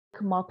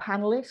welcome our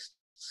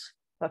panelists.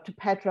 Dr.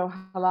 Pedro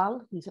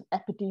Halal, he's an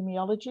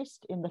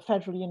epidemiologist in the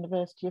Federal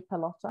University of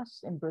Pelotas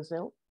in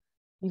Brazil.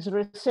 He's a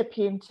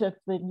recipient of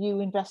the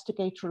New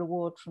Investigator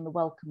Award from the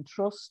Wellcome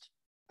Trust,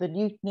 the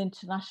Newton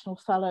International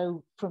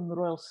Fellow from the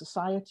Royal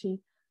Society,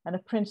 and a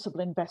principal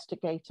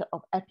investigator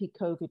of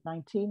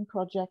EPI-COVID-19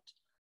 project,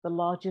 the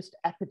largest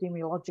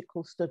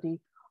epidemiological study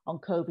on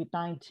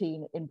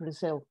COVID-19 in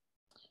Brazil.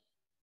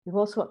 We've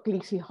also got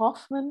Gleisi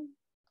Hoffman,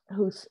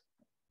 who's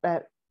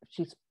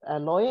she's a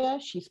lawyer.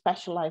 She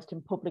specialized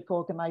in public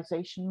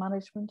organization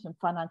management and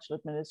financial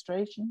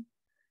administration.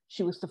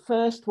 She was the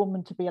first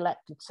woman to be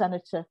elected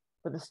senator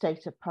for the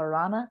state of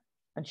Paraná,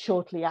 and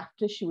shortly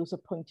after she was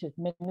appointed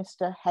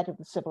minister, head of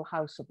the civil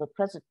house of the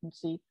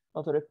presidency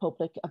of the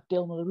Republic of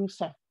Dilma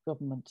Rousseff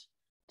government.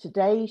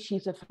 Today,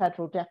 she's a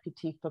federal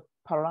deputy for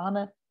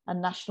Paraná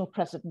and national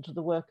president of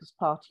the Workers'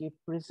 Party of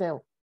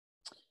Brazil.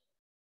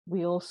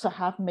 We also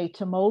have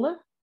Meita Mola,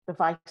 the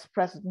vice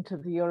president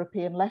of the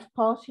European Left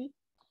Party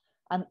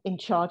and in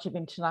charge of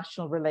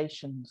international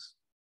relations.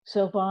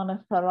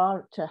 Silvana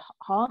Ferrarte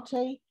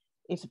Harte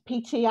is a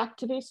PT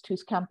activist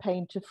who's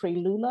campaigned to free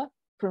Lula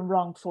from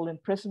wrongful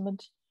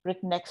imprisonment,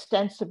 written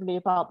extensively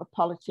about the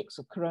politics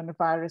of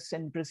coronavirus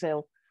in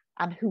Brazil,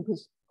 and who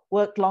has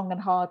worked long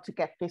and hard to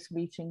get this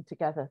meeting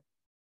together.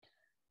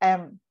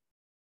 I'm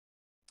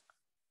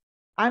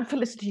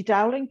Felicity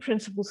Dowling,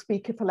 Principal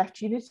Speaker for Left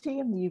Unity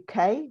in the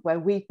UK, where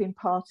we've been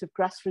part of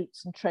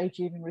grassroots and trade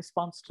union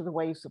response to the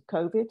waves of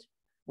COVID.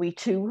 We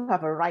too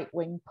have a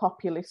right-wing,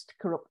 populist,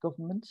 corrupt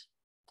government.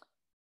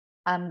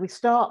 And we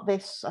start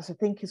this, as I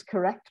think is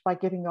correct, by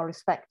giving our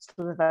respects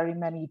to the very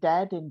many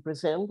dead in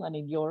Brazil and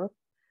in Europe,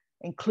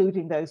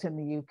 including those in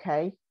the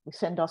UK. We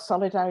send our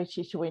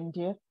solidarity to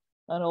India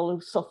and all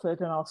who've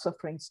suffered and are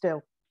suffering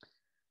still.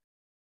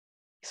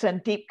 We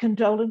send deep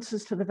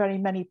condolences to the very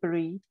many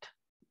bereaved,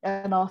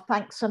 and our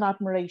thanks and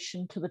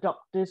admiration to the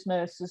doctors,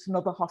 nurses, and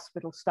other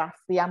hospital staff,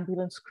 the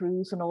ambulance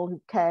crews, and all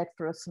who cared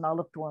for us and our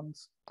loved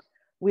ones.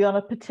 We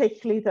honour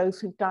particularly those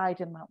who died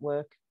in that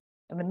work.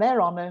 And in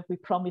their honour, we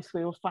promise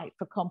we will fight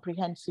for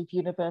comprehensive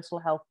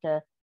universal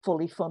healthcare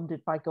fully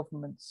funded by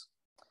governments.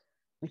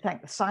 We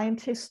thank the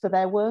scientists for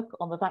their work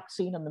on the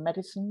vaccine and the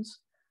medicines,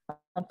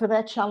 and for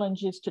their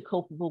challenges to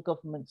culpable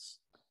governments.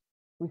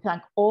 We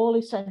thank all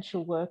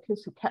essential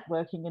workers who kept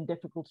working in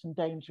difficult and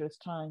dangerous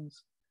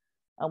times.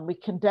 And we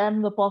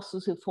condemn the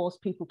bosses who force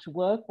people to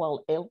work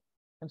while ill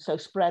and so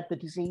spread the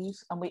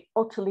disease. And we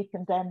utterly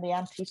condemn the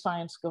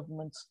anti-science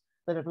governments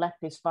that have let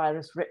this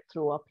virus rip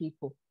through our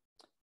people.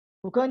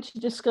 We're going to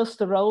discuss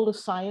the role of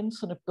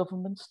science and of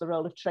governments, the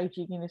role of trade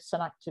unionists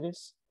and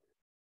activists.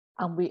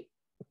 And we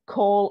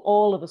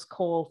all of us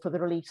call for the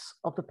release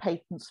of the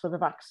patents for the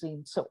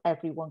vaccine so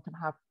everyone can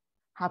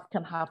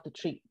have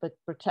the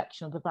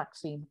protection of the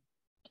vaccine.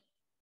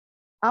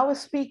 Our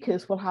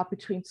speakers will have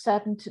between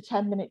 7 to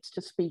 10 minutes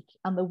to speak,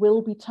 and there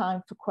will be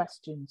time for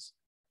questions.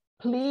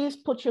 Please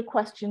put your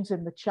questions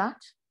in the chat.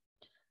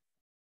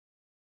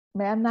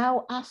 May I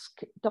now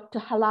ask Dr.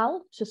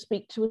 Halal to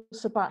speak to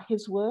us about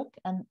his work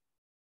and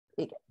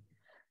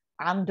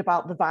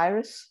about the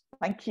virus?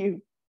 Thank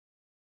you.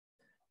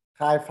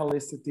 Hi,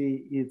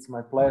 Felicity. It's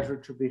my pleasure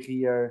to be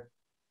here.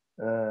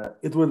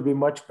 It would be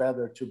much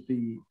better to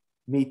be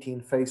meeting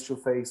face to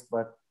face,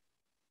 but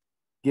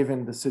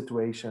given the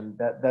situation,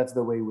 that's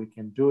the way we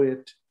can do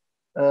it.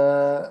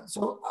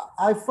 So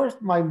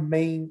my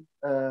main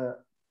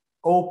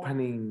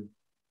opening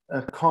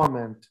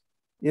comment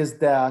is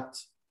that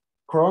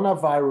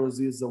coronavirus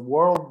is a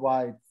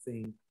worldwide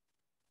thing.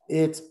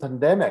 It's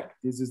pandemic.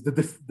 This is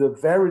the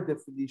very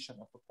definition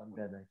of a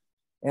pandemic.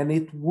 And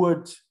it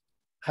would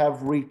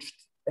have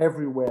reached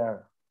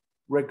everywhere,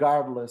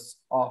 regardless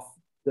of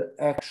the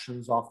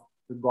actions of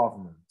the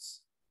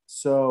governments.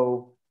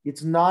 So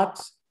it's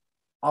not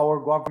our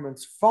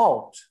government's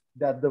fault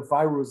that the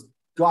virus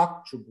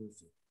got to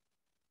Brazil,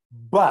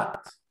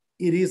 but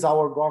it is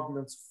our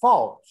government's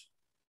fault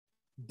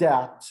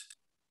that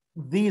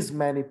these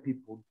many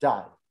people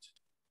died.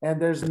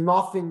 And there's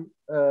nothing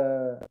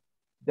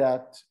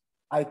that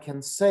I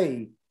can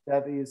say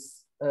that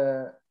is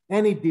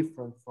any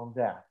different from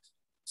that.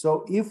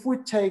 So if we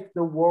take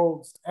the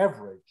world's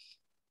average,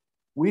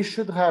 we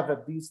should have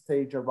at this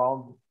stage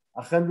around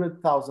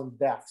 100,000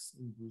 deaths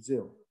in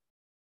Brazil,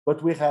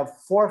 but we have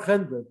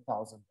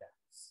 400,000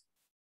 deaths.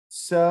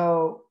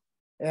 So,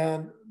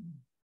 and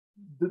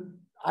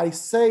I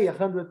say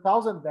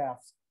 100,000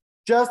 deaths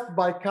just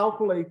by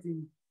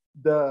calculating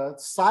the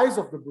size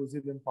of the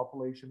Brazilian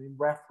population in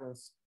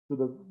reference to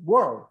the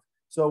world.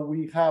 So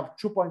we have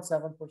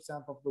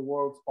 2.7% of the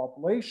world's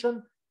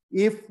population.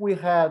 If we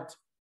had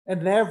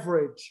an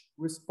average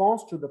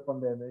response to the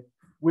pandemic,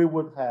 we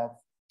would have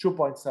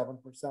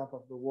 2.7%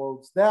 of the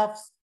world's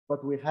deaths,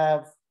 but we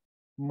have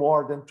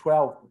more than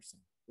 12% of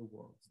the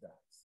world's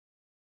deaths.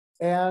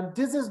 And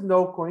this is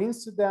no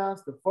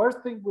coincidence. The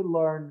first thing we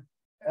learn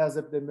as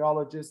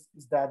epidemiologists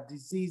is that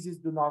diseases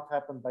do not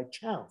happen by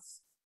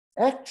chance.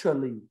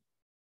 Actually,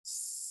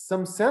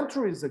 some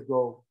centuries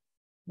ago,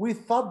 we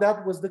thought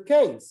that was the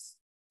case.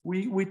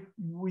 We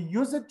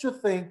used to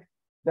think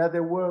that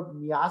there were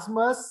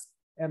miasmas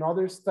and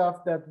other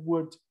stuff that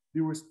would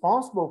be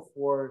responsible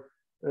for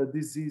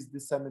disease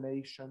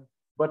dissemination.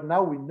 But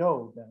now we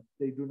know that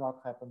they do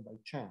not happen by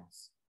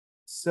chance.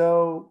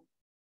 So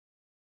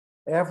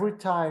every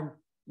time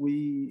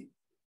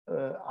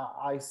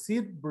I see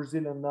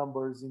Brazilian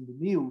numbers in the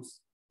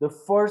news, the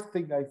first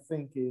thing I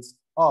think is,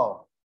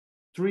 oh,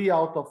 3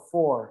 out of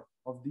 4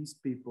 of these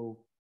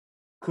people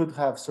could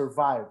have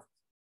survived.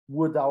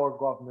 Would our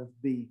government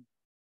be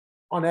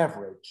on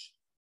average?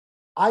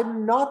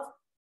 I'm not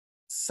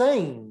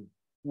saying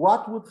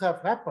what would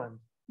have happened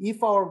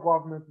if our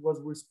government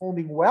was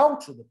responding well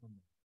to the pandemic.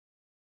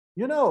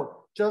 You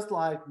know, just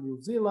like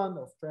New Zealand,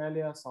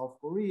 Australia, South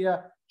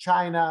Korea,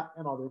 China,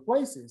 and other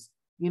places,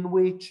 in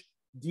which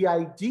the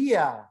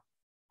idea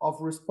of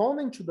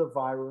responding to the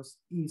virus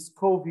is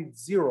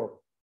COVID-0,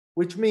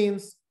 which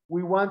means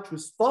we want to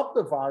stop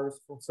the virus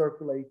from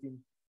circulating.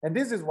 And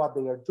this is what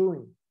they are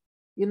doing.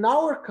 In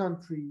our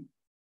country,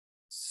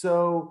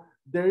 so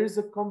there is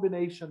a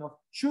combination of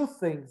 2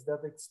 things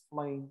that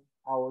explain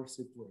our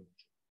situation.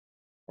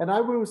 And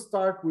I will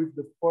start with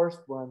the first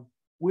one,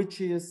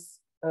 which is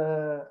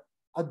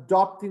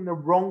adopting the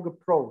wrong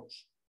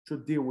approach to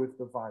deal with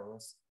the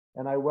virus.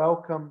 And I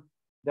welcome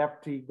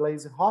Deputy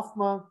Glaze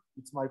Hoffman.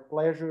 It's my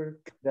pleasure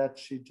that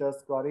she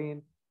just got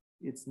in.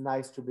 It's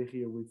nice to be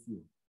here with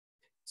you.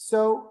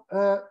 So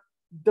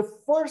the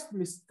first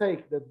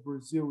mistake that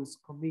Brazil is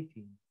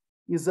committing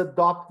is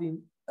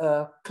adopting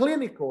a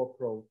clinical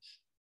approach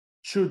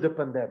to the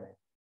pandemic.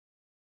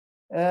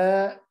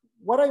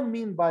 What I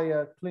mean by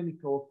a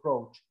clinical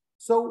approach,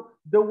 so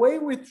the way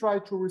we try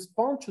to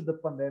respond to the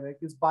pandemic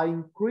is by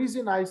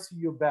increasing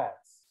ICU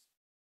beds,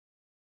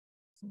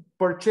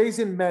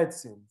 purchasing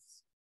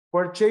medicines,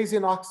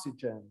 purchasing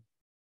oxygen,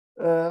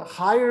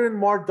 hiring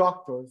more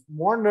doctors,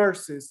 more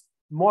nurses,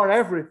 more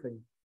everything,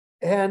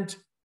 and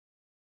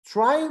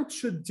trying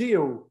to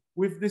deal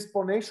with the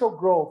exponential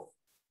growth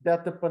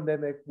that the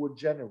pandemic would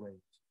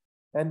generate.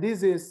 And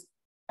this is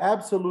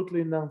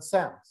absolutely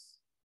nonsense.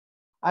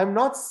 I'm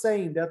not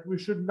saying that we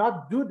should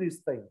not do these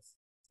things,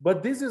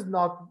 but this is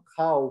not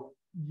how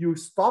you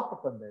stop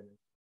a pandemic.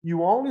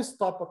 You only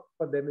stop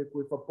a pandemic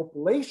with a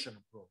population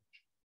approach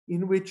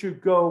in which you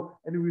go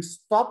and we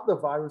stop the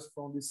virus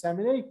from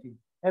disseminating.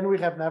 And we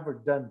have never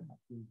done that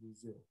in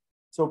Brazil.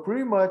 So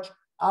pretty much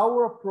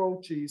our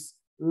approach is,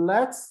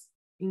 let's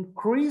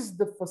increase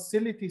the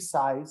facility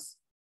size,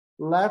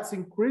 let's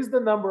increase the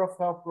number of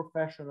health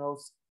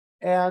professionals,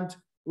 and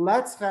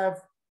let's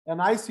have an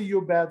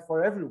ICU bed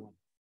for everyone.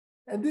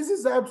 And this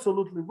is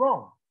absolutely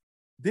wrong.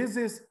 This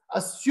is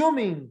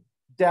assuming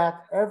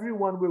that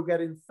everyone will get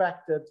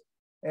infected.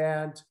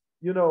 And,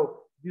 you know,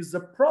 this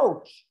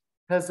approach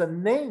has a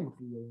name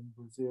here in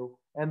Brazil,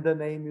 and the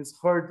name is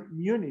herd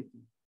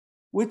immunity,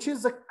 which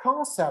is a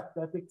concept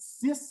that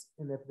exists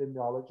in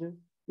epidemiology.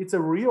 It's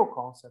a real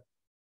concept,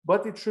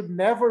 but it should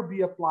never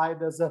be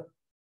applied as a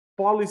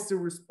policy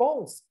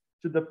response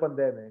to the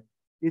pandemic.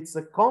 It's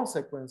a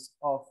consequence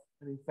of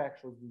an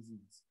infectious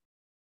disease.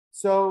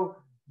 So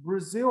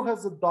Brazil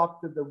has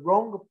adopted the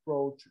wrong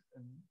approach,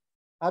 and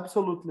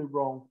absolutely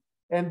wrong.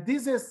 And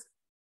this is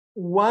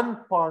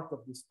one part of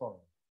the story.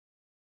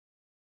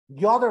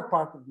 The other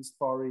part of the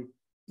story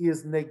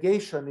is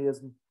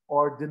negationism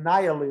or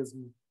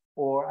denialism,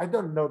 or I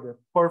don't know the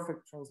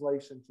perfect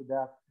translation to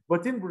that,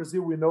 but in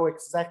Brazil, we know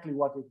exactly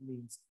what it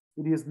means.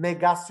 It is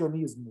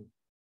negacionismo.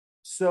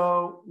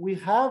 So we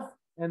have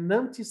an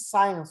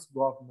anti-science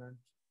government.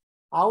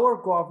 Our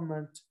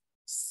government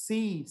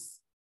sees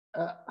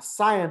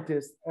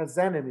scientists as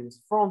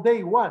enemies from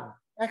day one,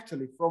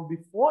 actually from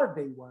before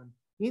day one.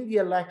 In the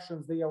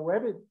elections, they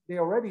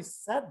already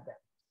said that.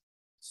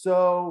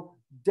 So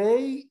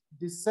they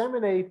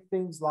disseminate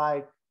things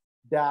like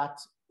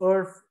that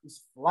Earth is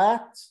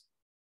flat.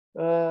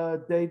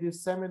 They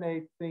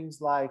disseminate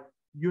things like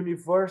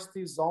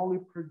universities only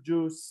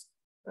produce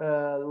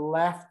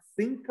left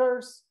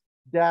thinkers,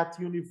 that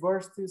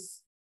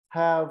universities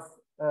have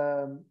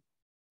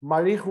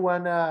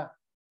marijuana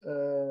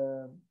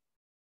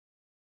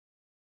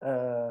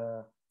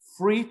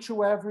free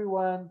to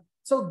everyone.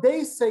 So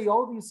they say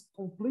all these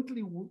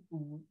completely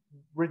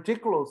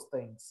ridiculous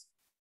things.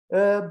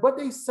 But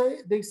they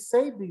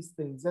say these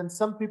things, and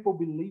some people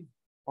believe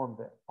on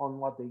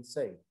what they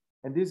say.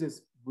 And this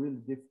is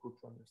really difficult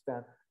to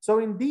understand. So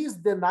in this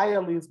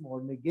denialism or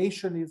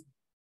negationism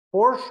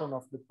portion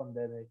of the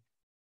pandemic,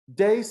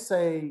 they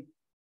say,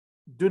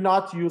 do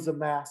not use a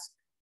mask.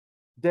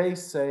 They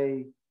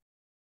say,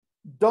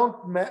 don't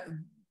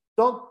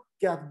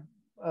get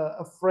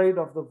afraid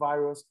of the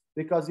virus,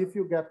 because if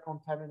you get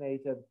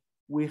contaminated,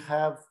 we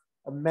have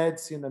a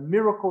medicine, a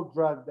miracle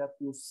drug that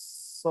will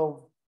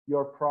solve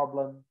your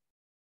problem.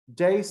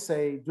 They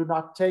say, do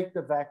not take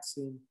the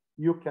vaccine.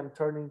 You can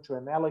turn into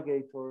an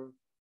alligator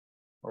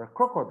or a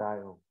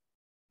crocodile,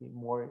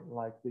 more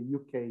like the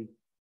UK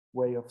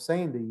way of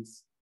saying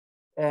this.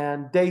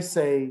 And they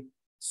say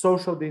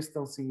social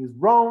distancing is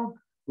wrong.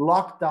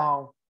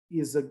 Lockdown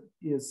is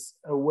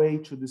a way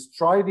to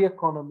destroy the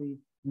economy.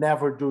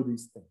 Never do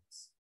these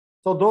things.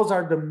 So those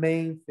are the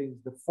main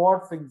things, the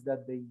 4 things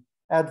that they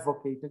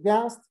advocate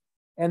against.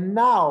 And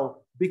now,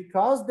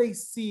 because they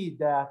see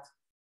that,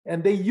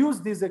 and they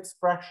use this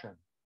expression,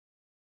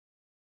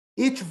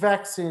 each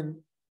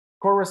vaccine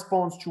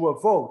corresponds to a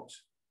vote.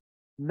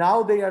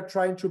 Now they are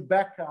trying to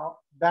back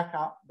up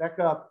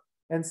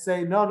and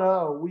say,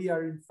 no, we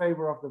are in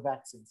favor of the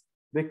vaccines,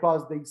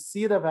 because they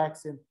see the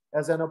vaccine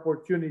as an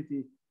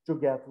opportunity to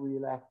get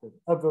reelected.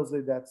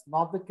 Obviously, that's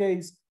not the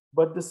case,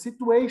 but the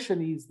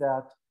situation is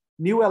that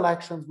new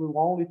elections will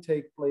only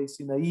take place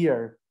in a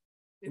year,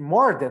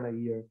 more than a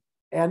year.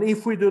 And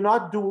if we do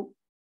not do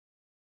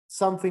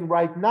something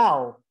right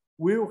now,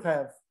 we'll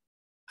have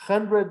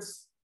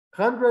hundreds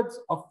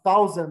of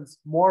thousands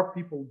more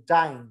people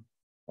dying,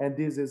 and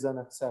this is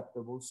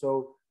unacceptable.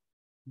 So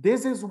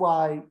this is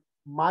why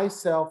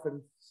myself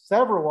and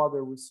several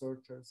other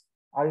researchers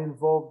are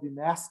involved in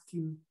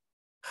asking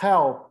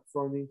help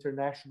from the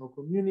international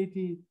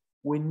community.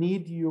 We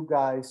need you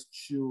guys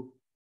to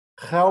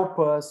help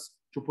us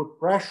to put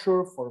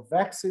pressure for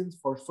vaccines,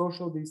 for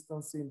social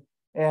distancing,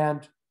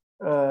 and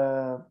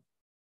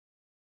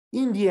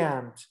in the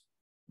end,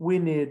 we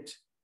need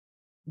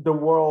the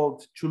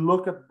world to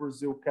look at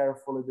Brazil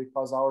carefully,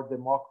 because our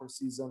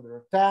democracy is under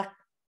attack.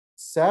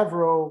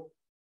 Several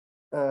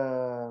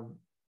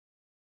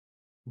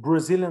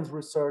Brazilian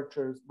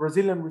researchers,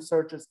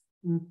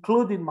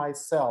 including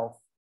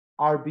myself,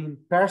 are being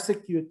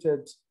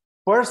persecuted,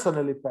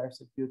 personally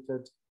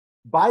persecuted,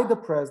 by the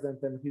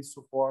president and his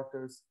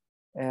supporters.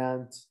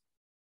 And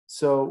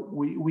so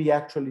we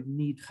actually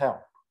need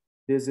help.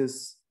 This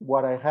is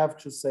what I have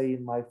to say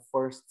in my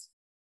first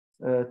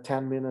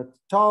 10-minute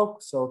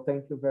talk. So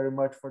thank you very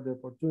much for the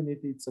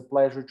opportunity. It's a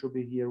pleasure to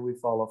be here with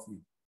all of you.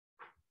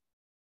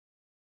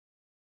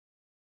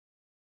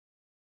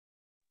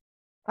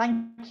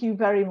 Thank you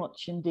very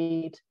much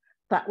indeed.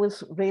 That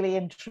was really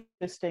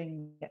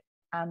interesting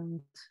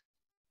and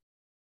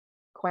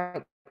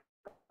quite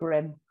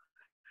grim.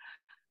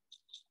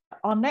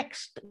 Our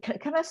next,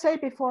 can I say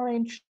before I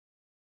introduce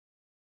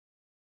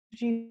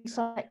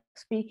our next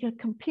speaker,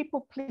 can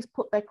people please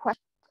put their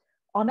questions?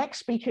 Our next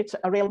speaker, it's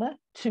a real honor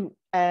to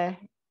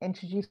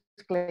introduce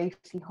Gleice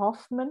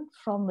Hoffmann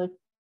from the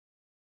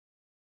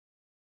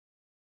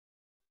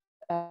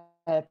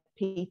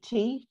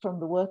PT from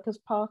the Workers'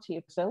 Party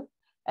of Brazil.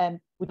 We're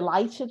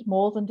delighted,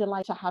 more than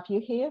delighted to have you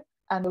here,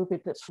 and a little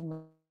bit that's from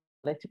a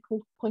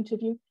political point of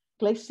view.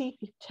 Gleice,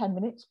 10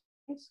 minutes,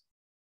 please.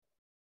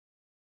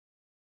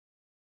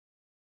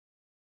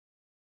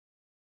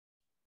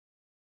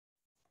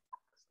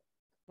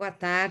 Boa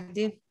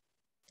tarde.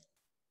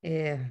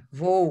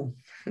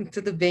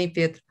 Tudo bem,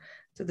 Pedro?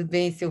 Tudo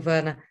bem,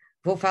 Silvana?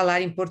 Vou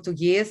falar em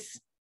português.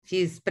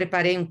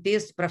 Preparei um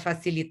texto para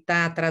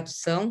facilitar a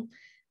tradução,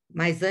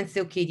 mas antes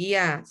eu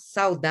queria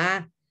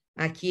saudar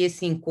aqui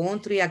esse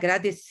encontro e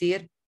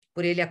agradecer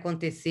por ele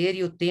acontecer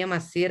e o tema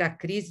ser a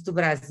crise do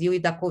Brasil e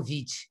da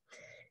Covid.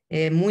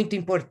 É muito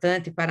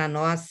importante para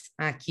nós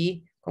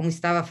aqui, como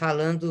estava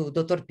falando o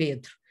doutor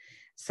Pedro.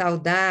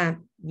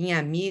 Saudar minha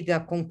amiga,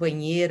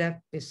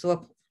 companheira,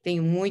 pessoa que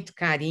tenho muito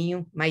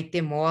carinho,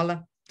 Maite Mola,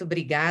 muito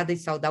obrigada, e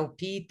saudar o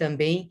Pi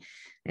também,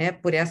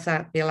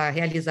 pela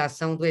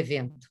realização do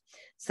evento.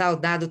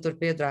 Saudar o doutor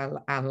Pedro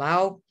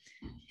Alau,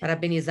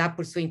 parabenizar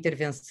por sua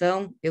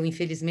intervenção. Eu,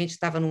 infelizmente,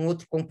 estava num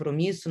outro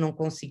compromisso, não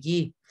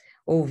consegui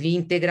ouvir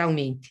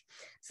integralmente.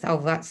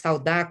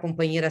 Saudar a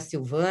companheira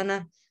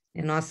Silvana,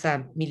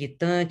 nossa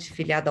militante,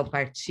 filiada ao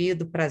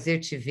partido. Prazer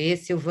te ver,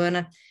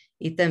 Silvana,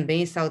 e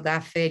também saudar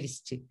a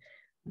Félicite.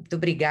 Muito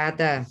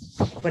obrigada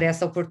por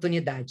essa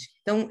oportunidade.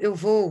 Então, eu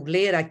vou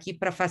ler aqui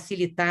para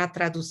facilitar a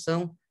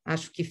tradução,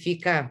 acho que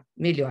fica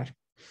melhor.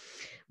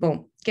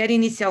 Bom, quero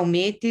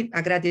inicialmente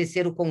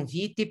agradecer o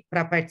convite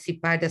para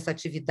participar dessa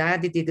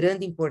atividade de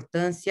grande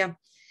importância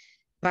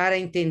para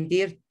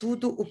entender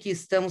tudo o que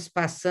estamos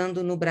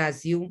passando no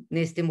Brasil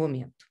neste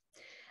momento.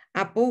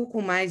 Há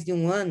pouco mais de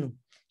um ano,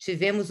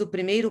 tivemos o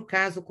primeiro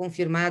caso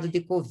confirmado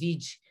de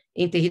Covid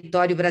em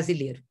território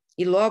brasileiro,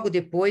 e logo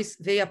depois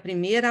veio a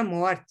primeira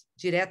morte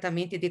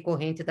diretamente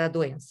decorrente da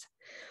doença.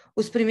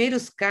 Os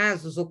primeiros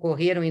casos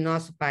ocorreram em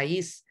nosso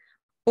país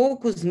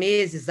poucos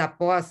meses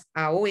após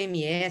a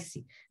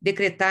OMS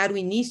decretar o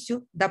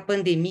início da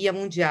pandemia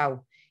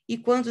mundial e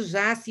quando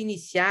já se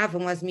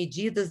iniciavam as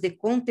medidas de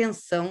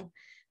contenção,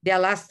 de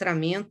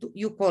alastramento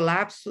e o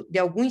colapso de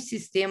alguns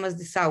sistemas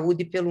de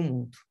saúde pelo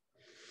mundo.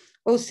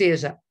 Ou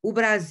seja, o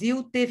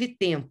Brasil teve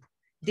tempo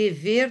de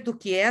ver do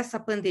que essa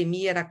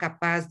pandemia era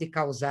capaz de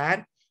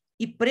causar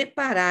e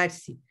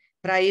preparar-se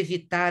para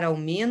evitar, ao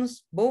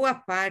menos, boa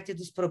parte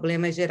dos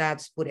problemas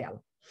gerados por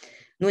ela.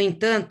 No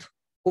entanto,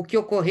 o que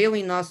ocorreu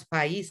em nosso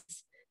país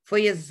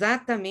foi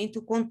exatamente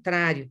o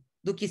contrário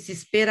do que se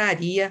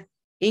esperaria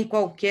em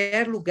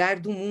qualquer lugar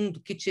do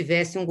mundo que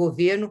tivesse um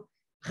governo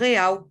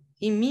real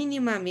e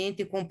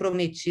minimamente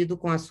comprometido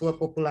com a sua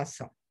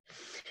população.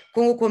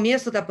 Com o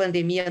começo da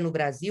pandemia no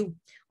Brasil,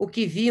 o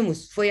que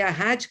vimos foi a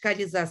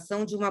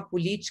radicalização de uma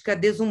política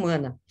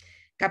desumana,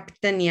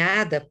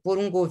 capitaneada por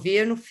um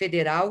governo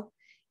federal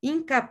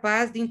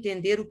incapaz de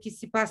entender o que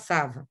se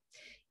passava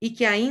e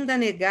que ainda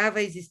negava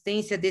a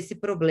existência desse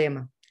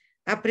problema,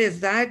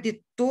 apesar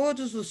de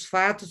todos os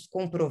fatos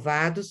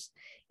comprovados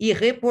e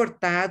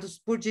reportados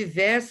por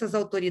diversas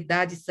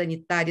autoridades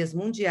sanitárias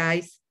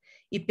mundiais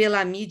e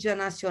pela mídia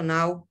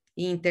nacional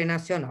e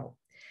internacional.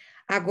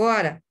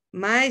 Agora,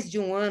 mais de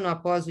um ano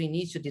após o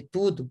início de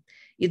tudo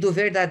e do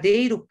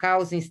verdadeiro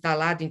caos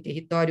instalado em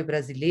território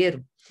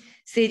brasileiro,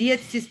 seria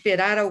de se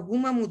esperar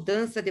alguma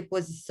mudança de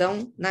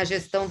posição na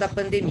gestão da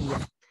pandemia.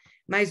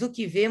 Mas o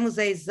que vemos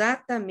é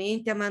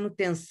exatamente a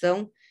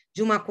manutenção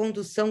de uma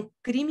condução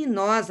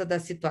criminosa da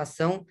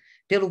situação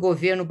pelo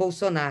governo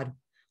Bolsonaro,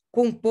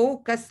 com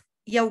poucas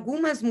e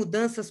algumas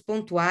mudanças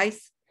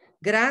pontuais,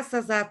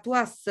 graças à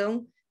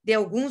atuação de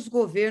alguns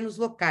governos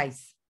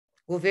locais,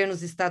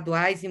 governos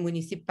estaduais e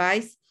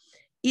municipais,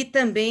 e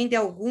também de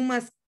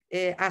algumas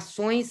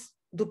ações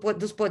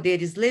dos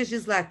poderes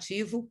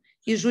legislativo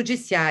e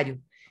judiciário,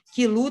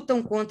 que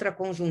lutam contra a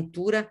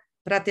conjuntura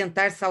para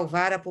tentar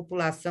salvar a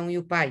população e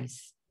o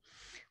país.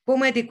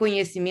 Como é de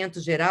conhecimento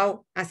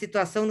geral, a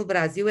situação no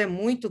Brasil é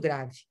muito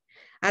grave.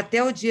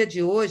 Até o dia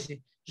de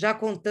hoje, já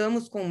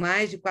contamos com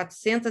mais de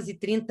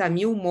 430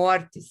 mil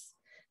mortes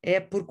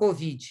por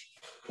Covid.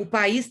 O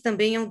país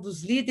também é um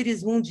dos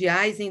líderes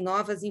mundiais em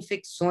novas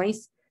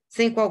infecções,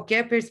 sem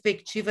qualquer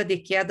perspectiva de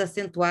queda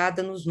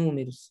acentuada nos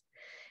números.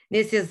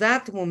 Nesse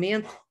exato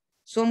momento,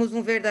 somos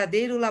um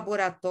verdadeiro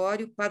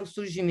laboratório para o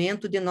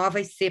surgimento de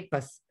novas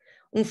cepas,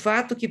 um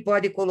fato que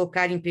pode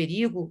colocar em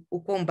perigo o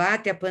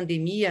combate à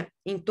pandemia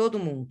em todo o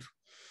mundo.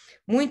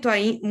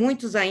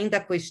 Muitos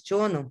ainda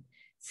questionam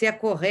se é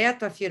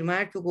correto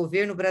afirmar que o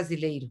governo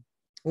brasileiro,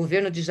 o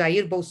governo de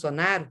Jair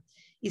Bolsonaro,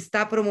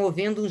 está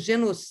promovendo um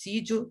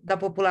genocídio da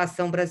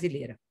população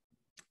brasileira.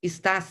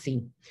 Está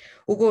sim.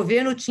 O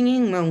governo tinha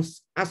em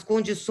mãos as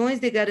condições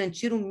de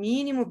garantir o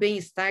mínimo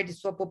bem-estar de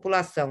sua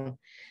população,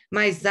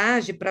 mas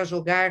age para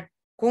jogar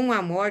com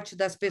a morte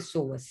das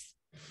pessoas.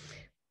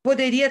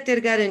 Poderia ter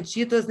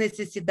garantido as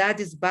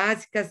necessidades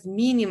básicas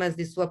mínimas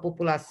de sua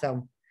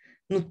população.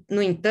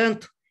 No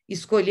entanto,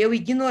 escolheu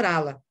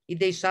ignorá-la e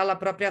deixá-la à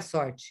própria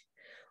sorte.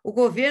 O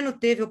governo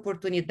teve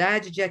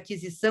oportunidade de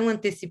aquisição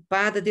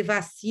antecipada de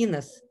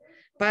vacinas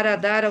para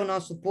dar ao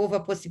nosso povo a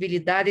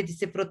possibilidade de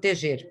se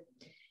proteger.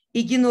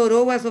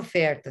 Ignorou as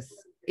ofertas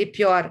e,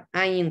 pior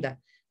ainda,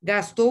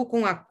 gastou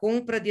com a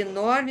compra de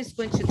enormes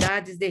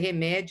quantidades de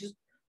remédios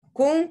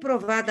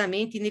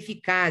comprovadamente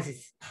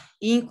ineficazes,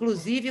 e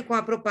inclusive com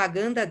a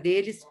propaganda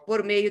deles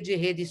por meio de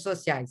redes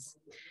sociais.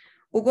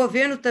 O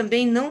governo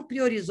também não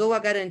priorizou a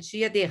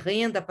garantia de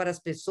renda para as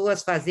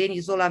pessoas fazerem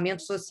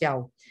isolamento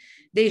social.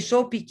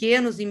 Deixou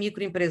pequenos e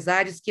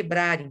microempresários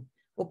quebrarem,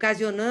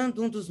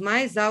 ocasionando um dos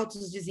mais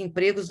altos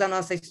desempregos da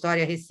nossa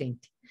história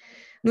recente.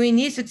 No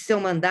início de seu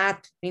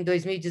mandato, em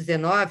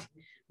 2019,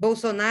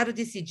 Bolsonaro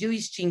decidiu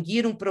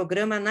extinguir um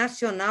programa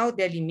nacional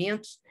de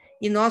alimentos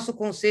e nosso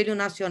Conselho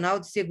Nacional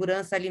de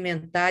Segurança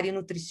Alimentar e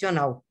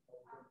Nutricional,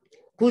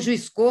 cujo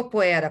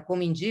escopo era,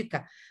 como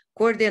indica,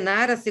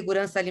 coordenar a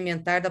segurança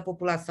alimentar da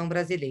população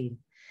brasileira.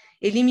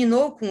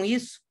 Eliminou, com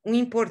isso, um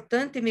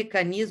importante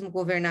mecanismo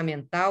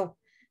governamental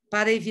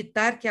para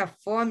evitar que a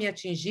fome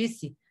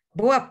atingisse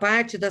boa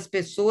parte das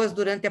pessoas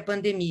durante a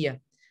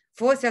pandemia,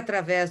 fosse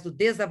através do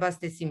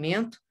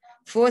desabastecimento,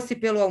 fosse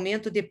pelo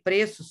aumento de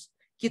preços,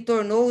 que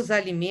tornou os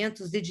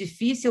alimentos de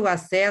difícil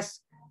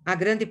acesso a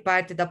grande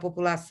parte da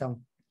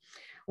população.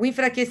 O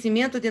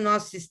enfraquecimento de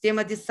nosso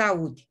sistema de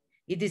saúde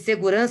e de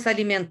segurança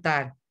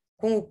alimentar,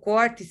 com o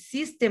corte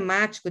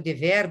sistemático de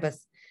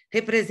verbas,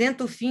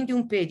 representa o fim de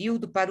um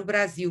período para o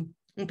Brasil,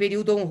 um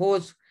período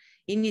honroso,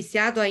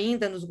 iniciado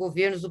ainda nos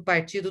governos do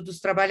Partido dos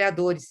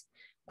Trabalhadores,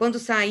 quando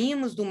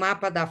saímos do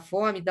mapa da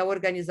fome da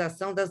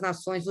Organização das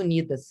Nações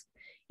Unidas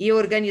e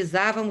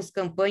organizávamos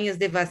campanhas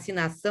de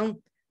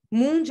vacinação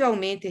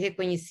mundialmente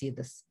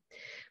reconhecidas.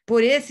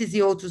 Por esses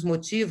e outros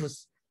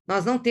motivos,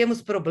 nós não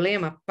temos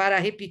problema para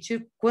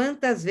repetir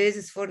quantas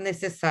vezes for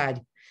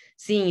necessário.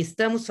 Sim,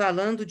 estamos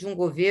falando de um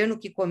governo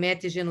que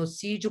comete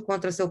genocídio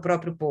contra seu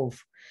próprio povo,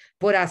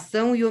 por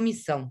ação e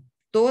omissão,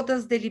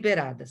 todas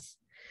deliberadas.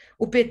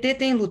 O PT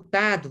tem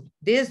lutado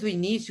desde o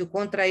início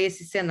contra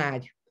esse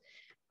cenário.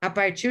 A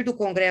partir do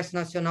Congresso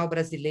Nacional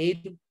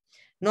Brasileiro,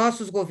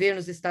 nossos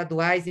governos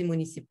estaduais e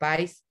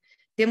municipais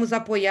temos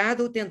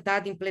apoiado ou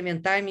tentado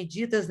implementar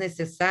medidas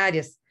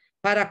necessárias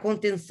para a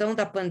contenção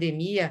da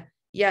pandemia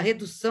e a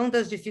redução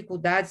das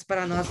dificuldades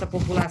para a nossa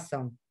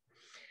população.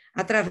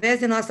 Através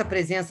de nossa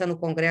presença no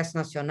Congresso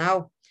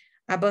Nacional,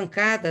 a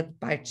bancada do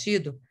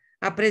partido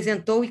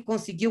apresentou e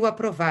conseguiu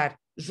aprovar,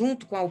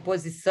 junto com a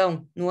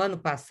oposição, no ano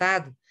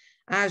passado,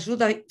 a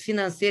ajuda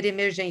financeira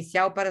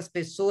emergencial para as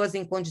pessoas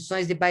em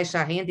condições de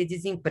baixa renda e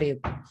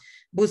desemprego,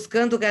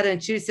 buscando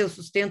garantir seu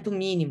sustento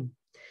mínimo.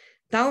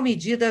 Tal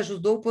medida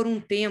ajudou por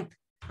um tempo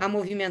a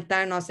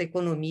movimentar nossa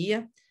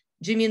economia,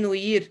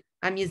 diminuir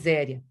a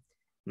miséria.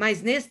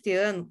 Mas neste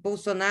ano,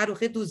 Bolsonaro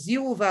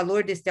reduziu o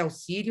valor deste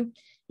auxílio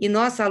e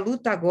nossa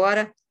luta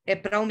agora é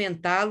para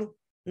aumentá-lo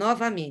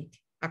novamente,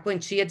 a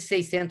quantia de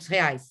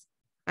R$600.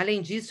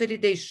 Além disso, ele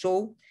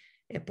deixou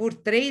por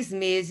 3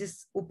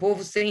 meses o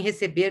povo sem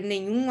receber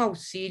nenhum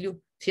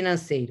auxílio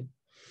financeiro.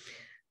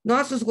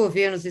 Nossos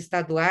governos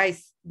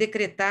estaduais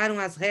decretaram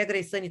as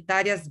regras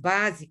sanitárias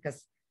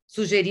básicas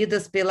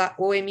sugeridas pela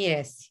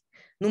OMS,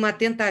 numa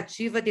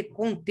tentativa de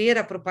conter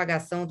a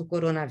propagação do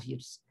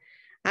coronavírus.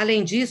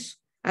 Além disso,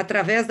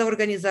 através da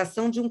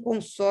organização de um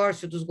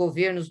consórcio dos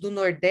governos do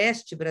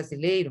Nordeste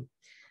brasileiro,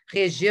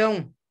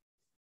 região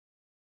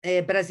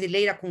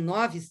brasileira com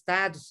 9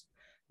 estados,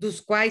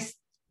 dos quais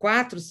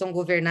 4 são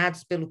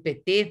governados pelo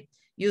PT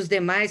e os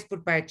demais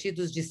por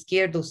partidos de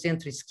esquerda ou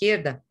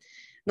centro-esquerda,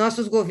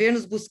 nossos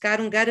governos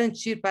buscaram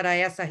garantir para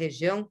essa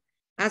região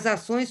as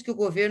ações que o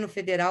governo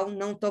federal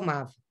não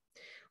tomava.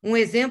 Um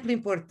exemplo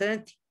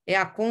importante é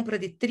a compra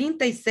de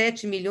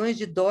 37 milhões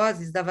de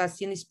doses da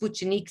vacina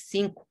Sputnik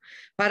V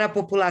para a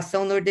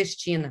população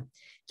nordestina,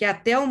 que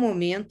até o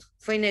momento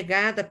foi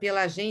negada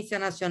pela Agência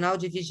Nacional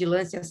de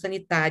Vigilância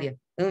Sanitária,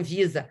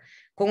 Anvisa,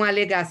 com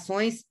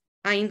alegações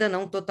ainda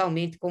não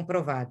totalmente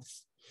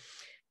comprovadas.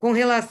 Com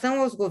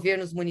relação aos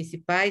governos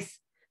municipais,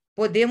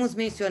 podemos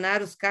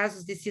mencionar os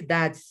casos de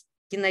cidades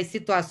que, nas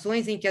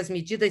situações em que as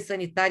medidas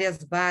sanitárias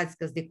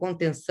básicas de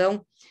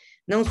contenção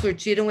não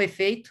surtiram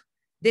efeito,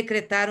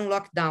 decretaram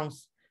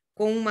lockdowns,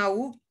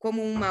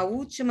 como uma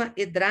última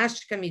e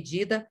drástica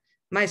medida,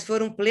 mas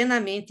foram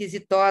plenamente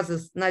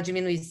exitosas na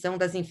diminuição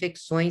das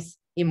infecções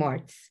e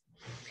mortes.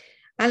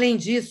 Além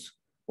disso,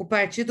 o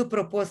partido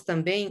propôs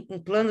também um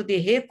plano de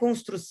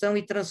reconstrução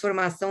e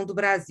transformação do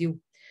Brasil,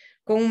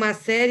 com uma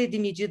série de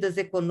medidas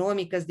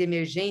econômicas de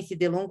emergência e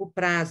de longo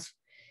prazo,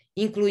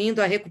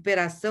 incluindo a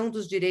recuperação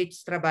dos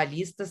direitos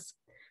trabalhistas,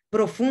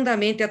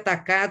 profundamente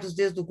atacados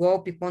desde o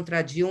golpe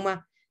contra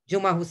Dilma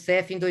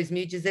Rousseff em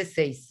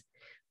 2016,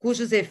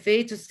 cujos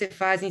efeitos se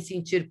fazem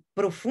sentir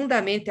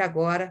profundamente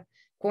agora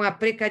com a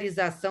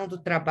precarização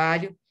do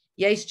trabalho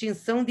e a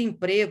extinção de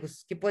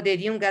empregos que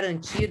poderiam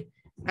garantir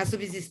a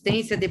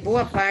subsistência de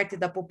boa parte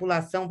da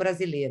população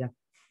brasileira.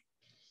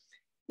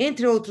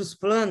 Entre outros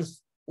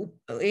pontos,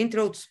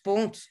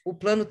 o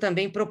plano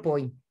também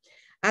propõe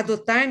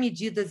adotar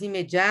medidas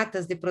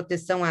imediatas de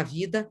proteção à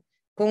vida,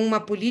 com uma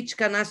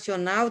política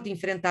nacional de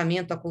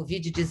enfrentamento à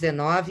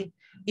Covid-19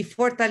 e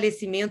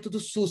fortalecimento do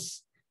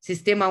SUS,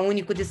 Sistema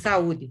Único de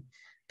Saúde,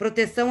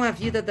 proteção à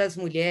vida das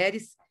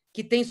mulheres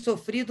que têm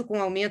sofrido com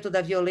o aumento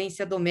da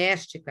violência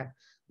doméstica,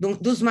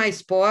 dos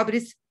mais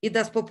pobres e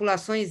das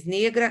populações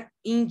negra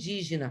e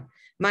indígena,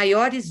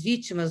 maiores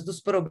vítimas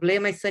dos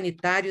problemas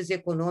sanitários e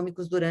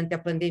econômicos durante a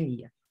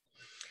pandemia.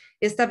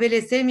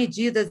 Estabelecer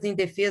medidas em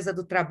defesa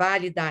do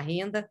trabalho e da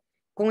renda,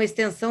 com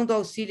extensão do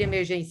auxílio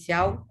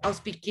emergencial aos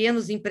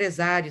pequenos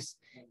empresários,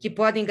 que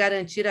podem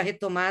garantir a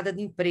retomada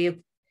do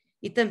emprego,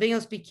 e também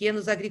aos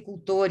pequenos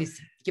agricultores,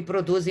 que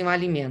produzem o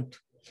alimento.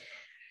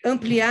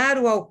 Ampliar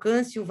o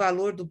alcance e o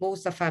valor do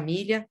Bolsa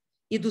Família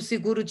e do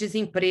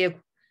seguro-desemprego,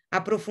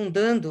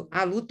 aprofundando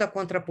a luta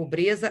contra a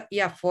pobreza e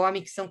a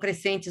fome que são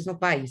crescentes no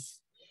país.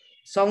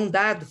 Só um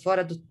dado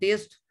fora do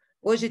texto: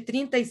 hoje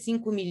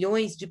 35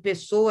 milhões de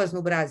pessoas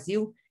no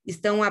Brasil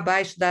estão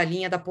abaixo da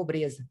linha da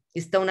pobreza,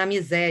 estão na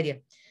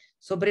miséria,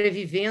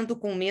 sobrevivendo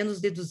com menos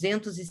de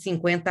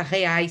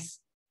R$250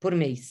 por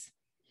mês.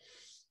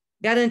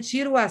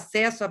 Garantir o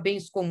acesso a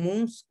bens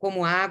comuns,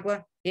 como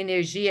água,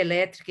 energia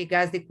elétrica e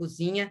gás de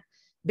cozinha,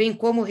 bem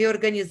como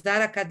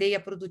reorganizar a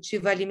cadeia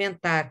produtiva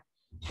alimentar,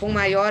 com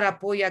maior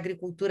apoio à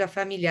agricultura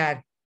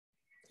familiar,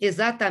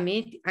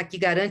 exatamente a que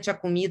garante a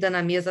comida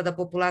na mesa da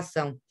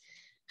população,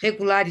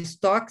 regular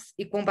estoques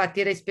e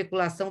combater a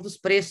especulação dos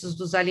preços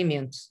dos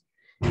alimentos.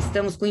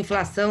 Estamos com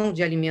inflação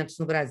de alimentos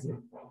no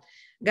Brasil.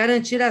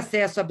 Garantir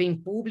acesso a bens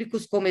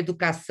públicos, como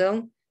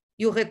educação,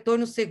 e o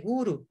retorno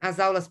seguro às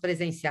aulas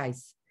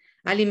presenciais,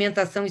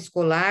 alimentação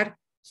escolar,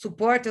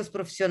 suporte aos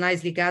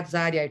profissionais ligados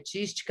à área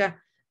artística,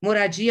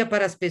 moradia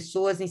para as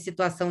pessoas em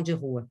situação de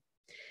rua.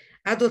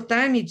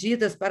 Adotar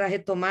medidas para a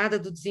retomada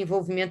do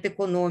desenvolvimento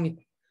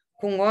econômico,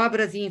 com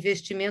obras e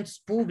investimentos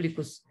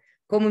públicos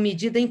como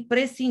medida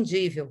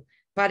imprescindível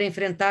para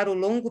enfrentar o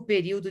longo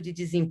período de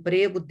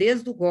desemprego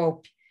desde o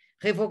golpe,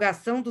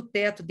 revogação do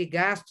teto de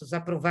gastos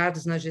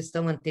aprovados na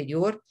gestão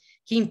anterior,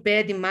 que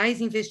impede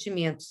mais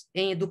investimentos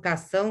em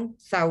educação,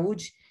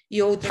 saúde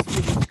e outras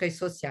políticas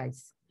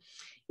sociais.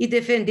 E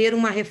defender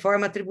uma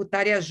reforma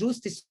tributária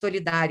justa e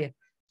solidária,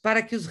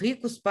 para que os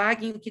ricos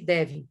paguem o que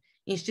devem,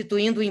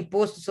 instituindo o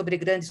imposto sobre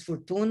grandes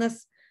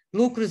fortunas,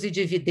 lucros e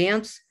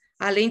dividendos,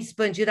 além de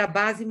expandir a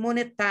base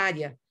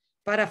monetária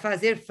para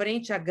fazer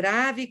frente à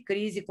grave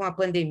crise com a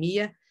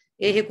pandemia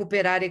e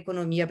recuperar a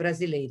economia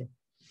brasileira.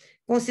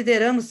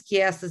 Consideramos que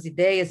essas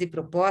ideias e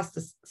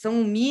propostas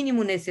são o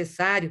mínimo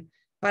necessário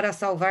para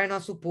salvar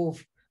nosso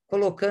povo,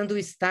 colocando o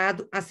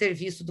Estado a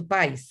serviço do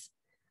país.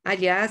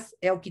 Aliás,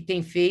 é o que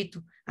tem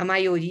feito a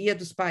maioria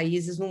dos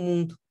países no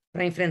mundo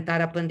para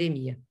enfrentar a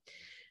pandemia.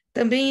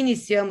 Também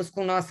iniciamos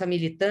com nossa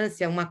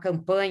militância uma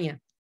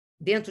campanha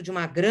dentro de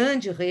uma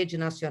grande rede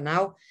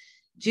nacional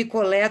de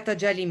coleta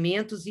de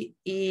alimentos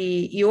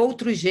e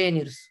outros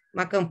gêneros,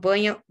 uma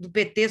campanha do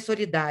PT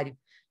Solidário,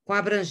 com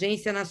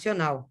abrangência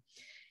nacional.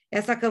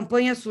 Essa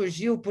campanha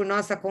surgiu por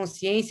nossa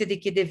consciência de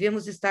que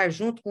devemos estar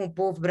junto com o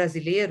povo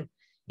brasileiro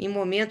em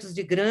momentos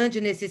de grande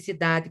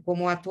necessidade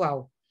como o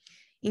atual.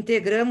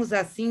 Integramos,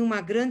 assim,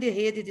 uma grande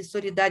rede de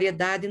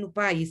solidariedade no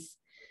país,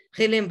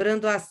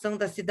 relembrando a ação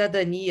da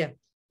cidadania,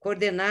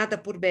 coordenada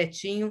por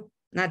Betinho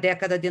na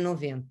década de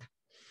 90.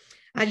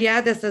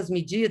 Aliado a essas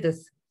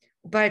medidas,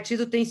 o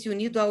partido tem se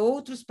unido a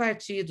outros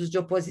partidos de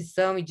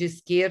oposição e de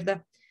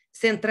esquerda,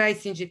 centrais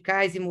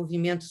sindicais e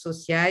movimentos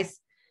sociais,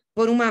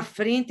 por uma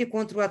frente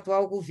contra o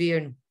atual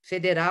governo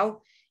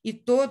federal e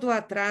todo o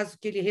atraso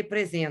que ele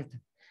representa,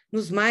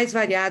 nos mais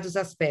variados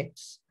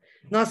aspectos.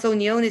 Nossa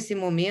união, nesse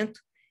momento,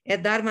 é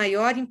dar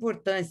maior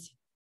importância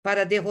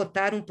para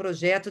derrotar um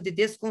projeto de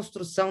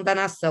desconstrução da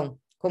nação,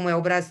 como é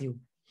o Brasil.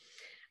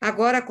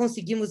 Agora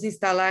conseguimos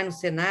instalar no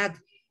Senado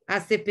a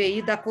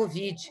CPI da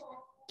Covid,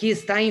 que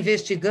está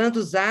investigando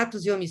os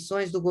atos e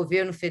omissões do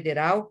governo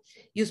federal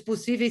e os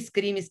possíveis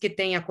crimes que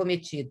tenha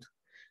cometido.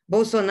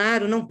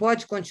 Bolsonaro não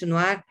pode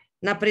continuar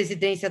na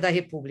presidência da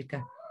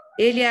República.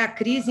 Ele é a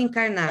crise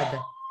encarnada,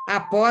 a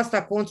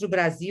aposta contra o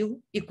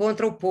Brasil e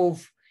contra o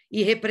povo,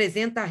 e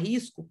representa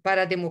risco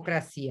para a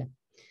democracia.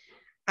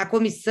 A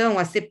comissão,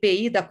 a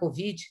CPI da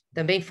Covid,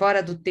 também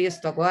fora do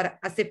texto agora,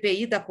 a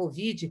CPI da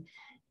Covid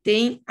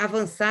tem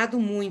avançado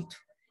muito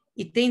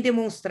e tem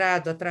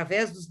demonstrado,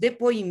 através dos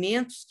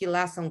depoimentos que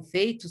lá são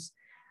feitos,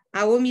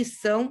 a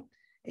omissão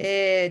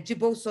de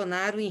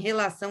Bolsonaro em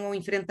relação ao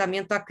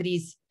enfrentamento à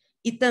crise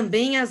e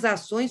também as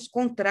ações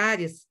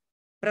contrárias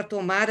para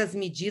tomar as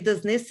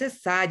medidas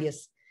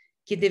necessárias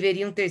que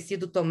deveriam ter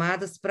sido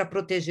tomadas para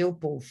proteger o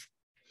povo.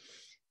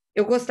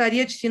 Eu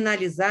gostaria de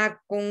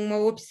finalizar com uma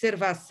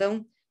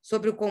observação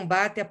sobre o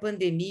combate à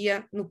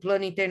pandemia no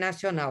plano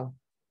internacional.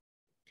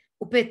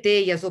 O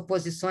PT e as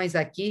oposições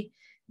aqui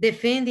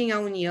defendem a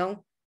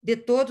união de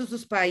todos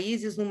os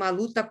países numa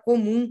luta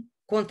comum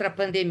contra a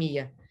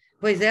pandemia,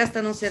 pois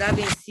esta não será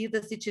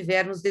vencida se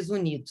estivermos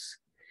desunidos.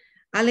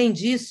 Além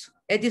disso,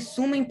 é de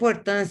suma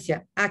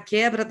importância a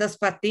quebra das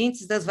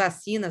patentes das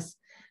vacinas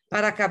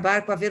para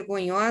acabar com a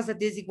vergonhosa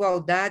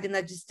desigualdade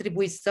na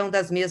distribuição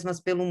das mesmas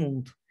pelo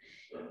mundo.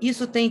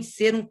 Isso tem de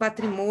ser um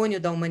patrimônio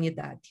da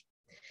humanidade.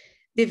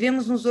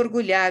 Devemos nos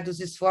orgulhar dos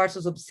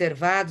esforços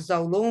observados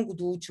ao longo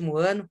do último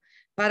ano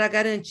para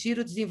garantir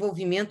o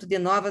desenvolvimento de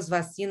novas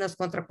vacinas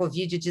contra a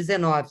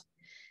Covid-19,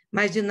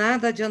 mas de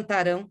nada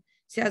adiantarão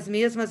se as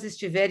mesmas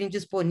estiverem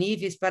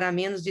disponíveis para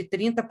menos de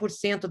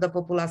 30% da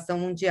população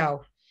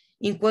mundial,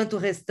 enquanto o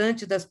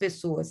restante das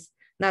pessoas,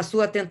 na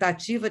sua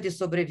tentativa de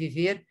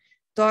sobreviver,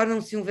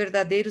 tornam-se um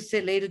verdadeiro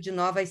celeiro de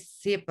novas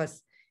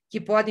cepas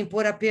que podem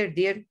pôr a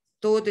perder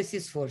todo esse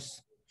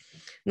esforço.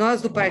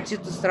 Nós, do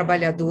Partido dos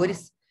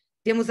Trabalhadores,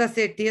 temos a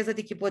certeza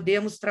de que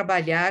podemos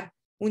trabalhar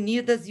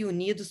unidas e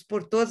unidos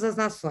por todas as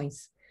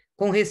nações,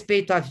 com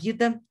respeito à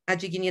vida, à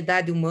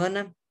dignidade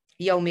humana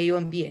e ao meio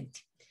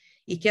ambiente.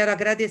 E quero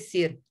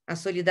agradecer a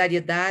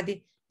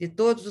solidariedade de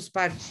todos os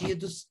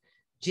partidos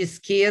de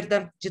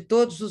esquerda, de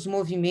todos os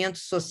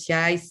movimentos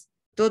sociais,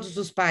 todos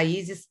os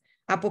países,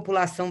 à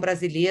população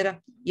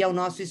brasileira e ao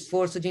nosso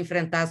esforço de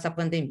enfrentar essa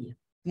pandemia.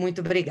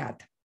 Muito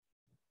obrigada.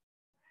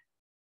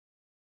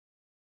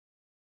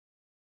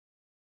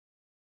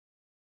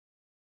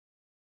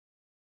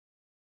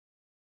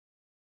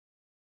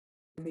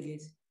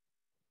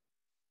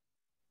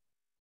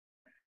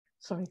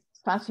 Sorry,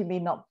 fancy me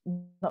not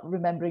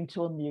remembering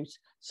to unmute.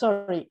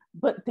 Sorry,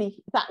 but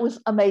that was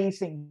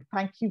amazing.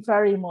 Thank you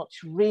very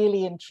much.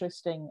 Really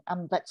interesting.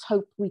 And let's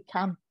hope we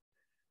can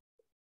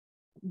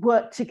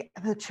work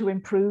together to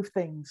improve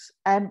things.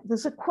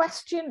 There's a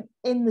question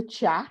in the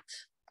chat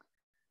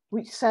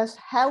which says,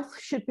 health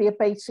should be a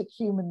basic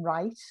human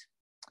right.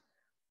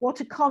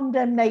 What a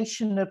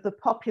condemnation of the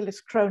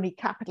populist crony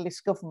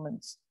capitalist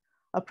governments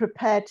are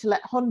prepared to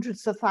let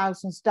hundreds of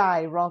thousands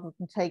die rather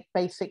than take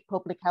basic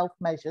public health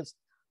measures,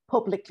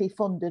 publicly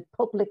funded,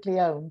 publicly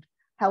owned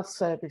health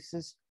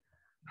services.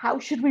 How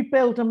should we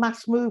build a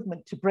mass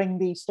movement to bring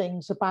these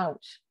things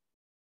about?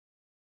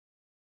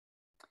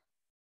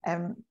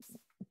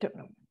 Don't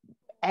know.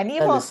 Any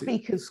of our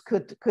speakers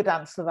could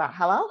answer that.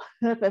 Hello,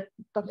 Dr.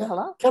 Yeah.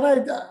 Hello? Can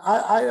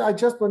I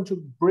just want to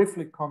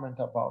briefly comment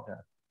about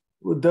that.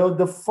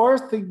 The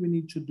first thing we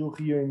need to do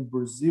here in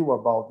Brazil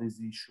about this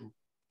issue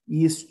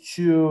is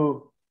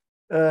to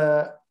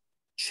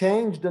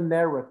change the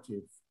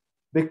narrative,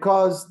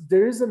 because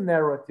there is a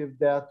narrative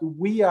that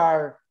we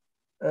are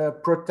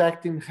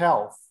protecting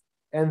health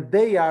and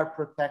they are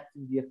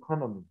protecting the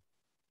economy,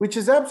 which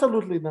is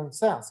absolutely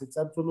nonsense. It's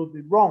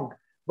absolutely wrong.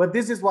 But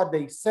this is what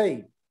they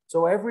say.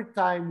 So every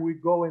time we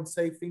go and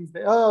say things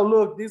that, oh,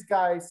 look, these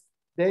guys,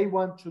 they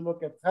want to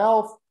look at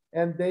health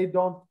and they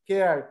don't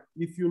care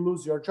if you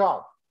lose your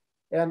job.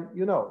 And,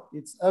 you know,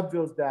 it's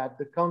obvious that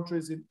the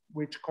countries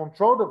which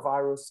control the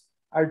virus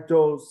are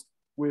those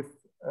with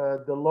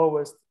the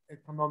lowest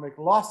economic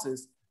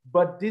losses,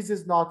 but this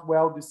is not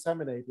well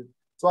disseminated.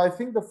 So I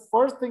think the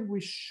first thing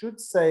we should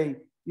say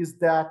is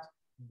that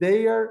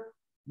their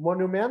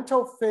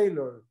monumental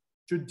failure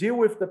to deal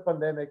with the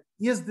pandemic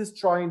is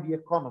destroying the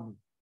economy.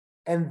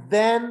 And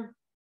then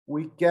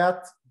we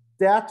get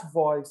that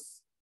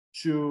voice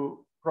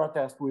to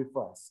protest with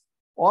us.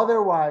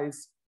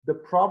 Otherwise, The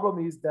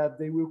problem is that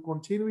they will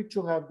continue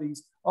to have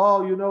these,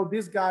 oh, you know,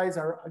 these guys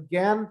are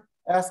again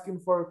asking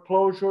for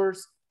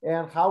closures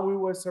and how we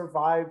will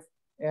survive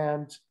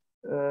and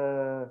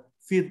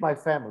feed my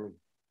family.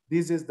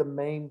 This is the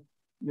main,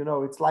 you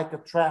know, it's like a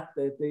trap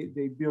that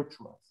they built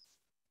to us.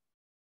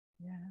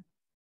 Yeah,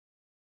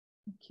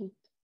 thank you.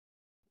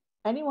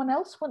 Anyone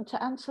else want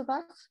to answer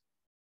that?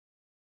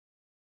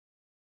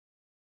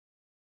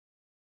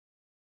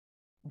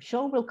 I'm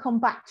sure we'll come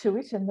back to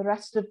it in the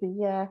rest of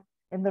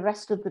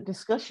the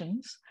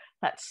discussions.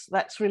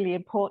 That's really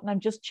important. I'm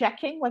just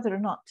checking whether or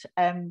not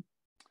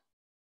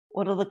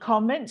what are the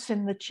comments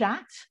in the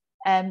chat.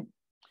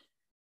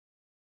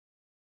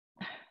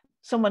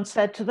 Someone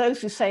said, to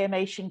those who say a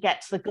nation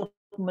gets the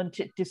government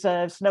it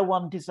deserves, no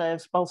one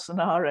deserves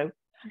Bolsonaro.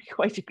 I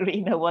quite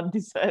agree, no one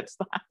deserves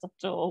that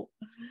at all.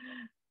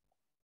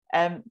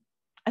 I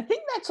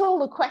think that's all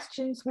the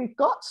questions we've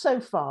got so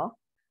far.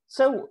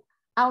 So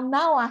I'll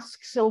now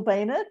ask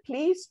Silvana,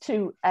 please,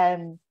 to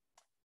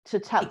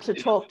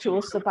talk to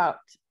us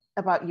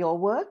about your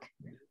work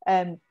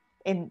in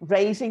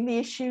raising the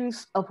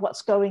issues of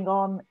what's going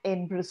on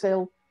in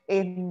Brazil,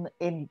 in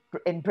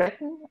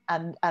Britain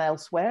and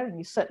elsewhere. And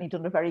you've certainly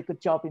done a very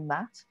good job in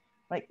that.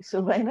 Right,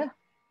 Silvana?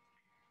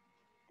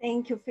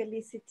 Thank you,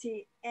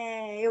 Felicity.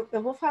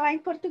 Eu vou falar em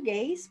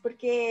português,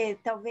 porque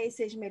talvez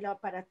seja melhor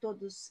para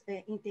todos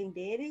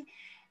entenderem.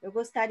 Eu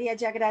gostaria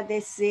de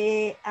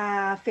agradecer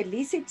a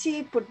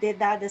Felicity por ter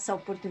dado essa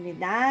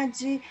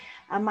oportunidade,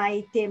 a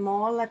Maite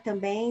Mola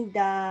também,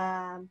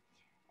 da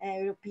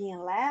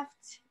European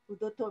Left, o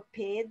Dr.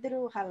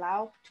 Pedro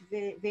Halal, que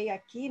veio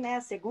aqui, né,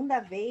 a segunda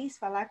vez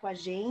falar com a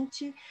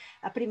gente,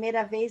 a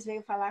primeira vez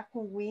veio falar com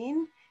o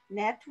WIN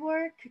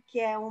Network, que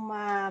é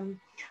uma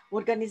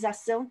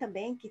organização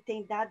também que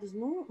tem dado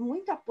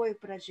muito apoio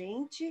para a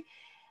gente.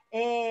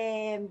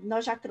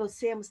 Nós já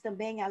trouxemos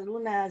também a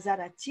Luna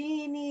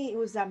Zaratini,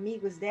 os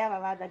amigos dela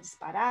lá da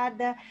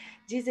Disparada,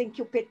 dizem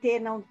que o PT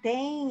não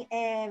tem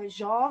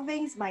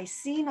jovens, mas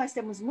sim, nós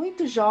temos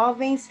muitos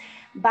jovens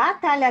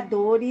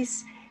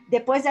batalhadores.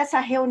 Depois dessa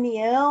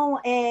reunião,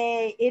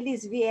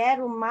 eles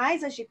vieram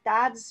mais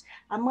agitados.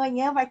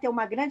 Amanhã vai ter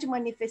uma grande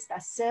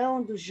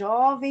manifestação dos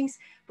jovens,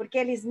 porque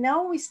eles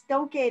não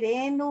estão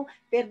querendo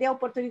perder a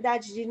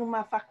oportunidade de ir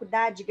numa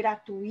faculdade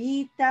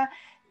gratuita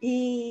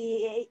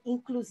e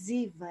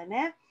inclusiva,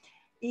 né?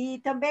 E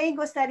também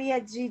gostaria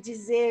de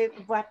dizer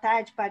boa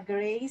tarde para a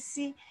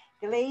Grace.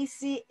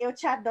 Grace, eu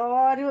te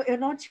adoro, eu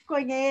não te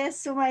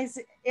conheço, mas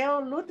eu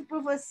luto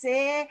por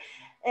você.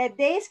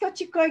 Desde que eu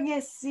te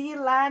conheci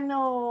lá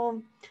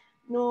no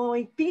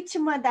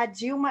impeachment da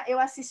Dilma, eu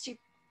assisti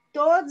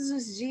todos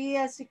os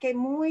dias, fiquei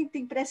muito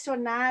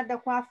impressionada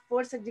com a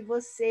força de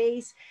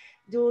vocês,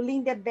 do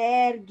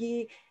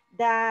Lindeberg,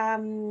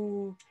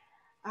 do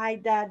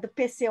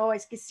PCO,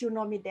 esqueci o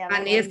nome dela.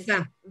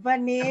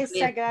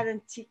 Vanessa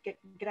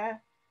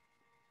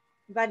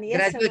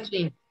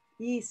Gradiotin.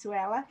 Isso,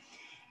 ela.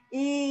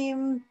 E,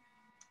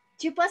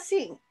 tipo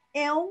assim,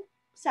 eu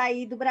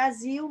saí do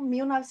Brasil em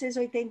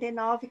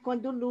 1989,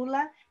 quando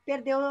Lula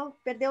perdeu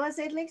as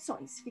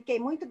eleições. Fiquei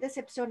muito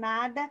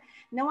decepcionada,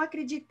 não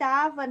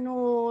acreditava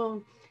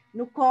no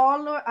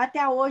Collor,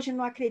 até hoje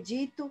não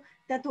acredito,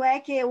 tanto é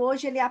que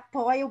hoje ele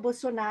apoia o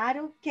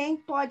Bolsonaro. Quem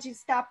pode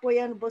estar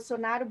apoiando o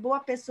Bolsonaro, boa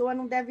pessoa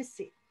não deve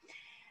ser.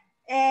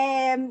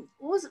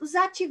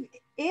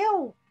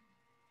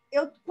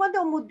 Quando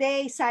eu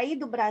mudei, saí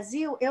do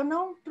Brasil, eu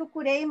não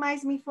procurei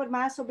mais me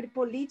informar sobre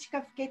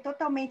política, fiquei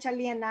totalmente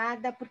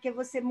alienada, porque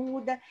você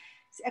muda,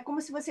 é como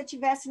se você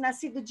tivesse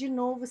nascido de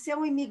novo, você é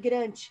um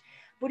imigrante.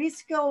 Por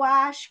isso que eu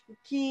acho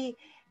que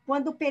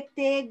quando o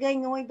PT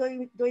ganhou em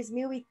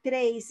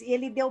 2003 e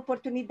ele deu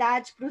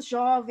oportunidade para os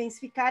jovens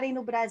ficarem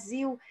no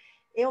Brasil,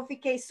 eu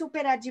fiquei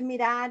super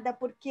admirada,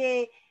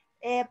 porque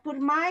por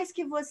mais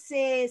que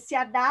você se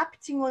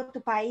adapte em outro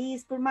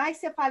país, por mais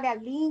que você fale a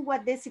língua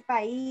desse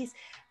país,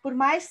 por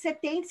mais que você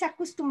tente se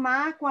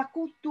acostumar com a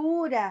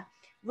cultura,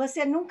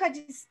 você nunca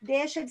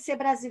deixa de ser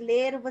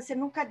brasileiro, você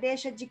nunca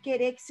deixa de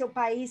querer que seu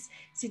país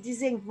se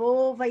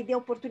desenvolva e dê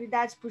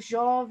oportunidades para os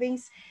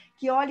jovens,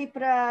 que olhe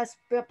para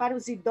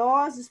os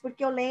idosos,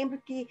 porque eu lembro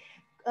que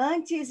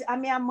antes a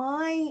minha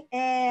mãe...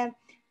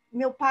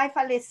 meu pai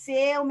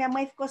faleceu, minha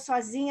mãe ficou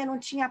sozinha, não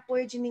tinha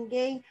apoio de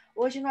ninguém.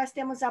 Hoje nós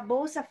temos a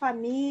Bolsa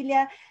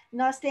Família,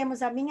 nós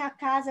temos a Minha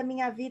Casa,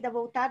 Minha Vida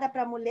voltada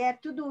para a mulher,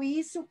 tudo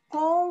isso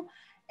com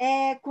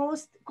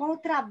o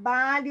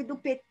trabalho do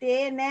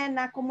PT, né,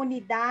 na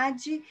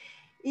comunidade.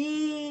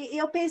 E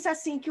eu penso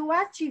assim, que o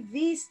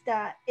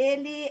ativista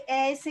ele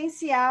é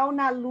essencial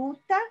na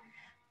luta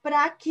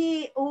para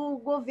que o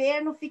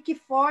governo fique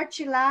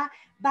forte lá,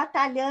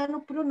 batalhando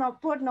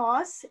por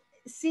nós.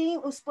 Sim,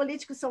 os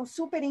políticos são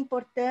super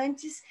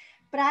importantes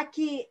para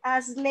que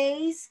as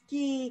leis,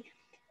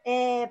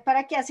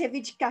 para que as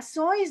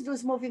reivindicações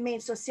dos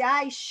movimentos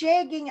sociais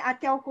cheguem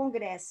até o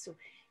Congresso.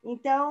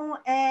 Então,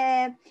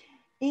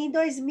 em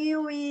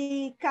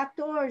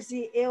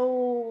 2014,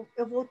 eu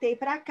voltei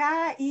para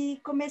cá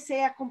e comecei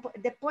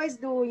depois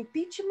do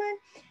impeachment,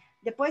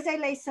 Depois da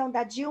eleição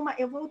da Dilma,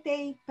 eu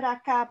voltei para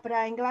cá,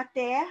 para a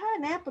Inglaterra,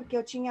 né? Porque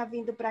eu tinha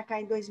vindo para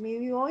cá em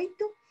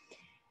 2008.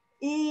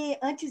 E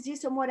antes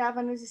disso eu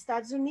morava nos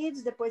Estados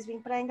Unidos, depois vim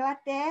para a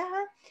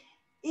Inglaterra.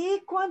 E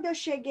quando eu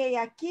cheguei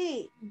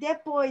aqui,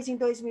 depois em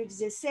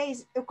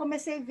 2016, eu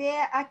comecei a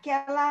ver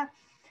aquela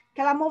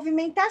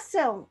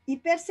movimentação e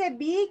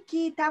percebi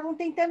que estavam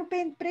tentando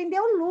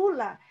prender o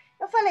Lula.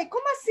 Eu falei,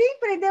 como assim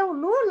prender o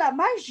Lula?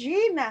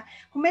 Imagina!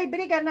 Arrumei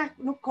briga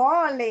no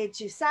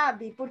college,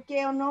 sabe? Porque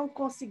eu não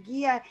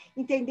conseguia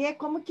entender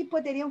como que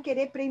poderiam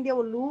querer prender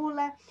o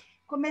Lula.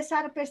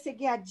 Começaram a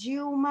perseguir a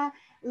Dilma.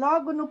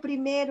 Logo no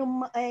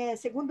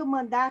segundo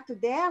mandato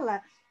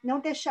dela, não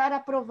deixaram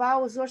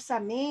aprovar os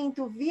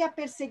orçamentos, vi a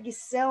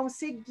perseguição,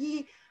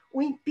 segui o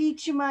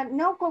impeachment,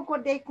 não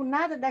concordei com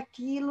nada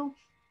daquilo.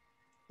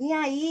 E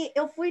aí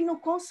eu fui no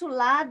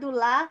consulado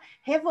lá,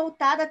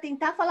 revoltada,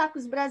 tentar falar com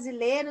os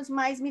brasileiros,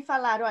 mas me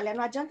falaram, olha,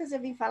 não adianta você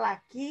vir falar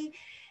aqui,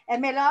 é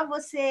melhor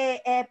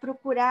você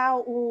procurar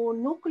o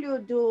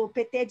núcleo do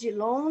PT de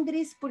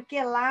Londres,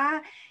 porque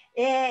lá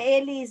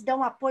eles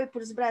dão apoio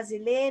para os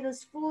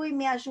brasileiros. Fui,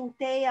 me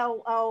ajuntei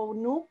ao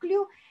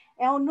núcleo,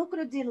 é o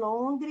núcleo de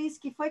Londres,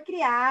 que foi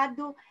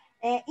criado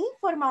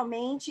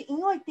informalmente,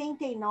 em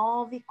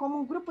 89, como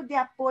um grupo de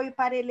apoio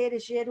para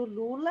eleger o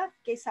Lula,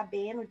 fiquei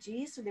sabendo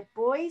disso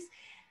depois,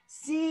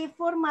 se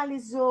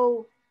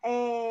formalizou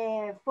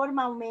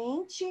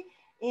formalmente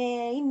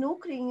em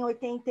núcleo em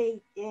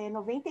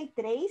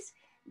 93.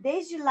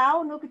 Desde lá,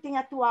 o núcleo tem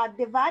atuado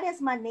de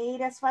várias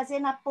maneiras,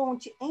 fazendo a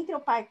ponte entre o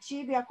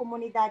partido e a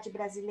comunidade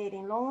brasileira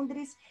em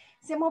Londres,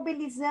 se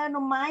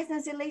mobilizando mais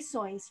nas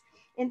eleições.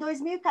 Em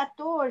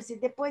 2014,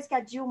 depois que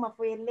a Dilma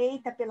foi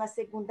eleita pela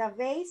segunda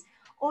vez,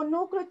 o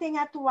núcleo tem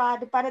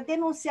atuado para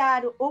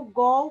denunciar o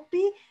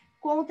golpe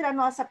contra a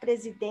nossa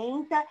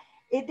presidenta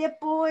e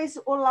depois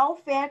o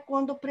lawfare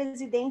contra o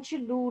presidente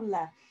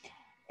Lula.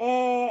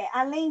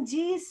 Além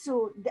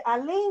disso,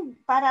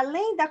 para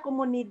além da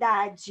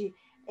comunidade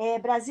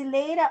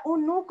brasileira, o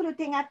núcleo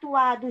tem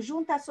atuado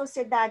junto à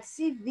sociedade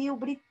civil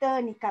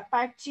britânica,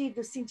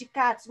 partidos,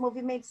 sindicatos,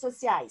 movimentos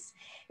sociais.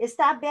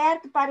 Está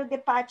aberto para o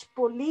debate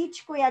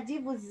político e a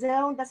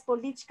difusão das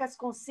políticas,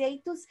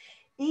 conceitos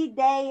e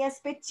ideias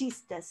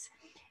petistas.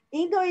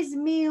 Em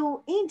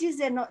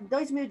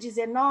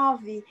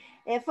 2019,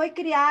 foi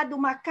criada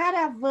uma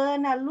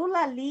caravana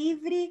Lula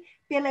Livre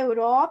pela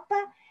Europa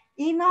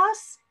e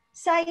nós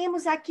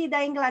saímos aqui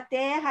da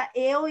Inglaterra,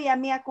 eu e a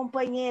minha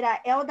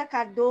companheira Elda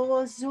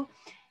Cardoso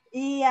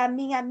e a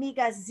minha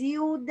amiga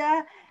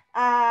Zilda,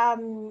 a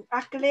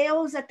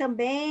Cleusa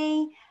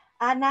também,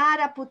 a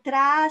Nara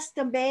Putras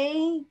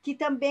também, que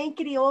também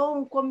criou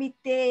um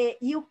comitê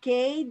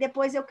UK,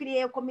 depois eu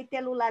criei o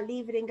Comitê Lula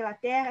Livre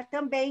Inglaterra,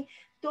 também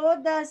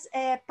todas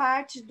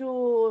partes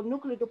do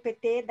núcleo do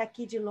PT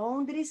daqui de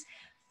Londres.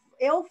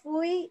 Eu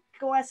fui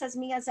com essas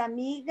minhas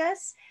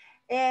amigas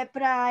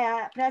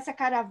para essa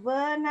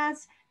caravana,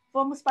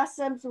 fomos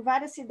passando por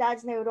várias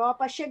cidades na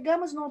Europa,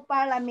 chegamos no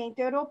Parlamento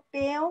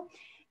Europeu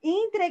e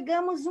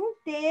entregamos um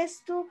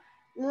texto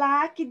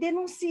lá que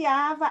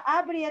denunciava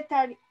a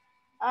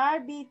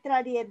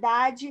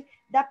arbitrariedade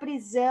da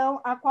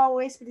prisão a qual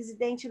o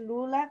ex-presidente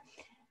Lula,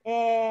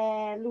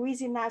 Luiz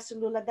Inácio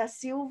Lula da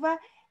Silva,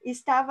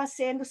 estava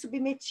sendo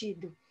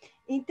submetido.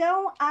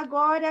 Então,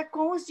 agora,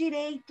 com os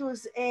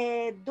direitos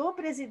do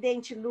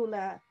presidente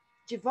Lula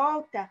de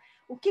volta,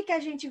 o que a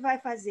gente vai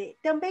fazer?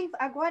 Também,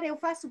 agora eu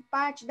faço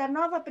parte da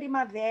nova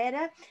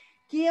primavera,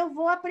 que eu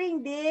vou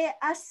aprender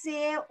a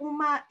ser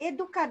uma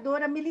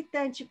educadora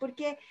militante,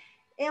 porque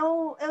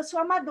eu sou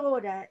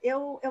amadora,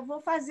 eu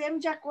vou fazendo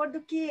de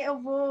acordo com que eu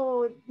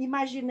vou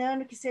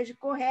imaginando que seja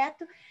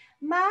correto,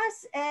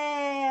 mas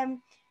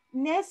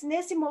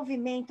nesse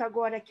movimento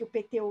agora que o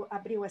PT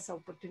abriu essa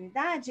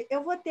oportunidade,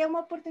 eu vou ter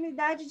uma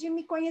oportunidade de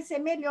me conhecer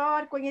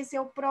melhor, conhecer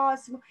o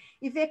próximo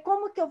e ver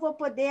como que eu vou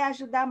poder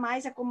ajudar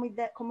mais a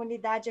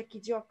comunidade aqui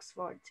de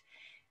Oxford.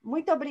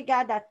 Muito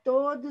obrigada a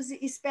todos,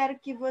 espero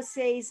que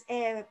vocês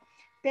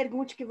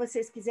perguntem o que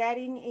vocês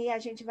quiserem e a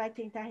gente vai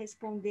tentar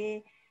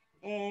responder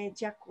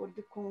de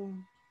acordo com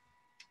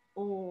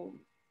o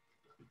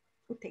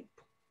tempo.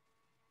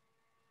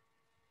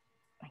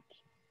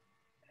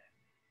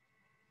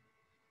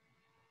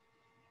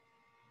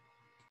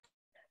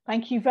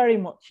 Thank you very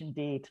much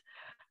indeed.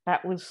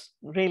 That was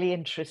really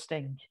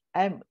interesting.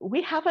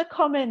 We have a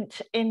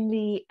comment in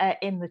the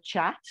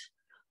chat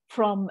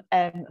from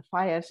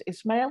Fayez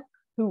Ismail,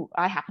 who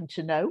I happen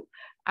to know,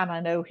 and I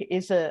know he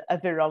is a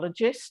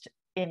virologist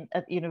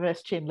at the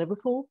University in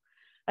Liverpool.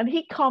 And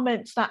he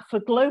comments that for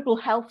global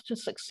health to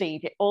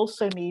succeed, it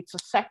also needs a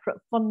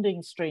separate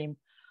funding stream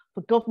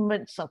for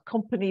governments and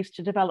companies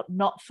to develop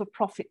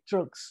not-for-profit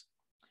drugs.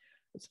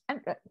 Does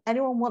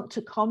anyone want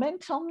to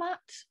comment on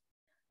that?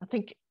 I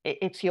think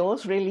it's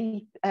yours,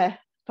 really,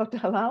 Dr.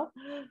 Halal.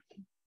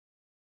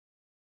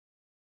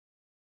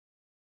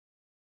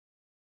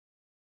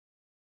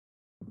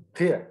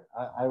 Here,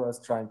 I was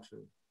trying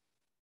to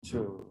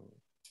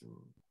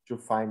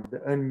find the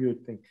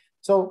unmute thing.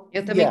 So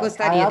eu também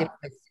gostaria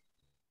depois.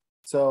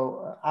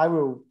 So I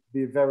will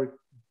be very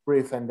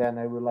brief, and then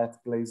I will let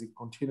Glaze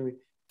continue.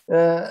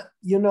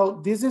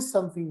 This is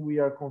something we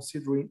are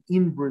considering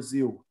in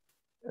Brazil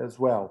as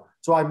well.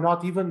 So I'm not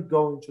even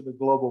going to the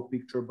global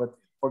picture, but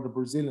for the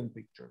Brazilian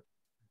picture.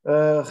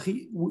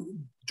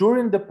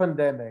 During the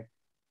pandemic,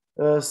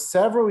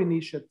 several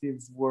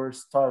initiatives were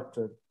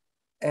started,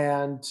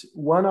 and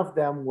one of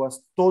them was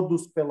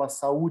Todos pela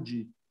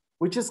Saúde,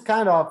 which is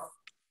kind of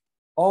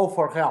all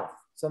for health,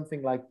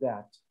 something like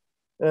that.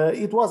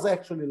 It was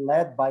actually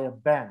led by a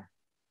bank,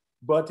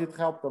 but it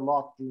helped a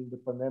lot during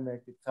the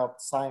pandemic. It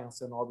helped science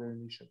and other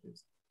initiatives.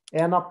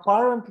 And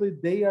apparently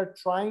they are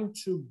trying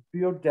to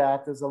build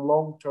that as a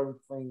long-term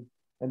thing,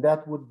 and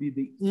that would be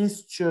the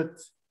Institute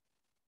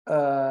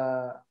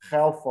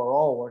Health for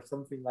All or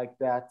something like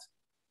that.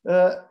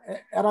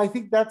 And I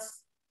think that's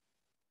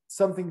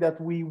something that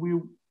we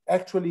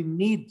actually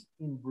need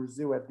in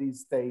Brazil at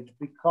this stage,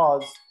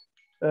 because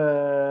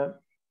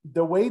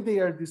the way they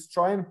are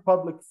destroying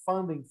public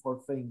funding for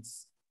things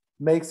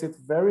makes it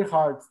very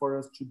hard for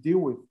us to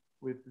deal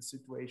with the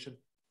situation.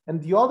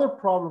 And the other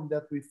problem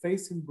that we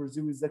face in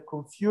Brazil is the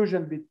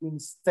confusion between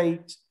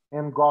state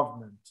and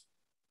government.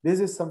 This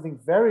is something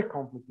very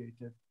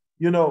complicated.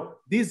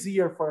 This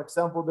year, for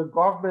example, the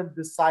government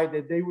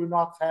decided they will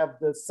not have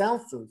the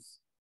census.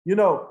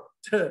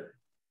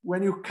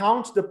 When you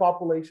count the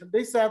population,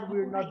 they said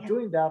we're not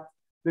doing that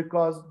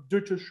because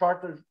due to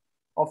shortage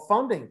of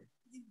funding.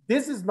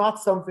 This is not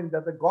something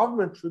that the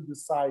government should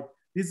decide.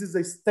 This is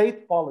a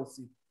state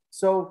policy.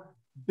 So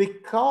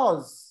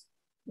because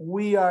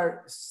we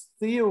are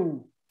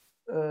still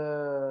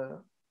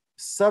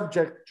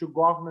subject to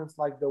governments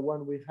like the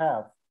one we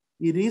have,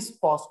 it is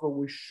possible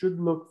we should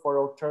look for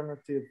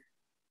alternative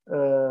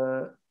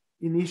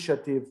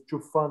initiative to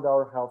fund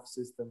our health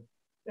system,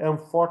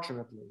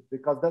 unfortunately,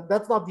 because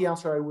that's not the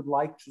answer I would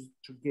like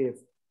to give,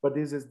 but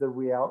this is the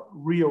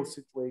real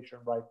situation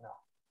right now.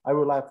 I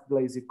will let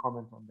Glaze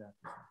comment on that.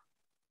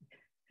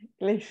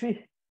 Glaze,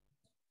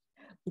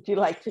 would you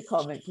like to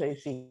comment,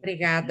 Glaze?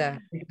 Obrigada,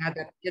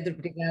 Pedro,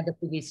 obrigada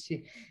por isso.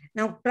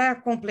 Não, para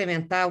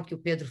complementar o que o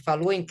Pedro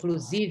falou,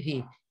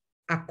 inclusive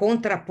a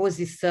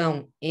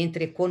contraposição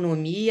entre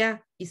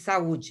economia e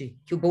saúde,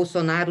 que o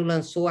Bolsonaro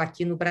lançou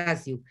aqui no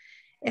Brasil,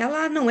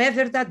 ela não é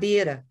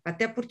verdadeira,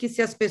 até porque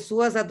se as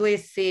pessoas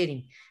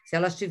adoecerem, se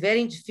elas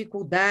tiverem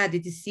dificuldade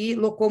de se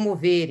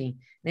locomoverem,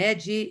 né,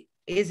 de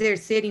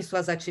exercerem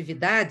suas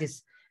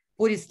atividades,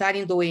 por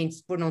estarem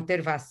doentes, por não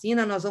ter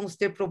vacina, nós vamos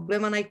ter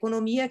problema na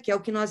economia, que é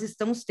o que nós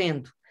estamos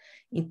tendo.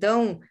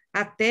 Então,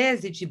 a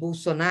tese de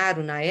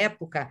Bolsonaro, na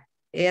época,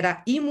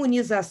 era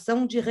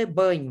imunização de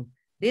rebanho.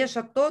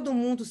 Deixa todo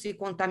mundo se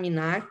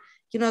contaminar,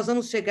 que nós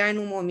vamos chegar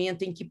num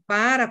momento em que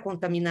para a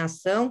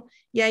contaminação,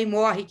 e aí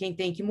morre quem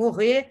tem que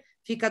morrer,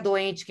 fica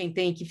doente quem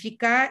tem que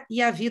ficar,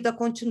 e a vida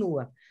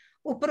continua.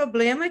 O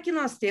problema é que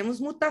nós temos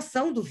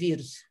mutação do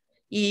vírus,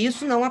 e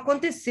isso não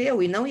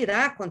aconteceu, e não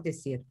irá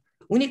acontecer.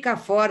 A única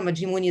forma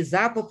de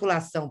imunizar a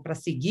população para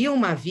seguir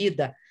uma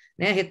vida,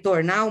 né,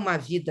 retornar uma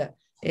vida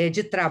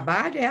de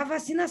trabalho é a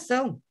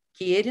vacinação,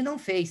 que ele não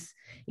fez.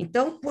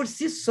 Então, por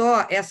si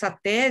só, essa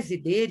tese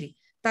dele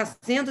está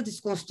sendo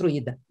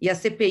desconstruída, e a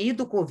CPI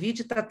do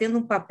Covid está tendo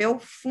um papel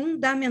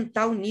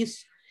fundamental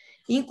nisso,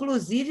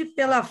 inclusive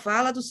pela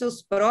fala dos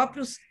seus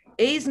próprios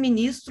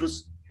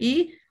ex-ministros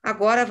e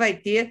agora vai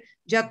ter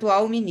de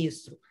atual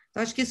ministro.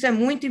 Então, acho que isso é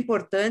muito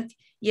importante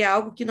e é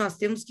algo que nós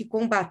temos que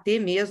combater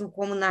mesmo,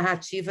 como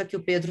narrativa que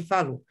o Pedro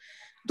falou.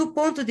 Do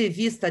ponto de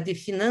vista de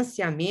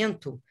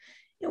financiamento,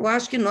 eu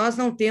acho que nós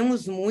não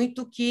temos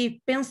muito o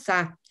que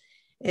pensar.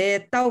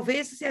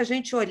 Talvez, se a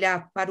gente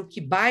olhar para o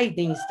que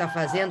Biden está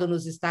fazendo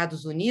nos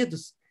Estados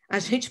Unidos, a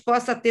gente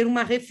possa ter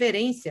uma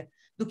referência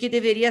do que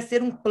deveria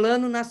ser um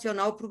plano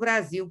nacional para o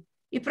Brasil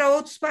e para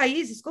outros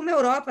países, como a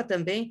Europa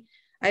também.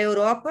 A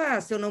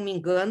Europa, se eu não me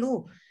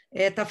engano,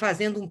 está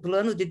fazendo um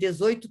plano de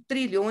 18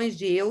 trilhões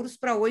de euros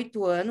para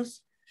 8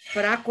 anos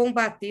para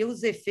combater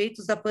os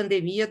efeitos da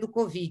pandemia do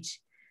Covid.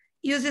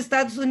 E os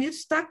Estados Unidos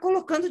estão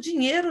colocando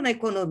dinheiro na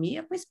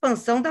economia com a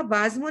expansão da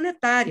base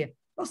monetária,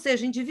 ou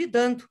seja,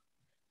 endividando.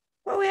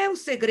 Qual é o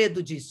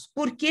segredo disso?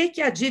 Por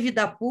que a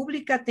dívida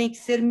pública tem que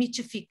ser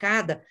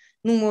mitificada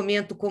num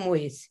momento como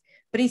esse?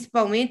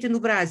 Principalmente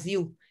no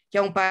Brasil, que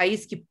é um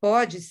país que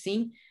pode,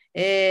 sim,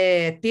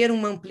 ter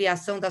uma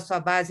ampliação da sua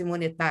base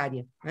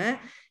monetária, né?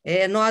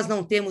 Nós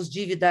não temos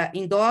dívida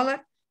em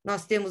dólar,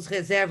 nós temos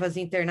reservas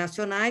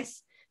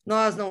internacionais,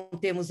 nós não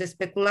temos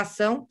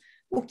especulação.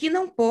 O que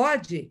não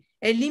pode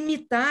é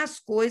limitar as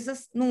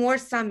coisas num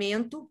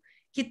orçamento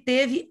que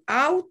teve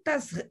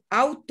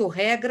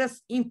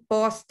autorregras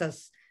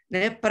impostas,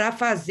 né, para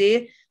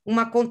fazer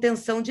uma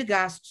contenção de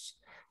gastos.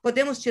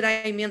 Podemos tirar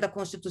a emenda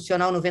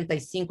constitucional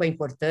 95, é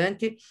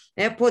importante,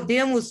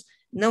 podemos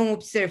não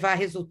observar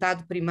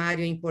resultado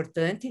primário, é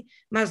importante,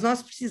 mas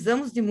nós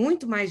precisamos de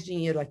muito mais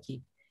dinheiro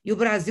aqui. E o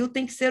Brasil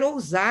tem que ser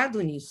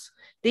ousado nisso,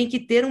 tem que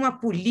ter uma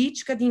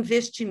política de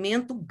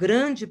investimento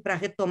grande para a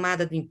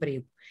retomada do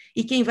emprego.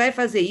 E quem vai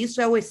fazer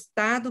isso é o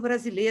Estado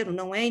brasileiro,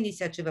 não é a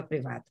iniciativa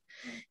privada.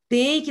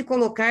 Tem que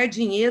colocar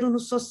dinheiro no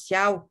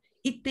social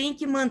e tem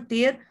que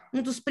manter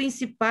um dos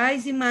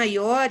principais e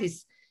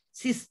maiores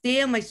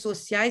sistemas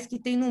sociais que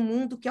tem no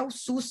mundo, que é o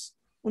SUS,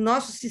 o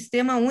nosso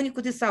Sistema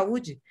Único de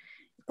Saúde.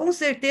 Com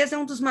certeza é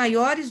um dos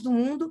maiores do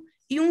mundo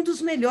e um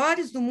dos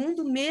melhores do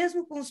mundo,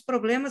 mesmo com os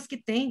problemas que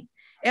tem.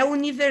 É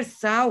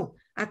universal,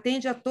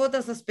 atende a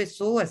todas as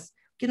pessoas,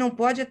 que não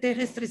pode ter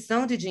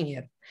restrição de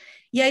dinheiro.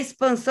 E a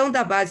expansão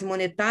da base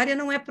monetária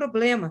não é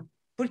problema,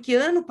 porque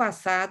ano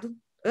passado,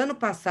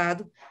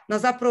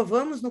 nós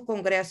aprovamos no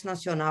Congresso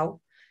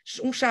Nacional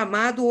um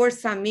chamado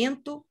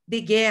orçamento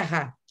de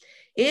guerra.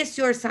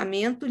 Esse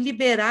orçamento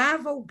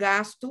liberava o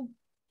gasto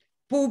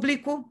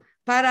público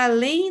para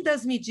além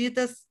das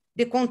medidas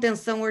de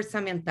contenção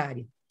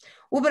orçamentária.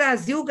 O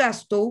Brasil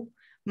gastou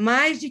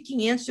mais de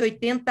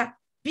 580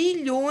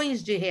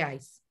 bilhões de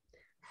reais.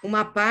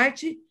 Uma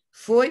parte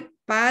foi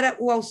para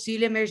o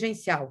auxílio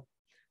emergencial,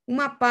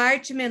 uma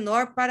parte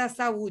menor para a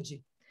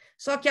saúde.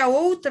 Só que a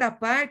outra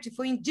parte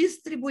foi em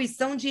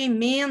distribuição de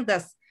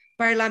emendas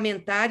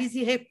parlamentares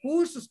e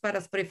recursos para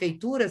as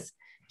prefeituras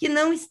que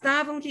não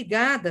estavam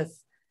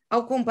ligadas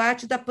ao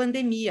combate da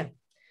pandemia.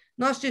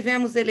 Nós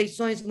tivemos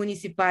eleições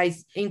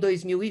municipais em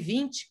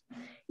 2020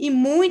 e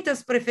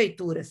muitas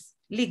prefeituras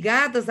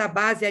ligadas à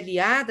base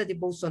aliada de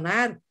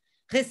Bolsonaro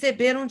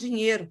receberam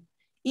dinheiro,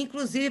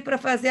 inclusive para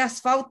fazer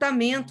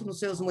asfaltamento nos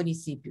seus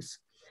municípios,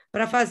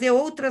 para fazer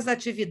outras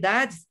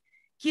atividades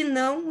que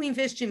não o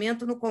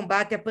investimento no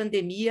combate à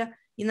pandemia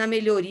e na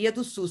melhoria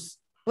do SUS.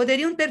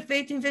 Poderiam ter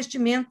feito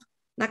investimento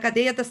na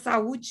cadeia da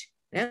saúde,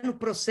 né, no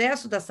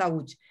processo da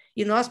saúde,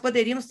 e nós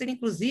poderíamos ter,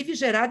 inclusive,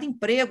 gerado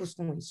empregos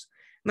com isso,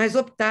 mas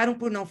optaram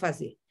por não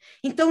fazer.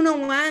 Então,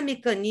 não há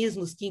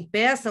mecanismos que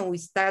impeçam o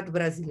Estado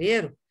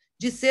brasileiro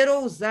de ser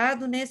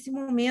ousado nesse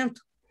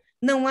momento.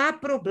 Não há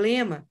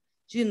problema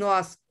de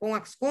nós, com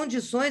as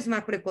condições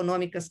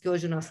macroeconômicas que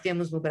hoje nós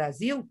temos no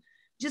Brasil,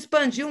 de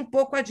expandir um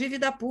pouco a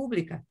dívida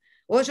pública.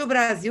 Hoje o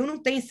Brasil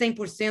não tem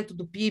 100%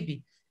 do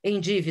PIB em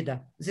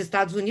dívida. Os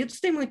Estados Unidos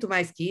têm muito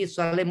mais que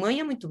isso, a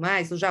Alemanha muito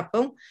mais, o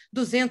Japão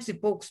 200 e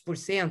poucos por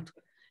cento.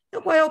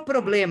 Então, qual é o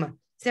problema?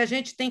 Se a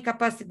gente tem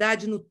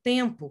capacidade no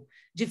tempo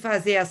de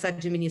fazer essa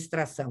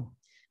administração.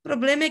 O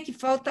problema é que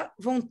falta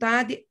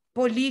vontade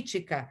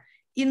política.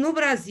 E no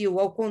Brasil,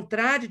 ao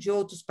contrário de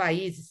outros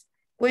países,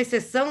 com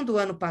exceção do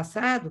ano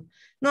passado,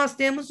 nós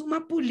temos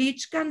uma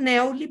política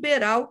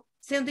neoliberal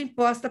sendo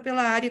imposta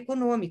pela área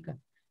econômica,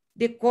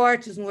 de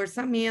cortes no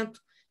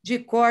orçamento, de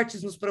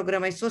cortes nos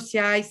programas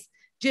sociais,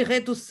 de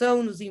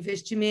redução nos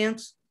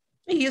investimentos,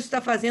 e isso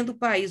está fazendo o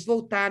país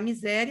voltar à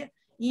miséria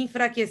e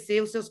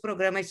enfraquecer os seus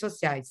programas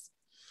sociais.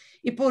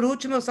 E, por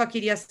último, eu só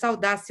queria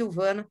saudar a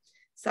Silvana,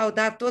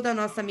 saudar toda a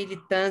nossa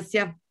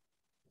militância,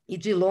 e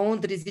de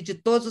Londres e de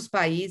todos os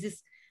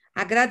países,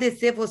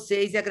 agradecer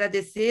vocês e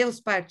agradecer os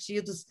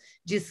partidos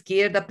de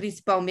esquerda,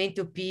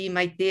 principalmente o PI e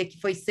Maitê, que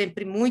foi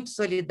sempre muito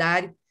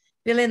solidário,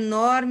 pela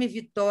enorme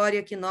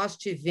vitória que nós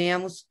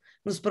tivemos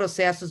nos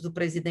processos do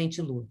presidente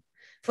Lula.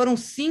 Foram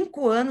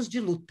 5 anos de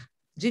luta,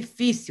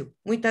 difícil,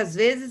 muitas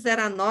vezes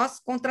era nós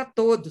contra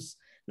todos,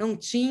 não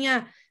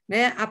tinha,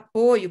 né,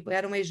 apoio,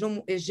 era uma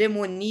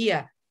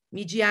hegemonia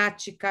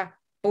midiática,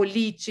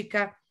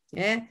 política,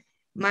 né?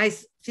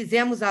 Mas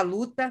fizemos a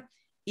luta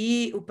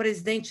e o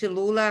presidente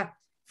Lula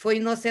foi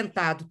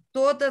inocentado.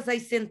 Todas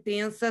as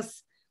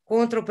sentenças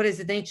contra o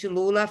presidente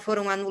Lula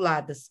foram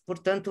anuladas,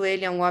 portanto,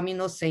 ele é um homem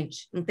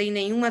inocente. Não tem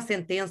nenhuma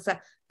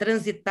sentença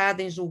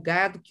transitada em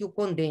julgado que o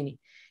condene.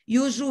 E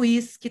o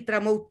juiz que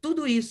tramou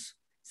tudo isso,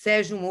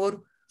 Sérgio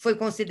Moro, foi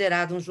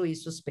considerado um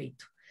juiz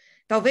suspeito.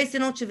 Talvez se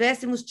não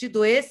tivéssemos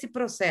tido esse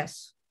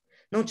processo,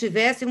 não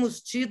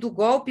tivéssemos tido o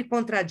golpe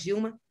contra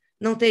Dilma,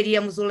 não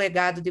teríamos o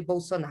legado de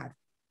Bolsonaro.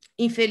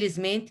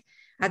 Infelizmente,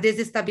 a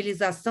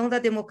desestabilização da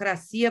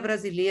democracia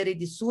brasileira e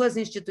de suas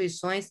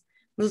instituições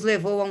nos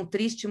levou a um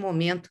triste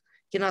momento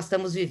que nós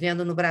estamos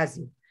vivendo no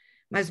Brasil.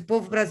 Mas o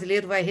povo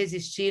brasileiro vai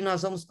resistir e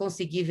nós vamos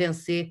conseguir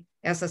vencer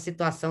essa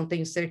situação,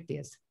 tenho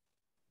certeza.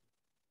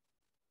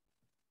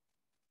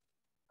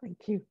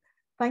 Thank you.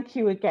 Thank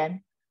you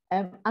again.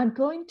 I'm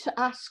going to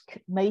ask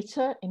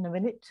Maita in a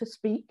minute to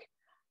speak.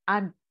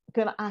 I'm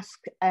going to ask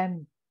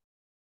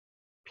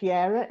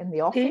Piera in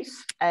the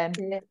office.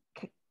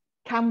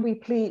 Can you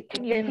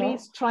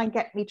please try and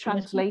get me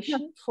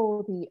translation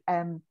for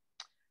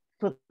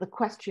the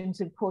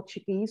questions in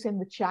Portuguese in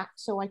the chat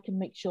so I can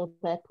make sure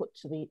they're put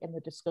to in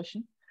the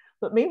discussion.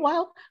 But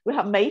meanwhile, we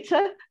have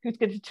Maita, who's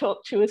going to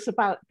talk to us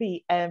about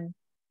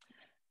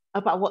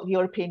what the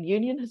European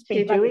Union has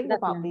been doing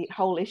about the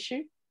whole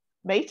issue.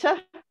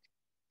 Maita.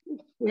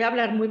 Voy a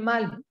hablar muy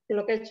mal de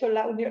lo que ha hecho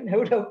la Unión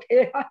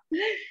Europea.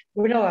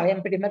 Bueno,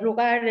 en primer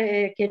lugar,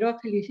 quiero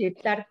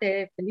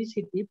felicitarte,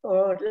 Felicity,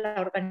 por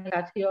la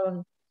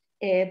organización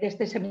de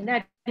este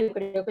seminario.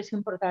 Creo que es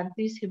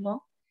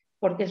importantísimo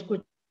porque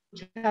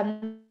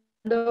escuchando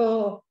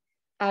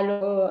a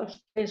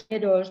los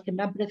expertos que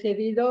me han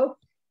precedido,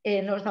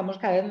 nos damos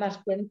cada vez más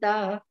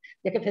cuenta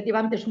de que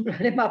efectivamente es un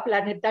problema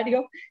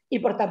planetario y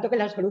por tanto que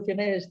las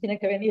soluciones tienen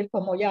que venir,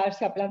 como ya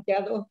se ha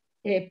planteado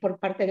por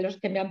parte de los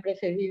que me han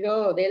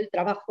precedido, del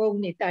trabajo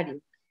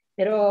unitario.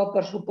 pero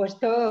por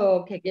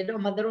supuesto que quiero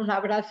mandar un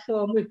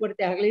abrazo muy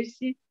fuerte a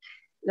Gleisi.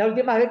 La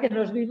última vez que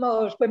nos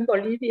vimos fue en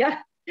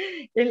Bolivia,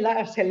 en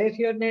las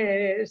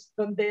elecciones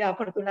donde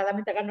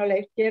afortunadamente ganó la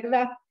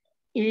izquierda,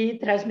 y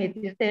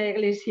transmitirte,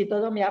 Gleisi,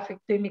 todo mi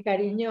afecto y mi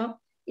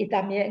cariño, y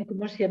también,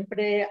 como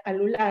siempre, a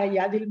Lula y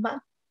a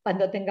Dilma,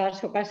 cuando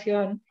tengas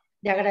ocasión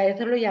de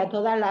agradecerlo, y a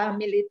toda la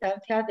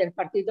militancia del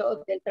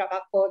Partido del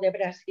Trabajo de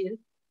Brasil,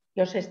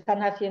 que os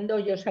están haciendo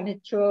y os han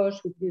hecho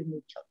sufrir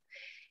mucho.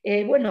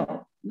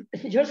 Bueno,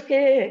 yo es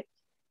que,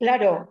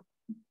 claro,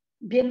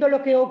 viendo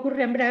lo que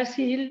ocurre en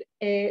Brasil,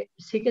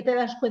 sí que te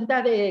das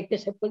cuenta de que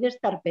se puede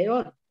estar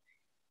peor,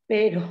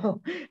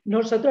 pero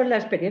nosotros la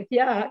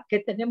experiencia que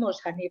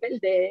tenemos a nivel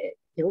de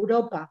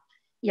Europa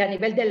y a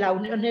nivel de la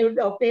Unión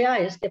Europea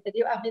es que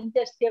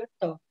efectivamente es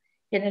cierto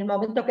que en el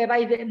momento que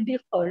Biden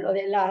dijo lo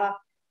de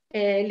la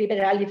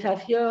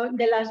liberalización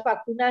de las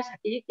vacunas,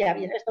 aquí que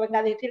habían esto venga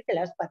a decir que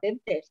las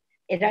patentes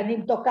eran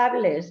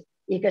intocables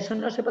y que eso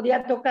no se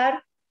podía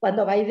tocar,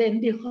 cuando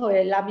Biden dijo,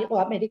 el amigo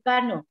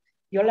americano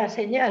dio la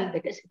señal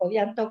de que se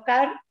podían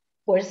tocar,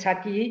 pues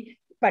aquí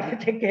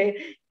parece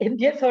que en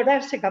 10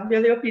 horas se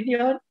cambió de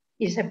opinión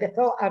y se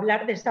empezó a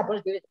hablar de esta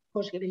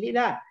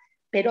posibilidad,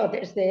 pero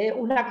desde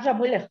una cosa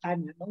muy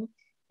lejana, ¿no?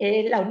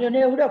 La Unión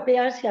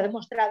Europea se ha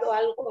demostrado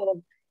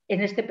algo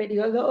en este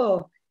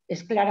periodo,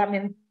 es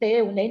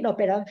claramente una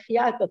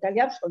inoperancia total y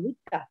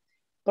absoluta,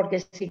 porque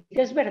sí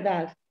que es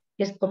verdad,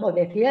 que es como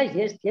decíais,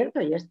 y es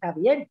cierto, y está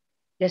bien,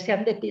 que se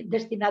han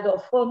destinado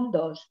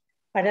fondos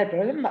para el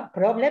problema,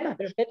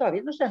 pero es que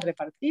todavía no se han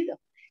repartido.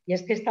 Y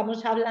es que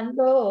estamos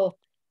hablando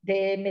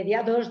de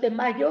mediados de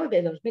mayo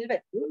de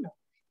 2021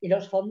 y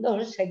los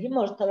fondos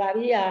seguimos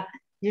todavía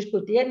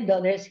discutiendo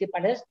de si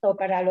para esto o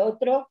para lo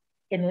otro,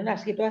 en una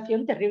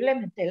situación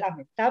terriblemente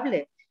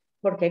lamentable.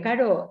 Porque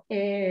claro,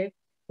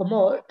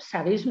 como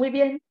sabéis muy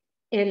bien,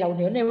 la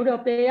Unión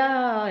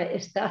Europea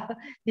está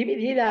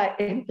dividida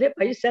entre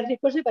países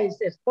ricos y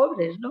países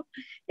pobres, ¿no?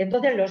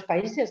 Entonces, los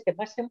países que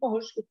más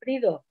hemos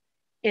sufrido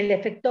el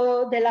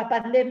efecto de la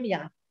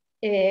pandemia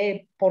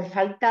por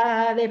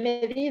falta de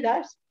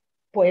medidas,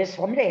 pues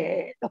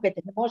hombre, lo que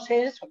tenemos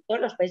es, sobre todo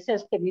los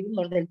países que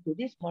vivimos del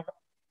turismo, ¿no?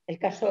 El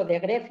caso de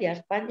Grecia,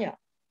 España,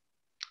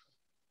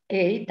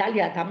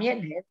 Italia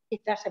también,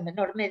 quizás en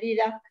menor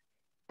medida,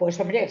 pues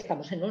hombre,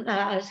 estamos en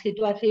una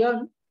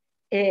situación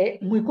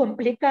muy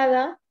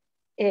complicada,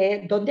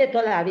 donde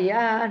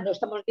todavía no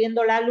estamos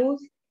viendo la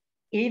luz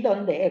y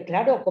donde,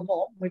 claro,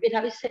 como muy bien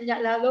habéis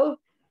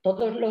señalado,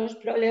 todos los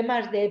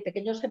problemas de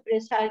pequeños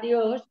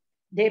empresarios,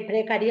 de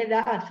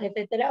precariedad,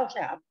 etcétera, o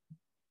sea,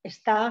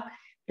 está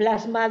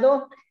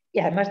plasmado. Y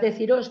además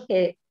deciros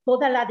que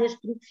toda la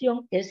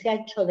destrucción que se ha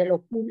hecho de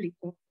lo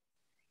público,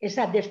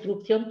 esa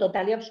destrucción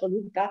total y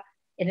absoluta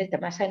en el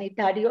tema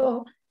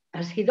sanitario,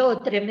 ha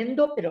sido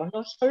tremendo, pero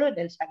no solo en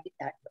el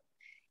sanitario.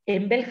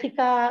 En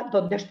Bélgica,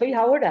 donde estoy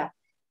ahora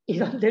y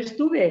donde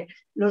estuve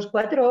los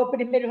 4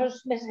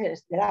 primeros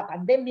meses de la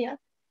pandemia,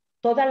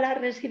 todas las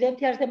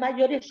residencias de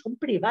mayores son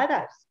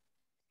privadas.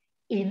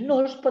 Y no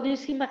os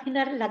podéis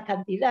imaginar la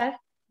cantidad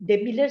de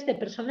miles de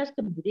personas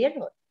que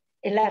murieron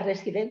en las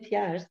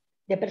residencias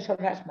de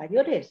personas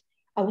mayores,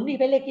 a un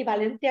nivel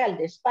equivalente al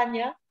de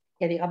España,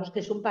 que digamos que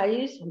es un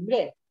país,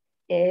 hombre,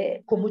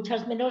 con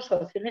muchas menos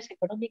opciones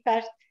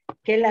económicas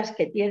que las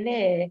que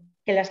tiene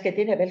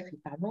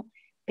Bélgica, ¿no?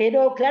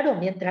 Pero claro,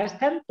 mientras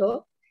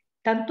tanto,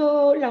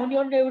 tanto la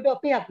Unión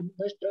Europea como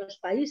nuestros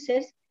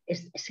países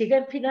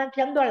siguen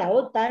financiando a la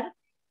OTAN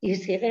y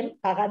siguen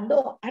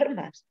pagando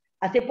armas.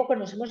 Hace poco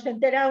nos hemos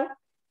enterado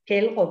que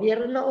el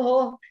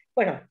gobierno,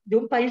 bueno, de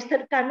un país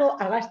cercano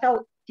ha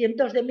gastado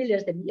cientos de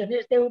miles de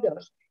millones de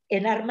euros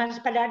en armas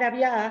para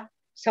Arabia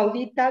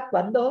Saudita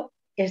cuando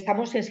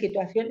estamos en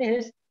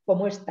situaciones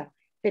como esta.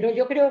 Pero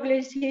yo creo,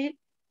 Gleisi,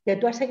 que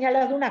tú has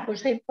señalado una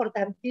cosa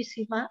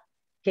importantísima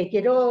que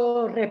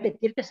quiero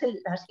repetir, que es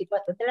la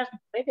situación de las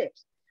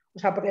mujeres. O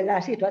sea, porque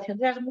la situación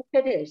de las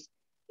mujeres,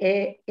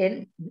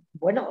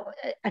 bueno,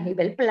 a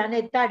nivel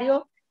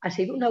planetario, ha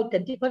sido un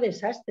auténtico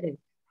desastre.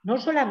 No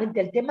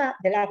solamente el tema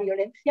de la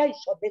violencia y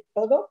sobre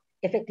todo,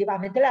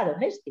 efectivamente, la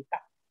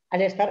doméstica.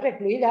 Al estar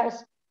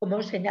recluidas,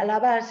 como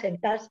señalabas, en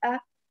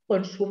casa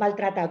con su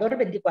maltratador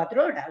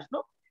 24 horas,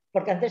 ¿no?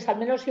 Porque antes al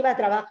menos iba a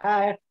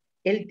trabajar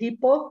el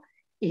tipo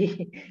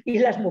y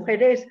las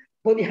mujeres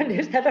podían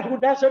estar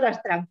algunas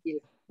horas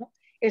tranquilas, ¿no?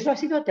 Eso ha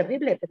sido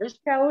terrible, pero es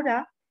que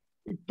ahora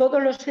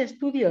todos los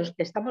estudios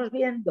que estamos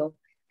viendo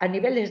a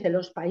niveles de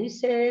los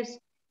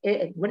países,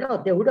 bueno,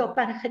 de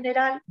Europa en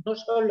general, no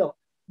solo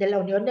de la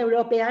Unión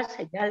Europea,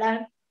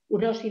 señalan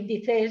unos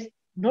índices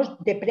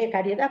de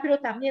precariedad, pero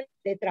también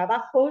de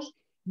trabajos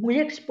muy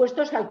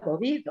expuestos al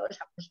COVID, o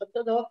sea, pues sobre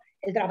todo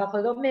el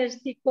trabajo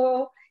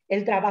doméstico,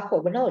 el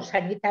trabajo, bueno,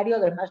 sanitario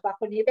del más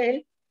bajo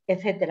nivel,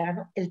 etcétera,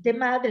 ¿no? El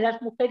tema de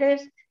las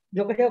mujeres,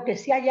 yo creo que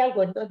si hay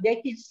algo en donde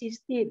hay que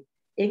insistir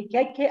en que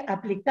hay que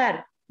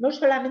aplicar no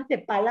solamente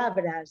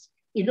palabras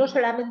y no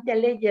solamente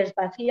leyes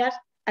vacías,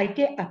 hay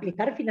que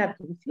aplicar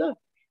financiación.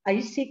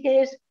 Ahí sí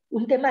que es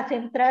un tema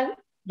central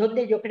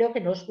donde yo creo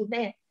que nos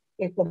une,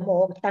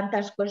 como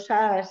tantas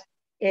cosas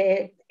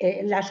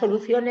las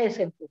soluciones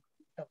en tu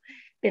momento.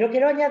 Pero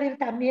quiero añadir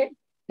también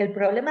que el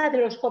problema de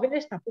los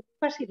jóvenes tampoco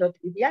ha sido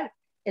trivial,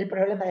 el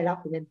problema de la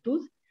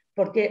juventud,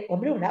 porque,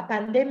 hombre, una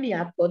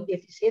pandemia con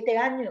 17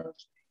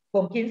 años,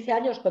 con 15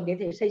 años, con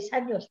 16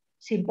 años,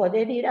 sin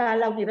poder ir a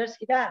la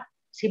universidad,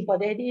 sin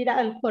poder ir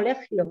al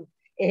colegio,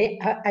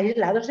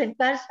 aislados en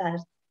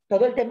casas,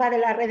 todo el tema de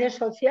las redes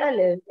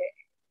sociales,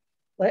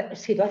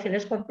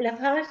 situaciones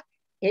complejas,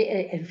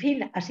 en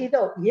fin, ha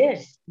sido y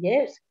es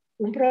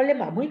un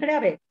problema muy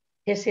grave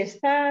que se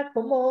está,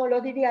 ¿cómo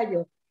lo diría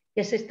yo?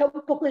 Que se está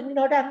un poco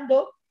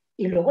ignorando.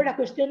 Y luego la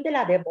cuestión de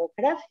la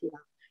democracia,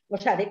 o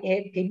sea,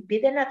 que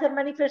impiden hacer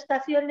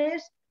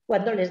manifestaciones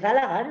cuando les da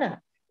la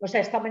gana. O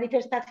sea, esta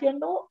manifestación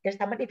no,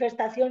 esta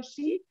manifestación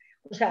sí,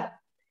 o sea,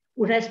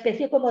 una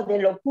especie como de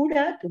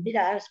locura. Tú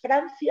miras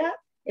Francia,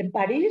 en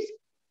París,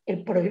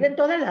 prohíben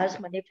todas las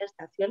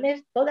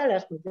manifestaciones, todas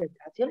las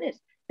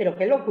concentraciones. Pero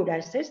qué locura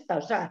es esta,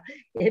 o sea,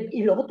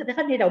 y luego te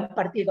dejan ir a un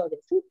partido de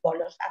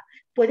fútbol, o sea,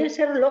 puede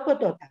ser loco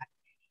total.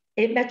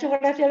 Me ha hecho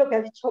gracia lo que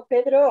ha dicho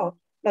Pedro,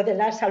 lo de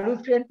la salud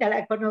frente a la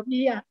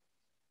economía,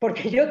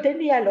 porque yo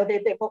tenía lo de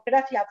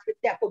democracia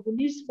frente a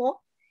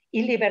comunismo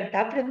y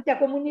libertad frente a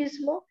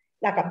comunismo,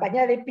 la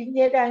campaña de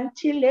Piñera en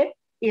Chile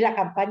y la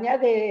campaña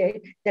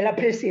de la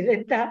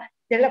presidenta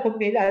de la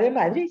Comunidad de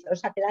Madrid. O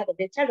sea, que la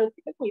derecha lo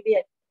tiene muy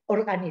bien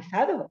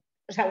organizado.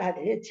 O sea, la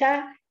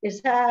derecha,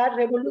 esa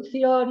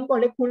revolución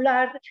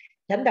molecular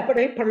que anda por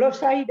ahí por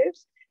los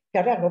aires, que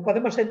ahora no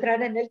podemos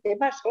entrar en el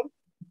tema, son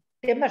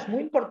temas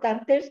muy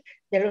importantes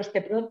de los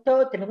que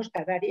pronto tenemos que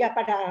hablar. Y ya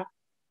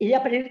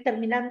para ir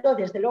terminando,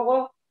 desde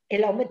luego,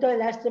 el aumento de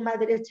la extrema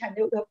derecha en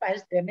Europa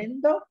es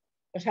tremendo.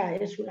 O sea,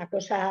 es una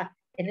cosa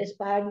en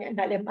España, en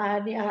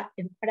Alemania,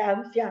 en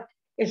Francia,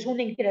 es un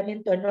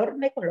incremento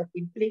enorme con lo que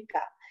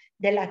implica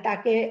del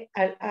ataque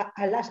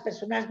a las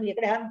personas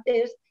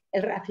migrantes,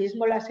 el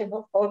racismo, la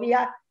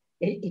xenofobia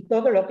y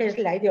todo lo que es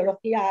la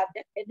ideología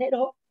de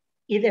género.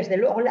 Y desde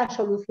luego las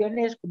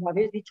soluciones, como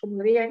habéis dicho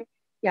muy bien,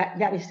 ya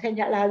habéis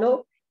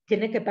señalado,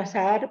 tiene que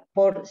pasar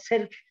por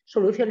ser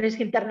soluciones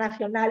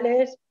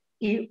internacionales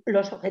y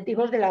los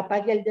objetivos de la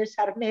paz y el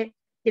desarme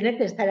tienen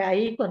que estar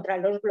ahí contra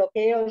los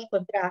bloqueos,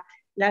 contra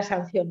las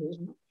sanciones,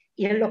 ¿no?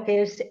 Y en lo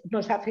que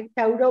nos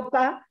afecta a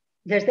Europa,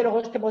 desde luego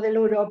este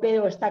modelo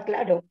europeo está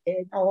claro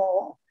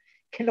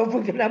que no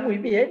funciona muy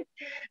bien.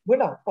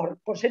 Bueno,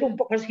 por ser un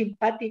poco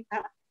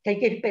simpática, que hay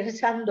que ir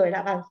pensando en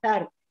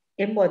avanzar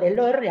en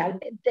modelos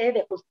realmente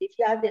de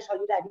justicia, de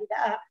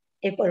solidaridad,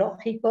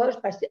 ecológicos,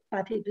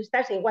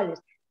 pacifistas e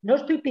iguales. No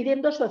estoy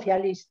pidiendo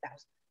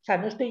socialistas, o sea,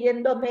 no estoy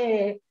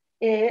yéndome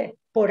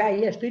por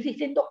ahí, estoy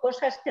diciendo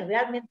cosas que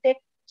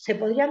realmente se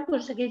podrían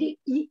conseguir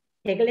y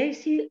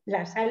Iglesias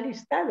las ha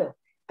listado,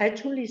 ha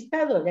hecho un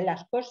listado de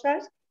las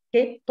cosas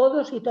que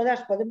todos y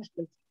todas podemos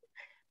conseguir.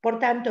 Por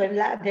tanto, en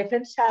la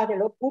defensa de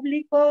lo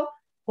público,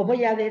 como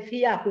ya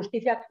decía,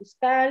 justicia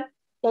fiscal,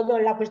 toda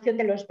la cuestión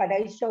de los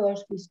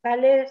paraísos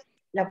fiscales,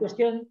 la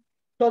cuestión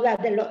toda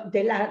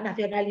de la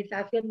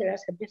nacionalización de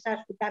las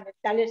empresas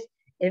fundamentales,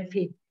 en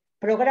fin,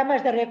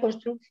 programas de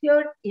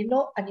reconstrucción y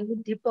no a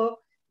ningún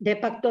tipo de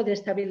pacto de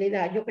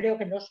estabilidad. Yo creo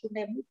que nos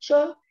une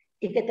mucho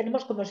y que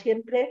tenemos, como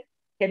siempre,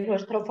 que en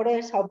nuestro foro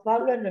de Sao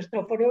Paulo, en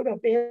nuestro foro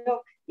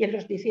europeo y en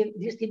los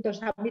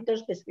distintos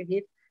ámbitos que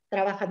seguir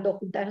trabajando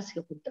juntas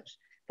y juntos.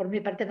 Por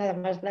mi parte, nada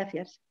más.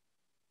 Gracias.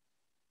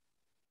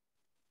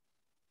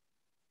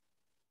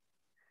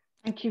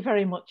 Thank you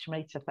very much,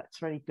 Meta. That's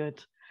very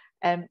good.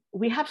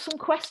 We have some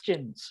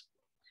questions.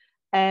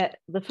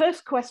 The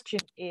first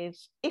question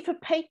is, if a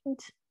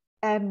patent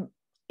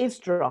is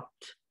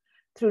dropped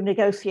through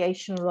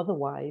negotiation or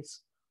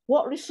otherwise,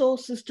 what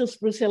resources does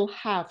Brazil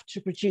have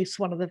to produce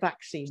one of the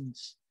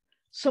vaccines?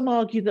 Some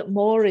argue that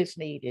more is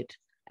needed,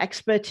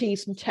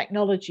 expertise and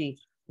technology,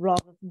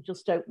 rather than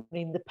just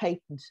opening the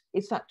patent.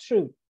 Is that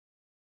true?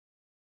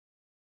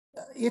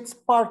 It's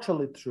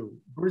partially true.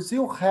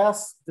 Brazil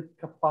has the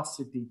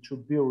capacity to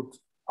build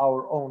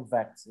our own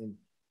vaccine.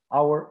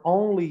 Our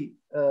only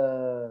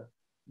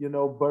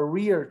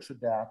barrier to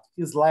that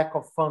is lack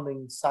of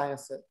funding in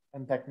science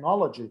and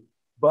technology.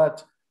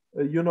 But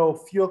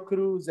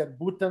Fiocruz and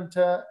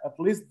Butantan, at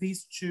least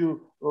these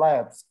two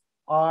labs,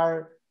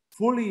 are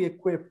fully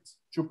equipped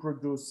to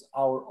produce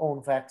our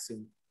own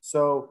vaccine.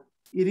 So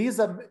it is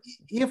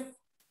if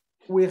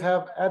we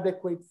have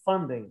adequate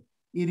funding,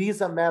 it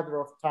is a matter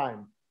of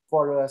time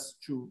for us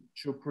to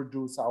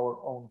produce our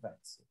own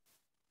vaccine.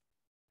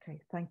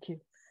 Okay, thank you.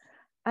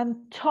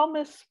 And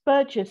Thomas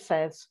Burgess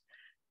says,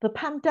 the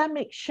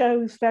pandemic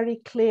shows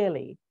very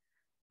clearly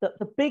that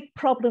the big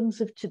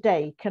problems of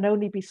today can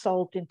only be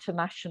solved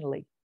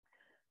internationally.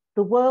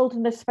 The world,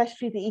 and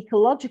especially the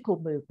ecological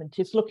movement,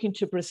 is looking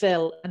to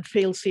Brazil and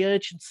feels the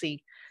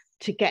urgency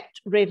to get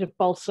rid of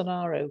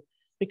Bolsonaro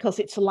because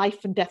it's a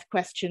life and death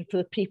question for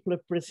the people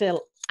of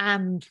Brazil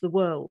and the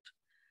world.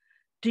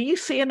 Do you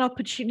see an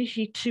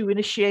opportunity to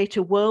initiate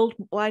a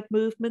worldwide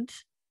movement?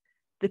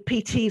 The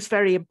PT is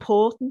very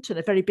important and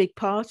a very big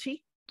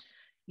party.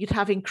 You'd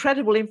have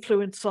incredible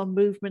influence on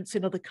movements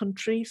in other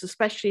countries,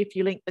 especially if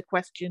you link the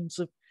questions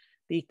of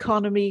the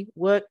economy,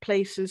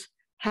 workplaces,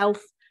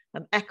 health,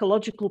 and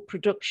ecological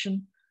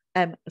production.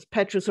 As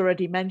Petra's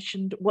already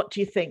mentioned, what do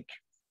you think?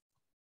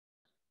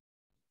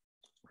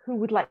 Who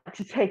would like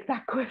to take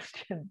that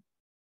question?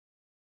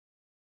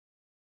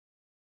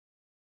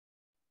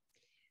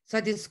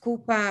 Só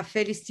desculpa,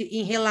 Felicity,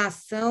 em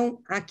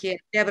relação a quê?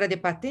 Quebra de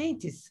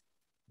patentes?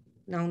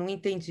 Não, não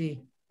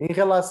entendi. Em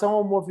relação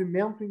ao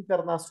movimento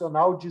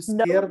internacional de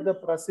esquerda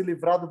para se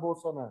livrar do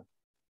Bolsonaro.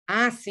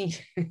 Ah, sim,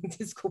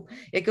 desculpa.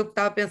 É que eu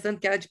estava pensando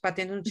que era de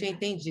patente, eu não tinha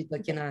entendido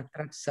aqui na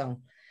tradução.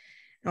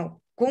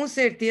 Não, com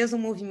certeza o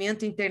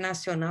movimento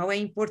internacional é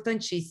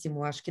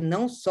importantíssimo, acho que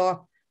não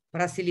só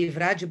para se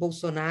livrar de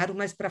Bolsonaro,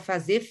 mas para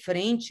fazer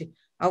frente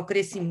ao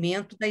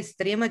crescimento da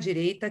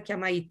extrema-direita que a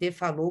Maitê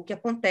falou que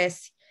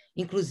acontece,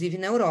 inclusive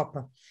na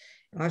Europa.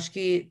 Eu acho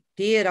que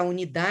ter a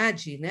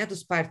unidade, né,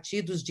 dos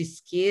partidos de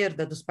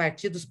esquerda, dos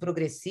partidos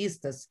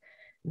progressistas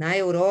na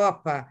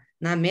Europa,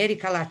 na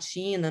América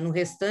Latina, no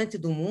restante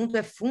do mundo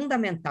é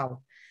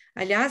fundamental.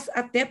 Aliás,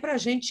 até para a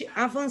gente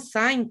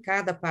avançar em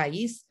cada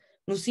país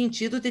no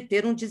sentido de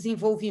ter um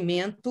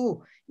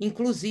desenvolvimento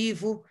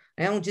inclusivo,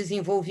 um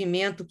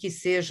desenvolvimento que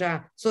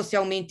seja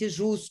socialmente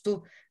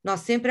justo. Nós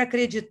sempre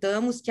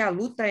acreditamos que a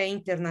luta é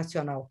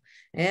internacional.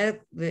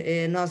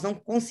 Nós não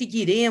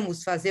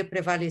conseguiremos fazer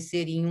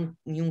prevalecer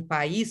em um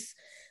país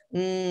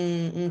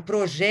um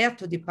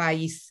projeto de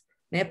país,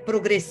 né,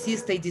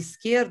 progressista e de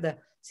esquerda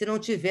se não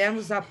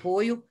tivermos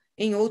apoio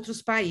em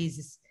outros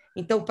países.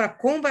 Então, para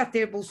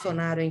combater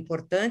Bolsonaro é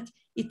importante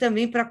e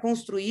também para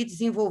construir e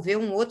desenvolver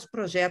um outro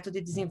projeto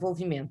de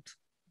desenvolvimento.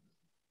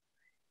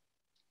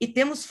 E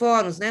temos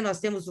fóruns, né? Nós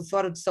temos o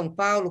Fórum de São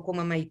Paulo,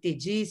 como a Maitê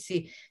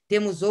disse,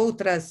 temos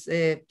outras,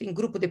 tem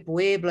Grupo de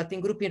Puebla,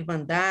 tem Grupo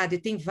Irmandade,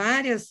 tem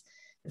várias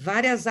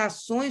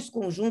ações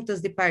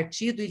conjuntas de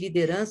partido e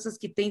lideranças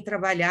que têm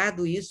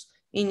trabalhado isso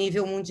em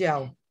nível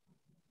mundial.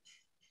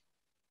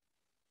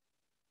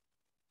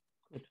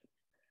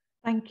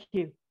 Thank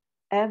you.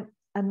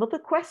 Another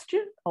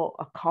question or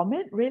a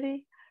comment,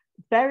 really.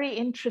 Very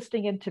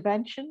interesting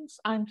interventions.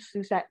 I'm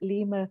Suzette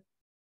Lima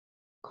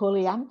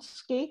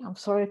Koliansky. I'm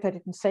sorry if I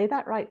didn't say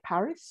that right,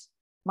 Paris.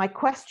 My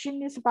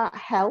question is about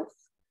health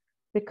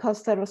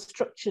because there are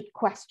structured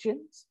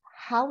questions.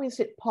 How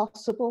is it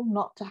possible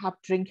not to have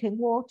drinking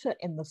water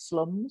in the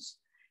slums,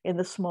 in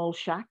the small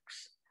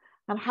shacks?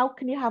 And how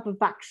can you have a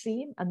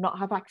vaccine and not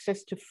have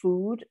access to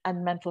food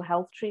and mental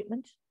health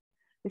treatment?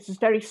 This is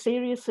very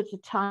serious at a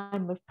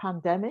time of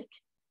pandemic,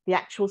 the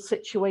actual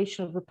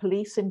situation of the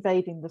police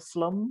invading the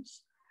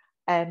slums,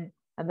 and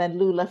then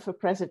Lula for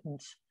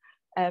president.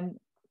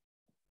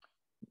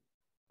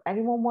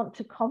 Anyone want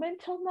to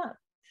comment on that?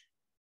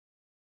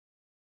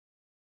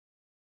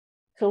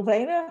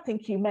 Silvana, I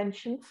think you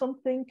mentioned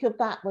something of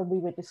that when we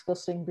were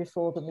discussing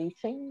before the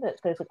meeting, that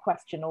there's a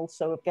question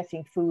also of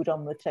getting food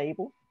on the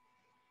table.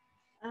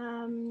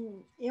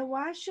 Eu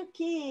acho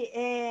que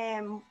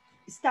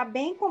está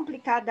bem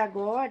complicado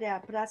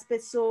agora para as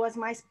pessoas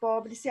mais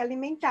pobres se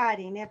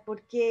alimentarem, né?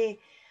 Porque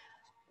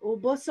o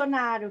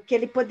Bolsonaro, que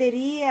ele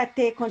poderia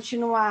ter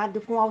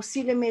continuado com o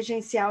auxílio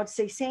emergencial de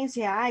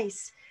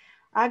R$600,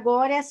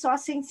 agora é só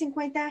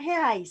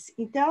R$150.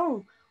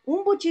 Então,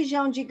 um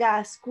botijão de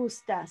gás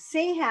custa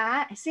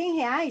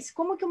R$100,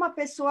 como que uma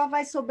pessoa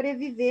vai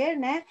sobreviver,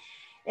 né?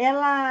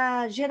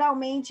 Ela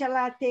geralmente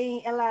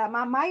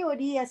a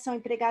maioria são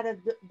empregadas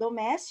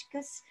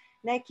domésticas,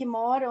 né, que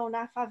moram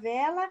na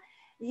favela,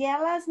 e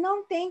elas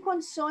não têm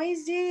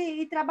condições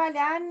de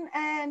trabalhar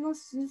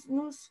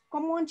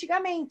como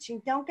antigamente.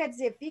 Então, quer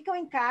dizer, ficam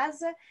em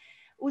casa,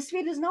 os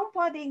filhos não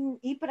podem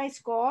ir para a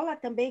escola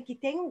também, que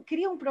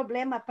cria um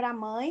problema para a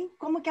mãe,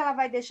 como que ela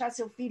vai deixar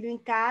seu filho em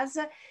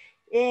casa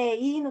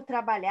e indo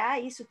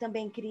trabalhar, isso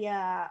também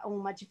cria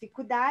uma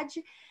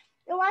dificuldade.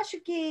 Eu acho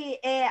que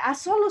as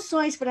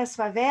soluções para as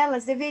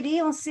favelas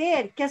deveriam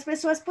ser que as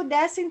pessoas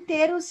pudessem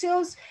ter as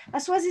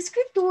suas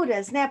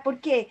escrituras, né?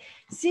 Porque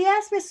se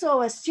as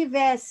pessoas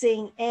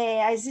tivessem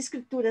as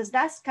escrituras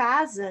das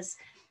casas,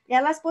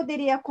 elas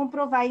poderiam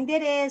comprovar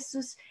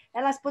endereços,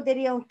 elas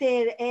poderiam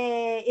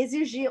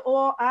exigir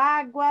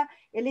água,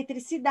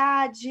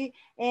 eletricidade,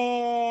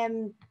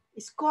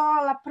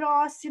 escola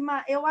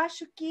próxima. Eu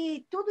acho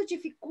que tudo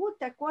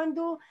dificulta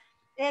quando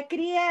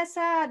cria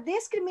essa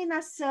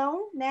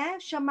discriminação, né,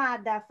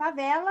 chamada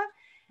favela,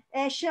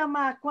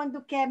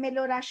 quando quer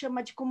melhorar,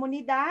 chama de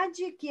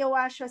comunidade, que eu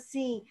acho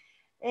assim,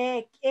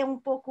 um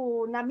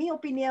pouco, na minha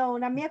opinião,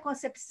 na minha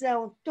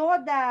concepção,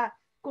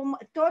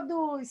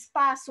 todo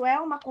espaço é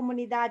uma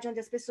comunidade onde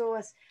as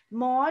pessoas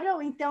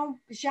moram, então,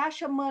 já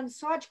chamando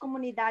só de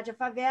comunidade a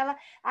favela,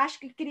 acho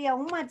que cria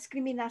uma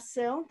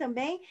discriminação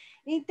também.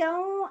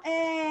 Então,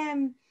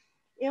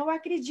 eu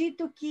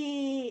acredito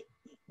que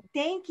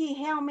tem que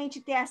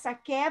realmente ter essa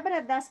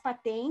quebra das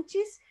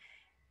patentes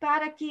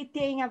para que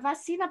tenha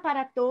vacina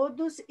para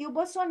todos, e o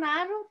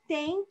Bolsonaro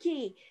tem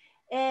que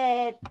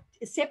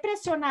ser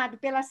pressionado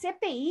pela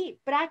CPI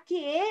para que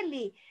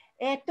ele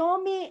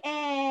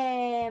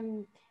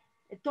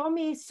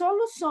tome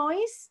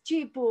soluções,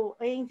 tipo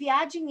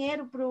enviar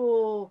dinheiro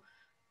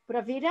para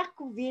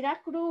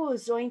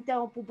Viracruz, ou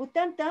então para o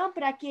Butantan,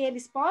 para que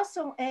eles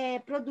possam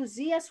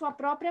produzir a sua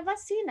própria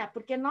vacina,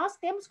 porque nós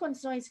temos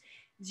condições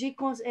de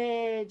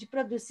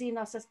produzir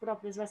nossas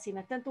próprias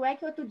vacinas. Tanto é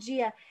que outro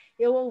dia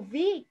eu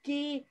ouvi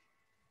que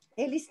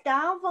eles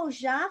estavam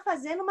já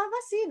fazendo uma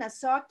vacina,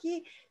 só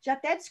que já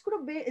até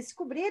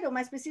descobriram,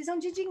 mas precisam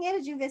de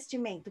dinheiro de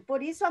investimento.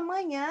 Por isso,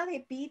 amanhã,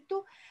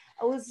 repito,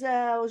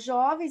 os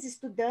jovens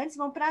estudantes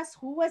vão para as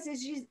ruas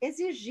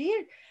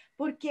exigir,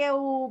 porque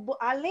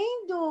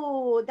além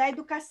da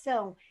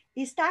educação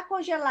estar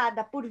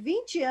congelada por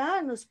 20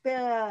 anos,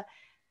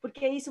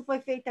 porque isso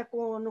foi feito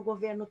no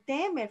governo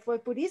Temer, foi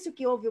por isso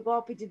que houve o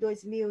golpe de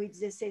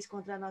 2016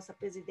 contra a nossa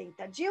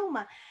presidenta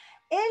Dilma,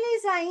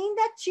 eles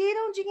ainda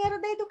tiram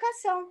dinheiro da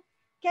educação.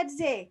 Quer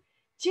dizer,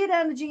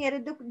 tirando dinheiro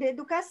da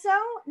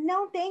educação,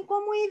 não tem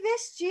como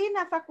investir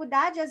na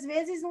faculdade, às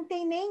vezes não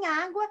tem nem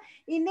água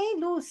e nem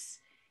luz.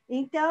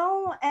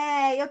 Então,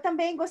 eu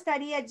também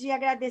gostaria de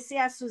agradecer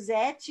a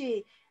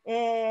Suzete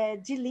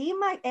de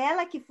Lima,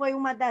 ela que foi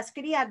uma das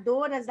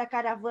criadoras da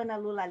Caravana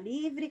Lula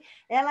Livre,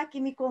 ela que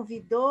me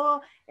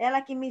convidou,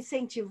 ela que me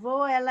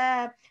incentivou,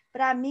 ela,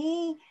 para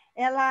mim,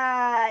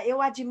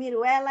 eu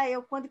admiro ela,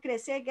 eu quando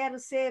crescer quero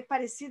ser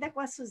parecida com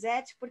a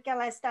Suzete, porque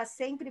ela está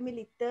sempre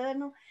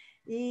militando,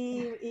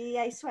 e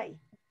é isso aí.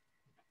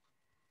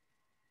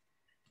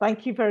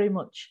 Thank you very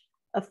much.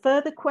 A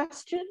further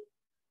question: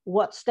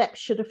 what steps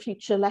should a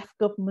future left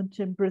government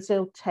in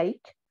Brazil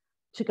take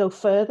to go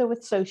further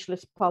with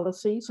socialist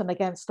policies and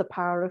against the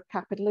power of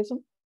capitalism?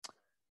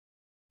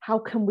 How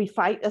can we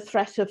fight the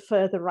threat of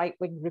further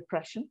right-wing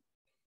repression?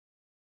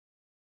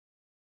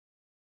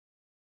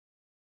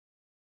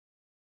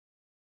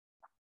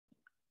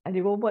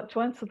 Anyone want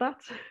to answer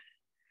that?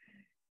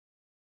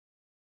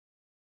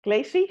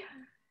 Gleice?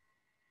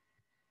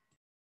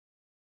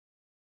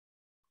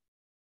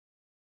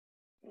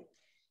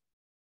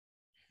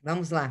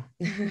 Vamos lá.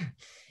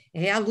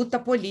 É a luta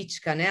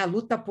política, né? A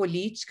luta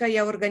política e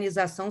a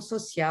organização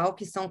social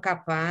que são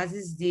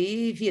capazes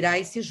de virar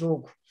esse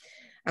jogo.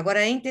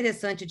 Agora, é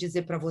interessante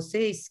dizer para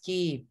vocês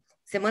que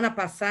semana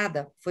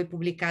passada foi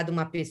publicada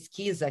uma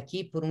pesquisa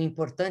aqui por um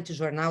importante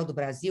jornal do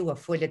Brasil, a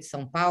Folha de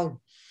São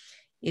Paulo.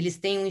 Eles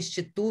têm um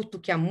instituto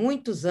que há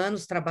muitos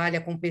anos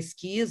trabalha com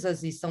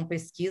pesquisas e são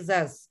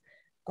pesquisas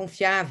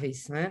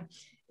confiáveis, né?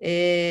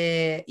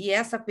 E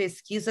essa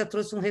pesquisa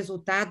trouxe um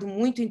resultado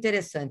muito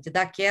interessante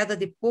da queda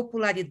de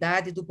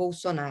popularidade do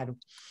Bolsonaro.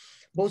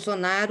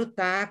 Bolsonaro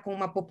está com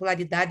uma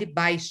popularidade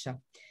baixa.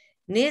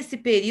 Nesse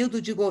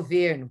período de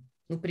governo,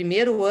 no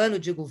primeiro ano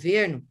de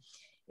governo,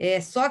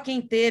 só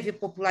quem teve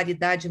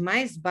popularidade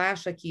mais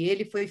baixa que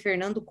ele foi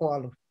Fernando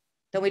Collor.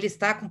 Então, ele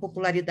está com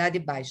popularidade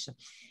baixa.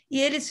 E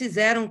eles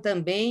fizeram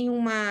também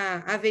uma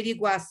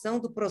averiguação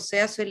do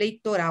processo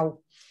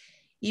eleitoral.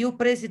 E o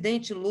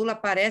presidente Lula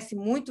aparece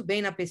muito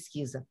bem na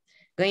pesquisa.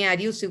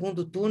 Ganharia o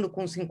segundo turno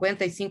com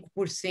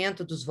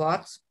 55% dos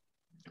votos,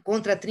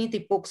 contra 30 e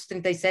poucos,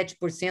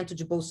 37%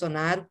 de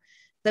Bolsonaro.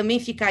 Também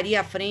ficaria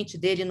à frente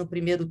dele no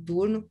primeiro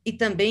turno e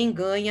também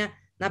ganha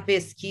na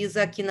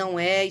pesquisa que não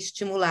é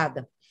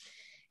estimulada.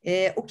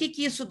 O que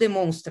isso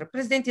demonstra? O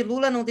presidente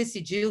Lula não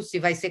decidiu se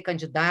vai ser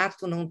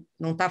candidato,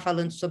 não está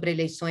falando sobre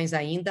eleições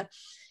ainda,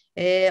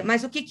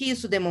 mas o que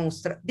isso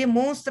demonstra?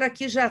 Demonstra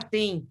que já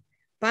tem,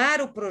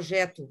 para o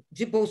projeto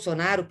de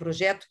Bolsonaro, o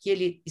projeto que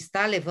ele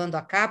está levando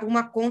a cabo,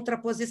 uma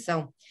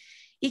contraposição,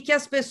 e que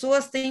as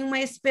pessoas têm uma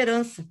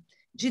esperança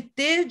de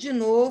ter de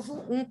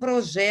novo um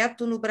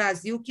projeto no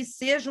Brasil que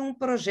seja um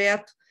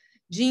projeto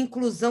de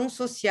inclusão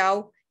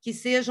social, que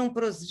seja um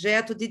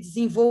projeto de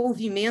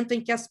desenvolvimento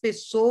em que as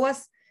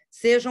pessoas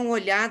sejam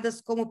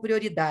olhadas como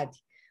prioridade,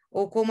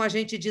 ou como a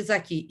gente diz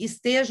aqui,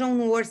 estejam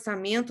no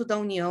orçamento da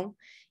União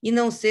e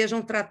não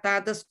sejam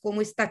tratadas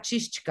como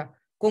estatística,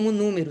 como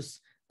números,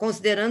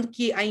 considerando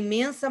que a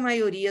imensa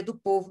maioria do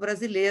povo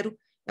brasileiro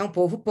é um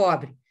povo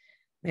pobre,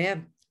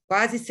 né?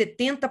 Quase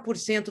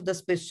 70%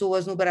 das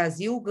pessoas no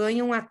Brasil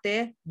ganham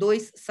até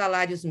 2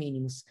 salários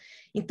mínimos.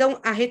 Então,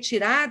 a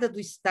retirada do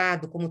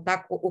Estado, como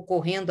está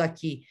ocorrendo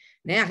aqui,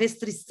 né, a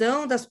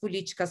restrição das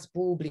políticas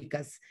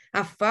públicas,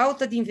 a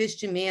falta de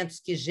investimentos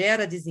que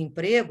gera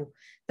desemprego,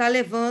 está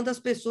levando as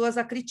pessoas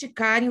a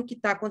criticarem o que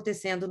está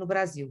acontecendo no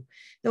Brasil.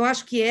 Então,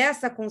 acho que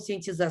essa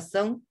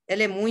conscientização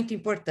ela é muito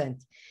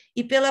importante.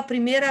 E, pela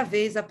primeira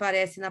vez,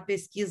 aparece na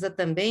pesquisa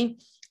também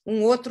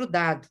um outro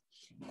dado.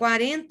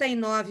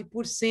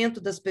 49%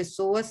 das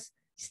pessoas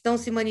estão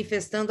se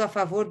manifestando a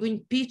favor do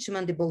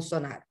impeachment de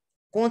Bolsonaro,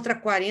 contra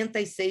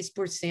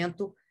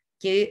 46%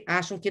 que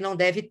acham que não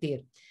deve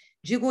ter.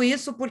 Digo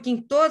isso porque em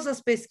todas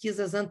as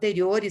pesquisas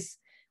anteriores,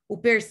 o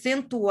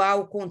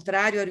percentual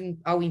contrário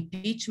ao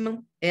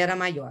impeachment era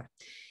maior.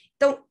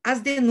 Então, as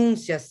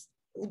denúncias,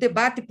 o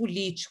debate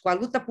político, a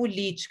luta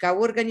política, a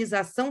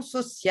organização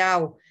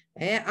social,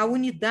 a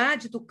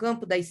unidade do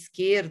campo da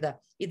esquerda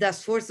e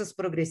das forças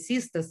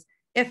progressistas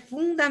é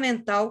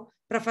fundamental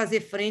para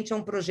fazer frente a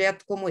um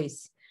projeto como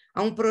esse,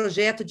 a um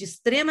projeto de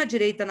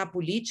extrema-direita na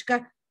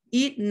política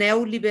e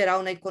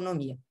neoliberal na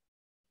economia.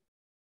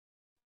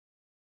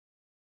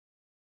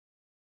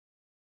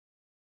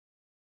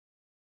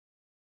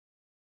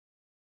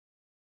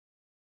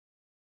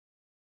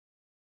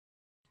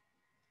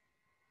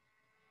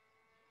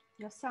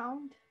 Your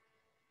sound.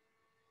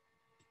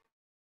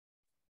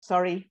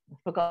 Sorry, I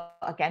forgot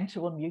again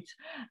to unmute.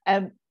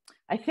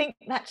 I think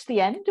that's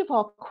the end of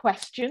our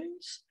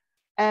questions.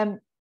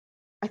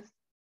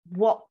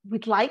 What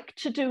we'd like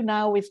to do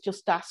now is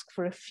just ask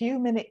for a few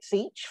minutes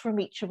each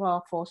from each of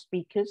our 4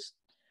 speakers.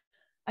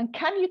 And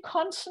can you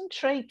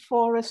concentrate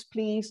for us,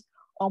 please,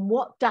 on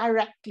what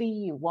directly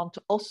you want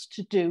us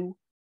to do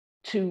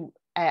to,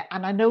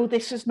 and I know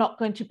this is not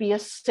going to be a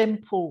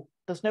simple,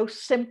 there's no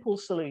simple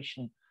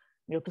solution.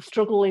 You know, the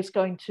struggle is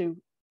going to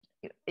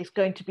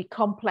be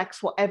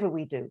complex, whatever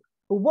we do.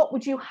 But what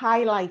would you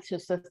highlight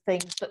as the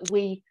things that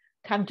we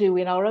can do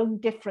in our own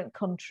different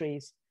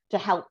countries to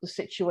help the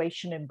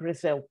situation in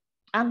Brazil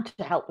and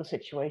to help the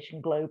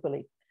situation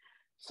globally?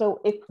 So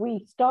if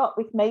we start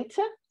with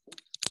Meta.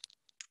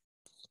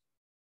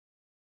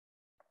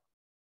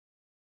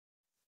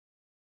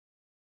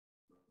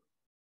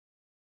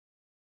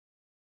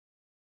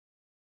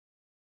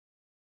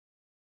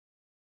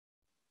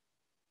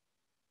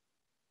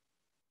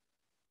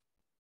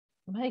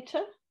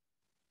 Meta.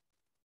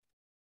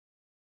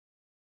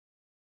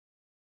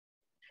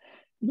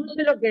 No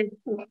sé lo que he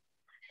hecho.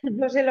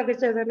 No sé lo que he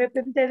hecho. De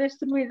repente he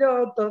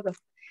destruido todo.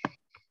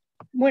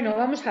 Bueno,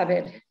 vamos a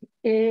ver.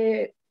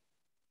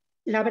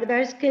 La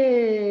verdad es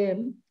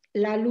que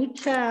la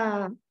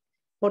lucha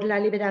por la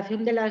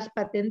liberación de las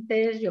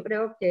patentes, yo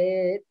creo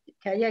que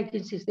ahí hay que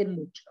insistir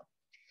mucho.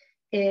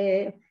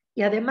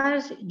 Y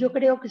además yo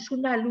creo que es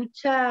una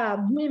lucha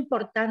muy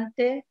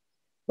importante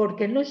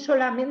porque no es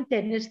solamente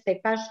en este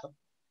caso,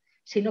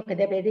 sino que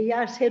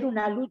debería ser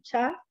una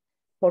lucha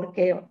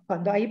porque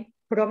cuando hay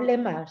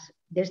problemas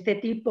de este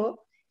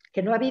tipo,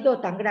 que no ha habido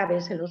tan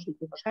graves en los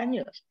últimos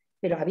años,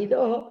 pero ha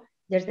habido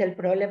desde el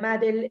problema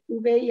del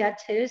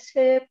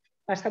VIH,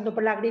 pasando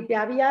por la gripe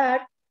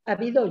aviar, ha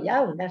habido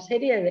ya una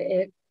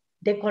serie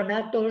de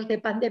conatos de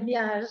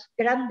pandemias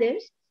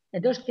grandes,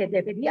 entonces que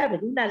debería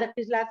haber una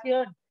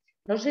legislación,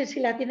 no sé si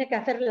la tiene que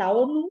hacer la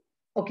ONU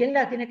o quién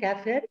la tiene que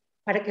hacer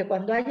para que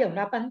cuando haya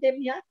una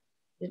pandemia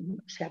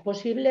sea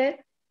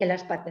posible que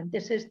las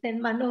patentes estén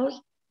en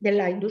manos de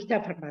la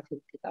industria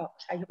farmacéutica. O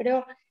sea, yo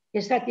creo que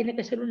esa tiene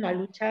que ser una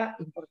lucha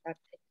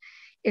importante.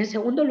 En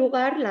segundo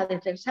lugar, la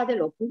defensa de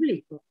lo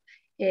público.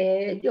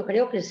 Yo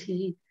creo que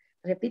si,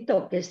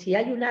 repito, que si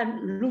hay una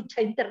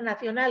lucha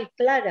internacional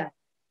clara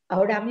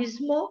ahora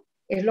mismo,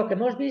 es lo que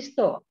hemos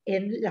visto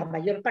en la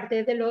mayor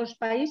parte de los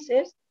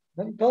países,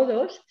 no en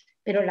todos,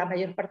 pero en la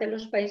mayor parte de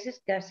los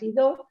países, que ha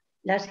sido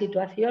la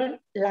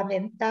situación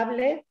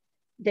lamentable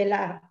de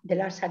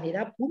la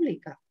sanidad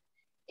pública.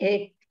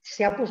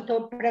 Se ha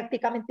puesto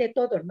prácticamente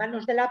todo en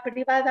manos de la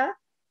privada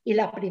y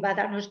la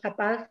privada no es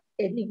capaz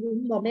en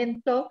ningún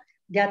momento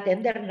de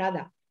atender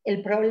nada.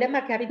 El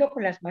problema que ha habido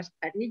con las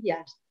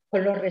mascarillas,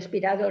 con los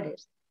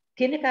respiradores,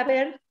 tiene que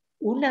haber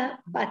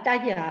una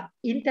batalla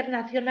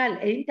internacional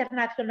e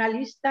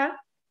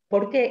internacionalista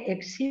porque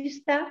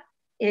exista,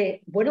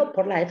 bueno,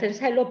 por la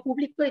defensa de lo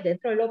público y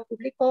dentro de lo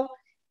público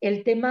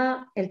el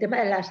tema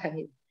de la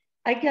sanidad.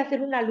 Hay que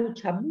hacer una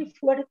lucha muy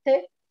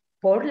fuerte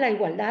por la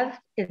igualdad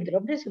entre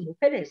hombres y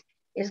mujeres.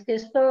 Es que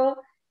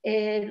esto,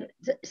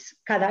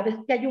 cada vez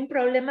que hay un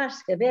problema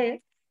se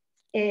ve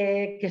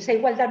que esa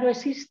igualdad no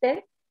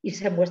existe y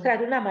se muestra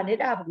de una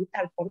manera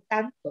brutal. Por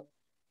tanto,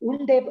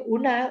 un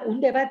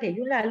debate y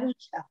una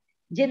lucha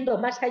yendo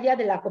más allá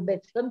de la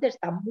Convención de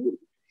Estambul,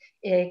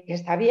 que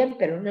está bien,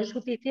 pero no es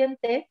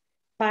suficiente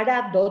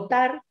para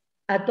dotar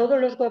a todos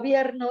los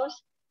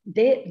gobiernos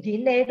de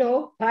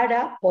dinero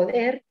para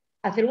poder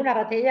hacer una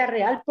batalla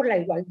real por la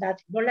igualdad,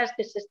 no las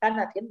que se están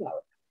haciendo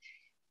ahora.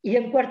 Y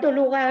en cuarto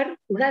lugar,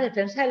 una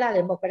defensa de la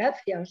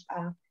democracia, o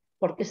sea,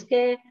 porque es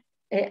que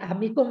a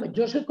mí,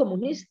 yo soy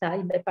comunista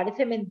y me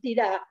parece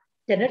mentira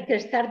tener que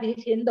estar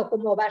diciendo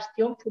como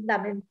bastión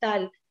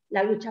fundamental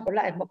la lucha por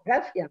la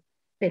democracia,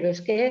 pero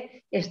es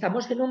que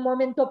estamos en un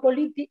momento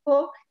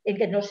político en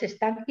que nos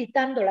están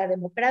quitando la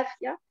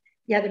democracia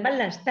y además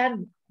la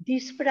están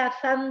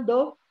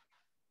disfrazando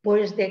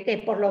pues de que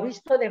por lo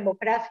visto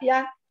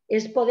democracia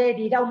es poder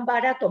ir a un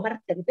bar a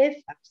tomar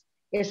cervezas.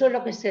 Eso es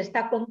lo que se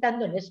está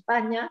contando en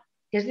España,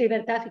 que es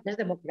libertad y que es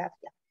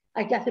democracia.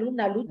 Hay que hacer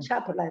una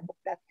lucha por la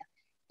democracia.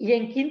 Y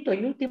en quinto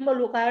y último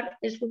lugar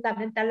es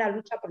fundamental la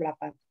lucha por la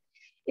paz.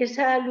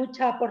 Esa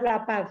lucha por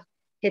la paz,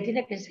 que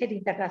tiene que ser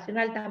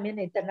internacional también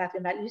e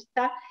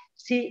internacionalista,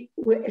 si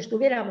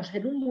estuviéramos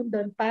en un mundo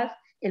en paz,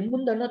 el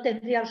mundo no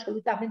tendría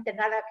absolutamente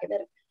nada que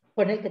ver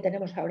con el que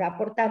tenemos ahora.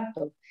 Por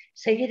tanto,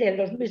 seguir en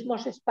los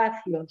mismos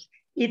espacios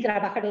y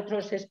trabajar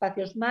otros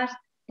espacios más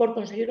por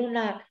conseguir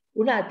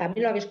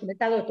también lo habéis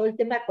comentado, todo el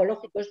tema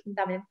ecológico es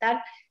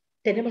fundamental.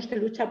 Tenemos que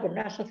luchar por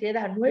una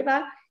sociedad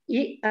nueva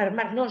y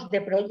armarnos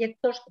de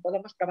proyectos que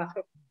podamos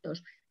trabajar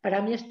juntos.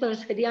 Para mí estos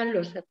serían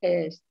los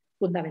ejes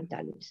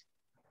fundamentales.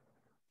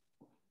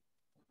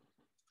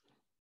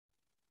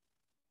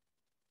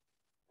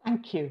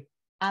 Thank you.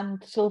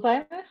 And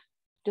Silvana,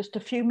 just a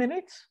few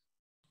minutes.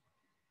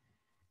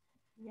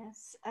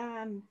 Yes.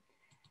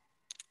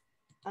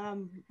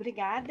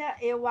 Obrigada.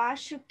 Eu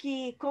acho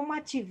que, como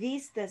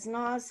ativistas,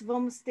 nós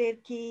vamos ter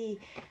que,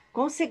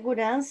 com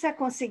segurança,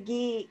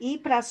 conseguir ir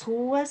para as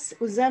ruas,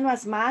 usando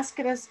as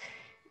máscaras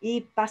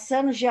e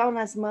passando gel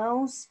nas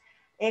mãos,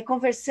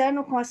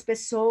 conversando com as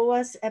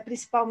pessoas,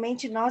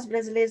 principalmente nós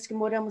brasileiros que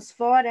moramos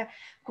fora,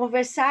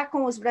 conversar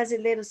com os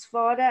brasileiros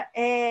fora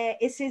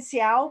é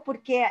essencial,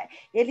 porque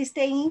eles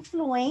têm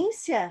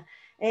influência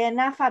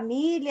na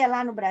família,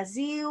 lá no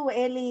Brasil,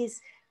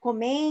 eles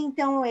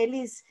comentam,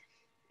 eles...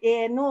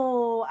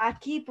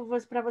 aqui,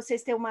 para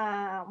vocês terem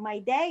uma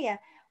ideia,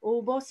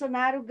 o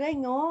Bolsonaro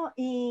ganhou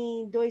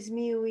em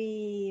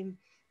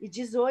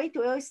 2018.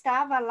 Eu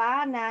estava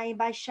lá na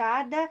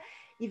embaixada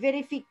e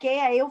verifiquei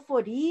a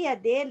euforia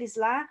deles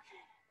lá.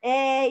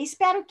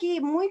 Espero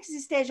que muitos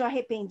estejam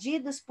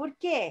arrependidos,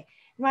 porque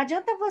não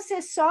adianta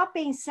você só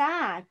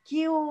pensar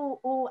que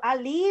a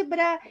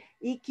Libra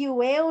e que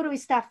o euro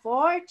está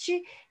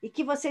forte e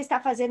que você está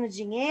fazendo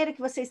dinheiro, que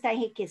você está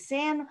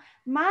enriquecendo,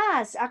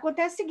 mas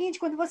acontece o seguinte,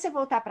 quando você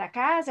voltar para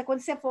casa,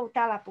 quando você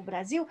voltar lá para o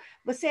Brasil,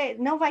 você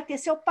não vai ter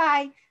seu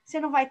pai, você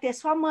não vai ter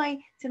sua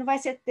mãe, você não vai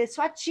ter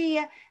sua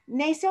tia,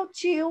 nem seu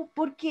tio,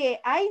 porque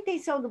a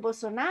intenção do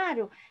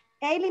Bolsonaro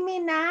é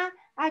eliminar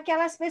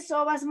aquelas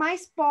pessoas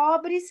mais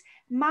pobres,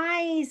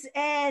 mais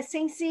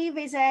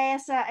sensíveis a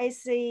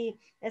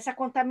essa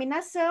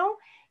contaminação.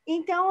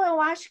 Então,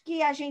 eu acho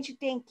que a gente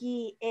tem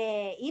que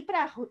ir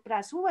para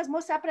as ruas,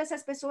 mostrar para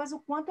essas pessoas o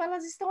quanto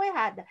elas estão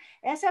erradas.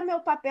 Esse é o meu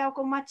papel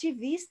como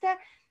ativista,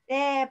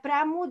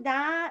 para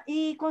mudar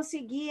e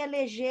conseguir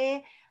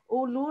eleger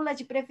o Lula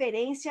de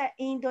preferência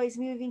em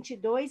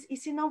 2022, e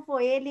se não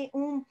for ele,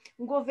 um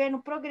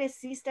governo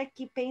progressista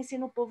que pense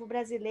no povo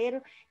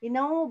brasileiro, e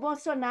não o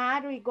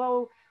Bolsonaro,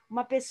 igual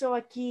uma pessoa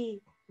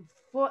que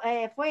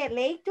foi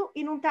eleito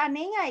e não está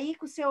nem aí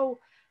com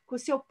o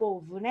seu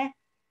povo, né?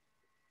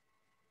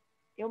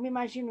 Eu me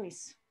imagino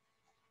isso.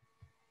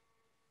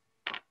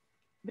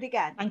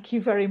 Obrigada. Thank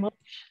you very much.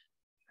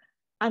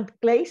 And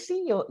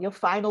Gleice, your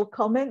final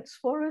comments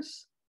for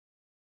us?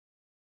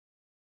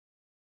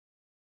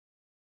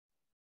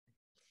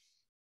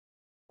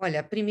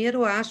 Olha,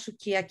 primeiro acho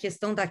que a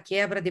questão da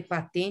quebra de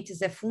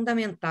patentes é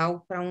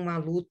fundamental para uma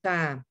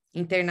luta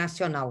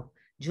internacional,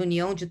 de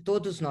união de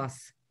todos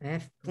nós. É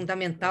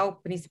fundamental,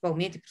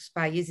 principalmente para os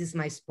países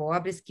mais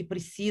pobres que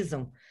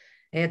precisam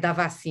da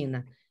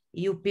vacina.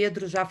 E o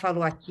Pedro já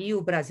falou aqui,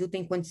 o Brasil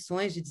tem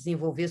condições de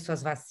desenvolver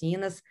suas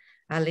vacinas,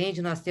 além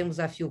de nós termos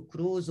a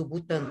Fiocruz, o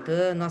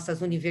Butantan,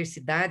 nossas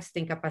universidades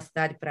têm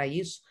capacidade para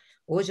isso.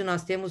 Hoje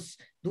nós temos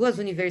 2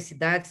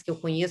 universidades que eu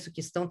conheço que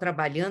estão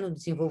trabalhando no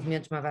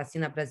desenvolvimento de uma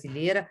vacina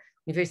brasileira,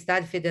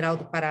 Universidade Federal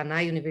do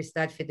Paraná e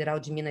Universidade Federal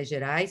de Minas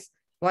Gerais,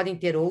 podem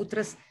ter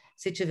outras.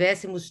 Se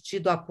tivéssemos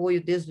tido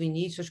apoio desde o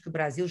início, acho que o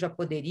Brasil já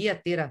poderia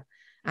ter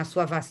a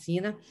sua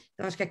vacina.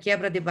 Então, acho que a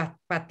quebra de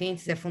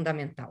patentes é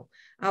fundamental.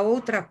 A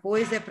outra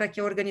coisa é para que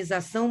a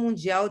Organização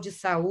Mundial de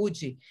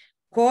Saúde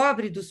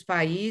cobre dos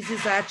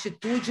países a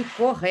atitude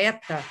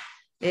correta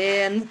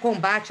no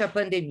combate à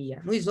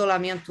pandemia, no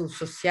isolamento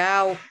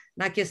social,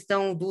 na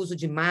questão do uso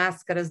de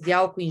máscaras, de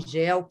álcool em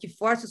gel, que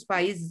force os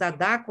países a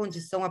dar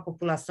condição à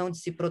população de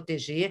se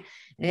proteger,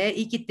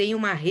 e que tenha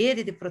uma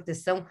rede de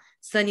proteção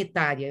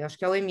sanitária. Eu acho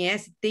que a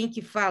OMS tem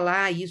que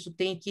falar isso,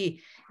 tem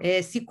que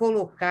se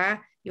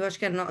colocar. Eu acho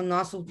que o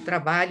nosso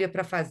trabalho é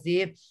para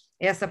fazer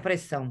essa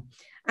pressão.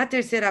 A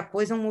terceira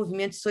coisa é um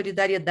movimento de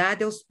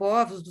solidariedade aos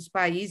povos dos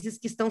países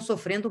que estão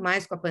sofrendo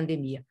mais com a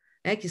pandemia,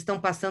 que estão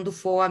passando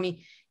fome,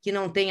 que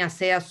não têm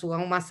acesso a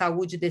uma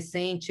saúde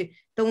decente.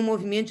 Então, um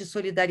movimento de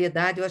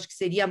solidariedade, eu acho que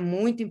seria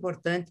muito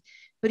importante,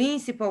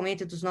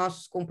 principalmente dos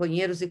nossos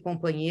companheiros e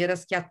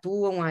companheiras que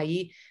atuam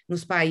aí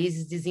nos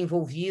países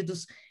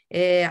desenvolvidos.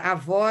 A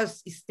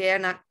voz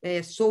externa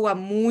soa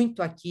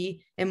muito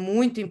aqui, é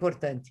muito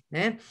importante,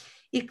 né?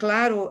 E,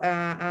 claro,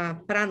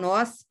 para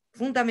nós,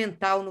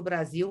 fundamental no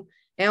Brasil,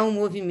 é um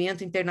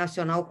movimento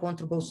internacional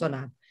contra o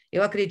Bolsonaro.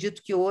 Eu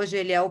acredito que hoje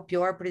ele é o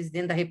pior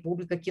presidente da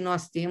República que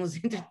nós temos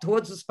entre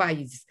todos os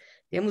países.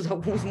 Temos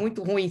alguns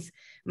muito ruins,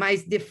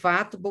 mas, de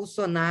fato,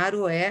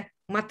 Bolsonaro é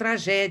uma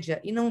tragédia,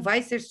 e não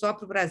vai ser só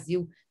para o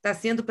Brasil, está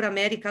sendo para a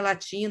América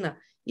Latina,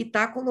 e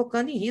está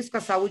colocando em risco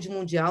a saúde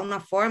mundial na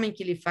forma em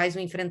que ele faz o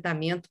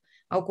enfrentamento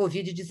ao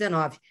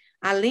Covid-19.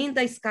 Além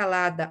da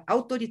escalada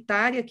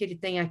autoritária que ele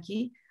tem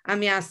aqui,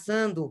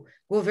 ameaçando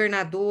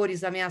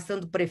governadores,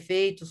 ameaçando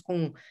prefeitos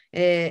com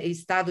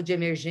estado de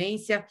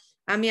emergência,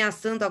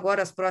 ameaçando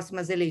agora as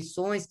próximas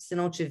eleições, que se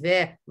não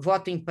tiver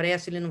voto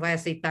impresso, ele não vai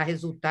aceitar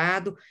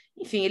resultado.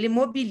 Enfim, ele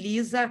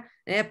mobiliza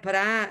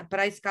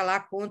para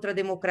escalar contra a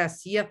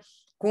democracia,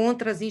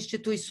 contra as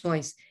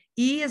instituições,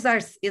 e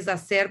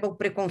exacerba o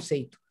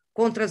preconceito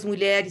contra as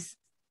mulheres,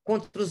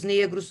 contra os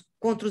negros,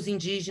 contra os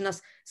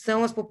indígenas.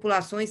 São as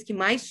populações que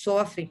mais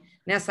sofrem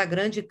nessa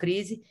grande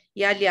crise,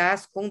 e,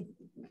 aliás, com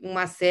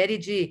uma série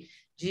de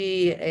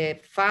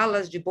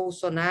falas de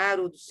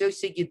Bolsonaro, dos seus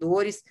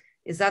seguidores,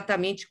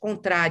 exatamente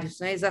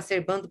contrários,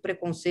 exacerbando o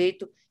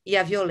preconceito e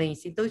a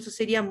violência. Então, isso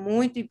seria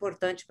muito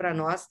importante para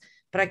nós,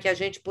 para que a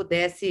gente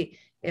pudesse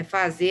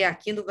fazer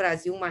aqui no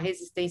Brasil uma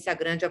resistência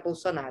grande a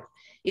Bolsonaro.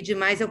 E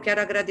demais, eu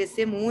quero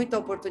agradecer muito a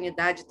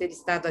oportunidade de ter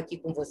estado aqui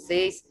com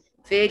vocês.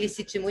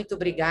 Felicity, muito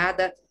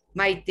obrigada.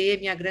 Maitê,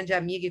 minha grande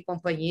amiga e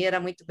companheira,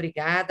 muito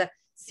obrigada.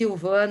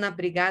 Silvana,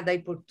 obrigada aí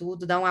por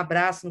tudo. Dá um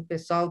abraço no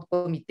pessoal do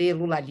Comitê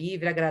Lula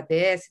Livre,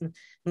 agradece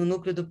no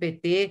núcleo do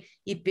PT.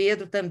 E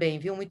Pedro também,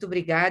 viu? Muito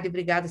obrigada e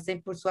obrigado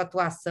sempre por sua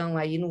atuação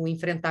aí no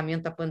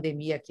enfrentamento à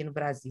pandemia aqui no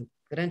Brasil.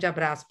 Grande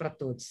abraço para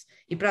todos.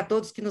 E para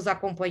todos que nos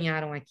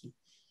acompanharam aqui.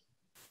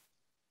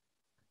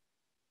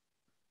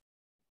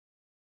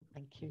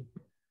 Thank you.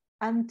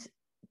 And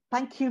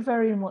thank you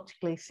very much,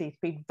 Gleisi. It's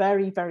been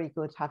very, very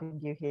good having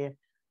you here.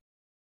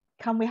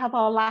 Can we have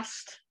our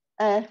last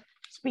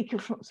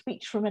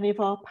speech from any of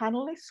our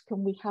panelists?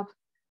 Can we have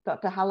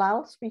Dr.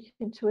 Halal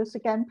speaking to us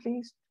again,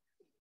 please?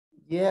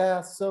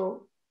 Yeah,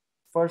 so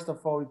first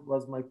of all, it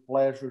was my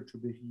pleasure to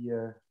be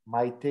here.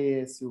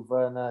 Maite,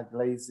 Silvana,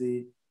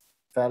 Gleisi,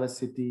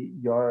 Felicity,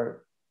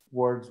 your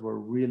words were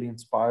really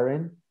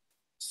inspiring.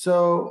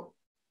 So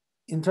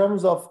in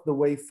terms of the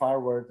way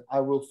forward,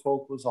 I will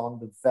focus on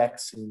the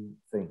vaccine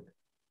thing.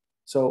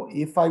 So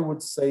if I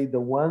would say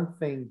the one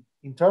thing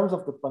in terms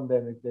of the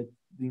pandemic that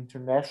the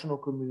international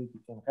community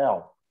can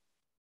help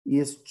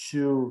is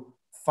to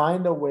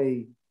find a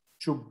way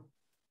to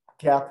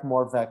get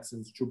more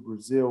vaccines to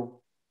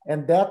Brazil.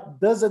 And that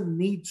doesn't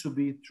need to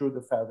be through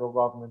the federal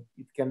government.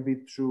 It can be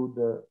through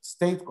the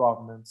state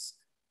governments,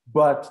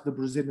 but the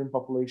Brazilian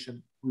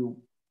population will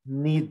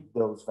need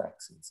those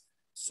vaccines.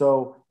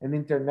 So an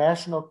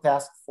international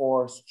task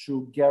force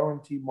to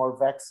guarantee more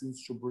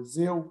vaccines to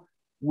Brazil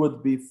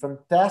would be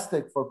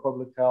fantastic for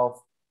public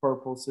health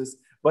purposes,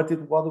 but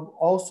it would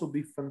also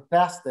be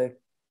fantastic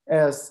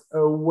as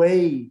a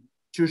way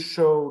to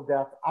show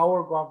that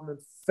our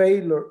government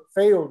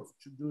failed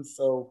to do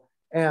so,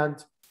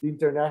 and the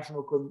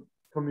international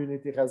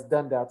community has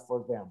done that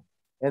for them.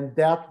 And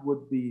that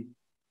would be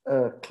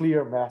a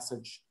clear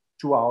message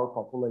to our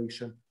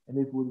population. And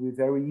it would be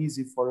very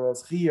easy for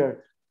us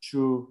here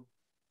to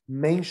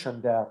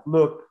mention that,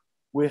 look,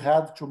 we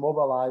had to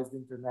mobilize the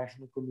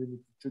international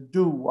community to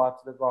do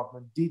what the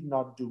government did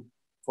not do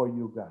for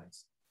you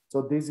guys.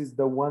 So this is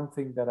the one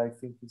thing that I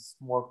think is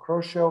more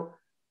crucial.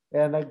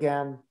 And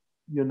again,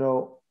 you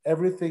know,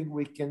 everything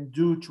we can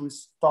do to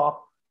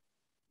stop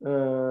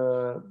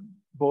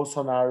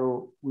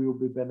Bolsonaro will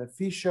be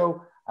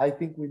beneficial. I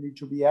think we need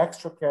to be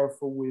extra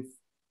careful with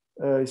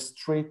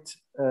strict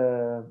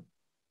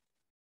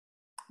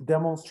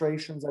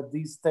demonstrations at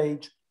this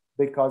stage,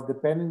 because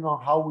depending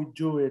on how we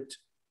do it,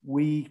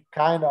 we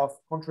kind of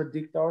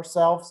contradict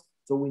ourselves.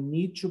 So we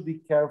need to be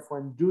careful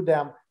and do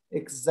them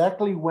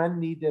exactly when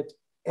needed,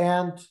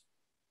 and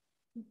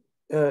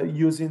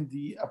using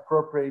the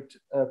appropriate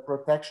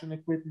protection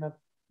equipment,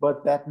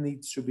 but that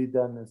needs to be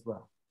done as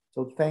well.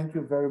 So thank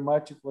you very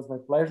much. It was my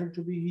pleasure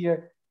to be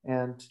here,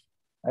 and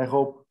I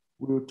hope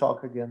we will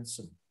talk again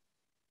soon.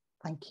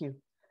 Thank you.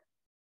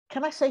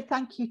 Can I say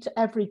thank you to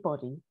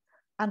everybody,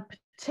 and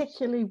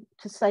particularly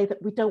to say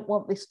that we don't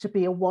want this to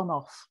be a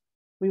one-off.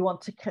 We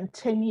want to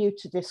continue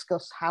to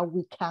discuss how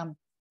we can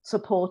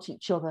support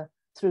each other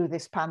through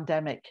this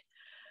pandemic.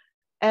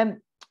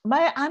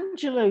 Maya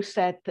Angelou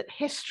said that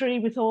history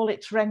with all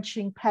its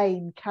wrenching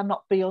pain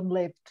cannot be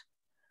unlived,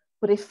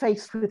 but if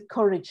faced with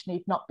courage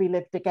need not be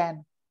lived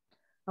again.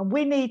 And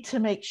we need to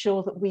make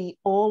sure that we,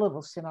 all of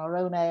us in our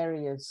own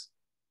areas,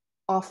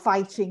 are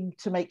fighting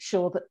to make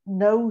sure that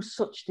no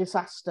such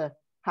disaster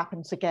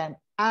happens again.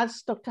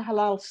 As Dr.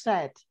 Halal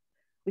said,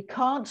 we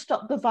can't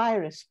stop the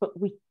virus, but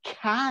we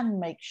can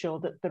make sure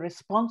that the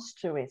response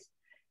to it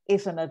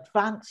is an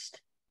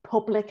advanced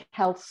public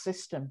health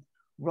system,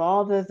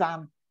 rather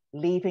than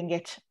leaving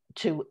it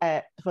to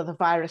for the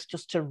virus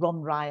just to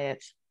run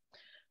riot.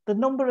 The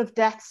number of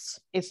deaths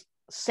is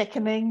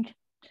sickening,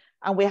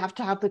 and we have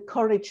to have the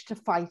courage to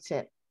fight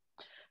it.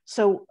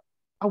 So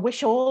I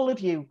wish all of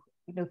you,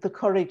 the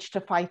courage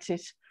to fight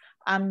it,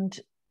 and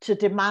to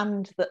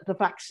demand that the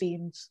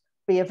vaccines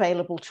be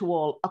available to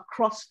all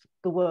across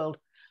the world.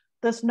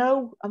 There's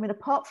no, I mean,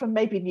 apart from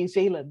maybe New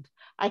Zealand,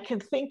 I can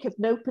think of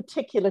no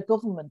particular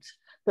government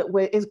that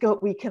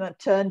we can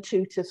turn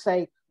to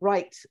say,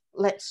 right,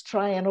 let's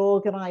try and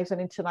organize an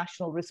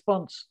international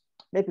response.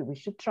 Maybe we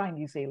should try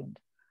New Zealand.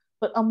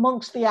 But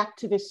amongst the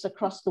activists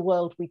across the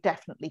world, we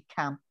definitely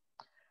can.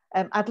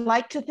 I'd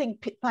like to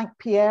thank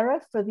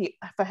Piera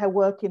for her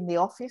work in the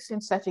office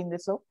in setting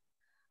this up.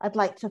 I'd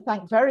like to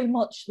thank very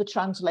much the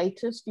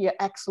translators for your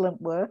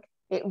excellent work.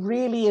 It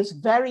really is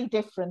very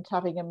different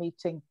having a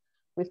meeting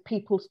with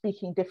people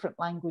speaking different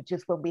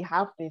languages when we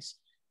have this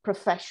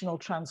professional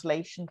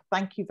translation.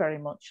 Thank you very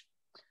much.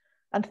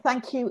 And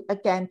thank you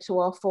again to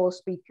our 4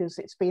 speakers.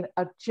 It's been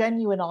a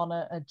genuine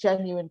honor, a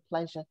genuine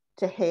pleasure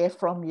to hear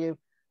from you.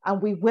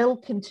 And we will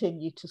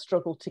continue to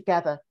struggle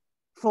together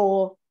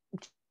for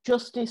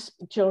justice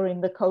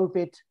during the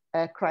COVID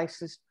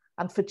crisis,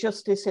 and for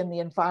justice in the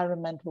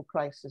environmental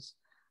crisis.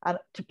 And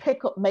to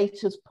pick up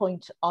Maita's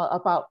point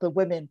about the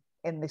women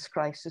in this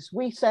crisis,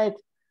 we said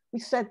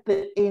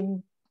that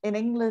in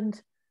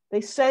England,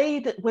 They say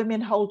that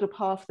women hold up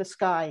half the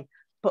sky,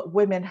 but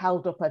women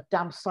held up a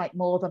damn sight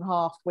more than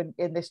half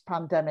in this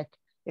pandemic.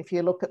 If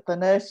you look at the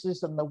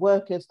nurses and the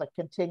workers that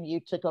continue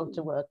to go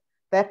to work,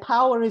 their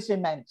power is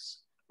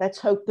immense. Let's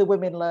hope the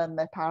women learn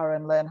their power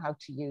and learn how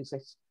to use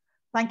it.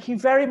 Thank you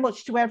very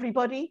much to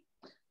everybody.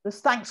 There's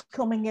thanks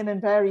coming in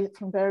and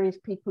from various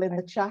people in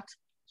the chat.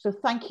 So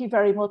thank you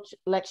very much.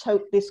 Let's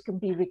hope this can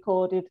be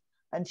recorded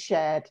and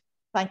shared.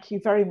 Thank you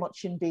very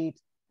much indeed.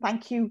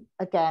 Thank you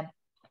again.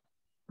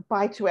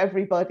 Bye to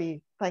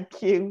everybody.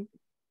 Thank you.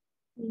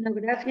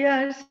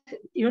 Gracias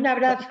y un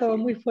abrazo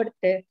muy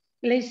fuerte.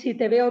 Lacey,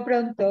 te veo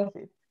pronto.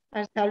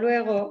 Hasta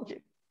luego.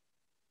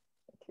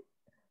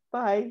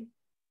 Bye.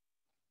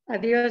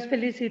 Adiós,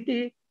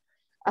 Felicity.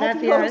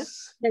 Gracias.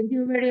 Adios. Thank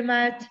you very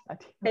much.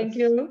 Adios. Thank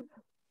you.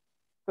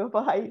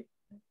 Bye-bye.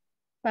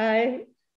 Bye.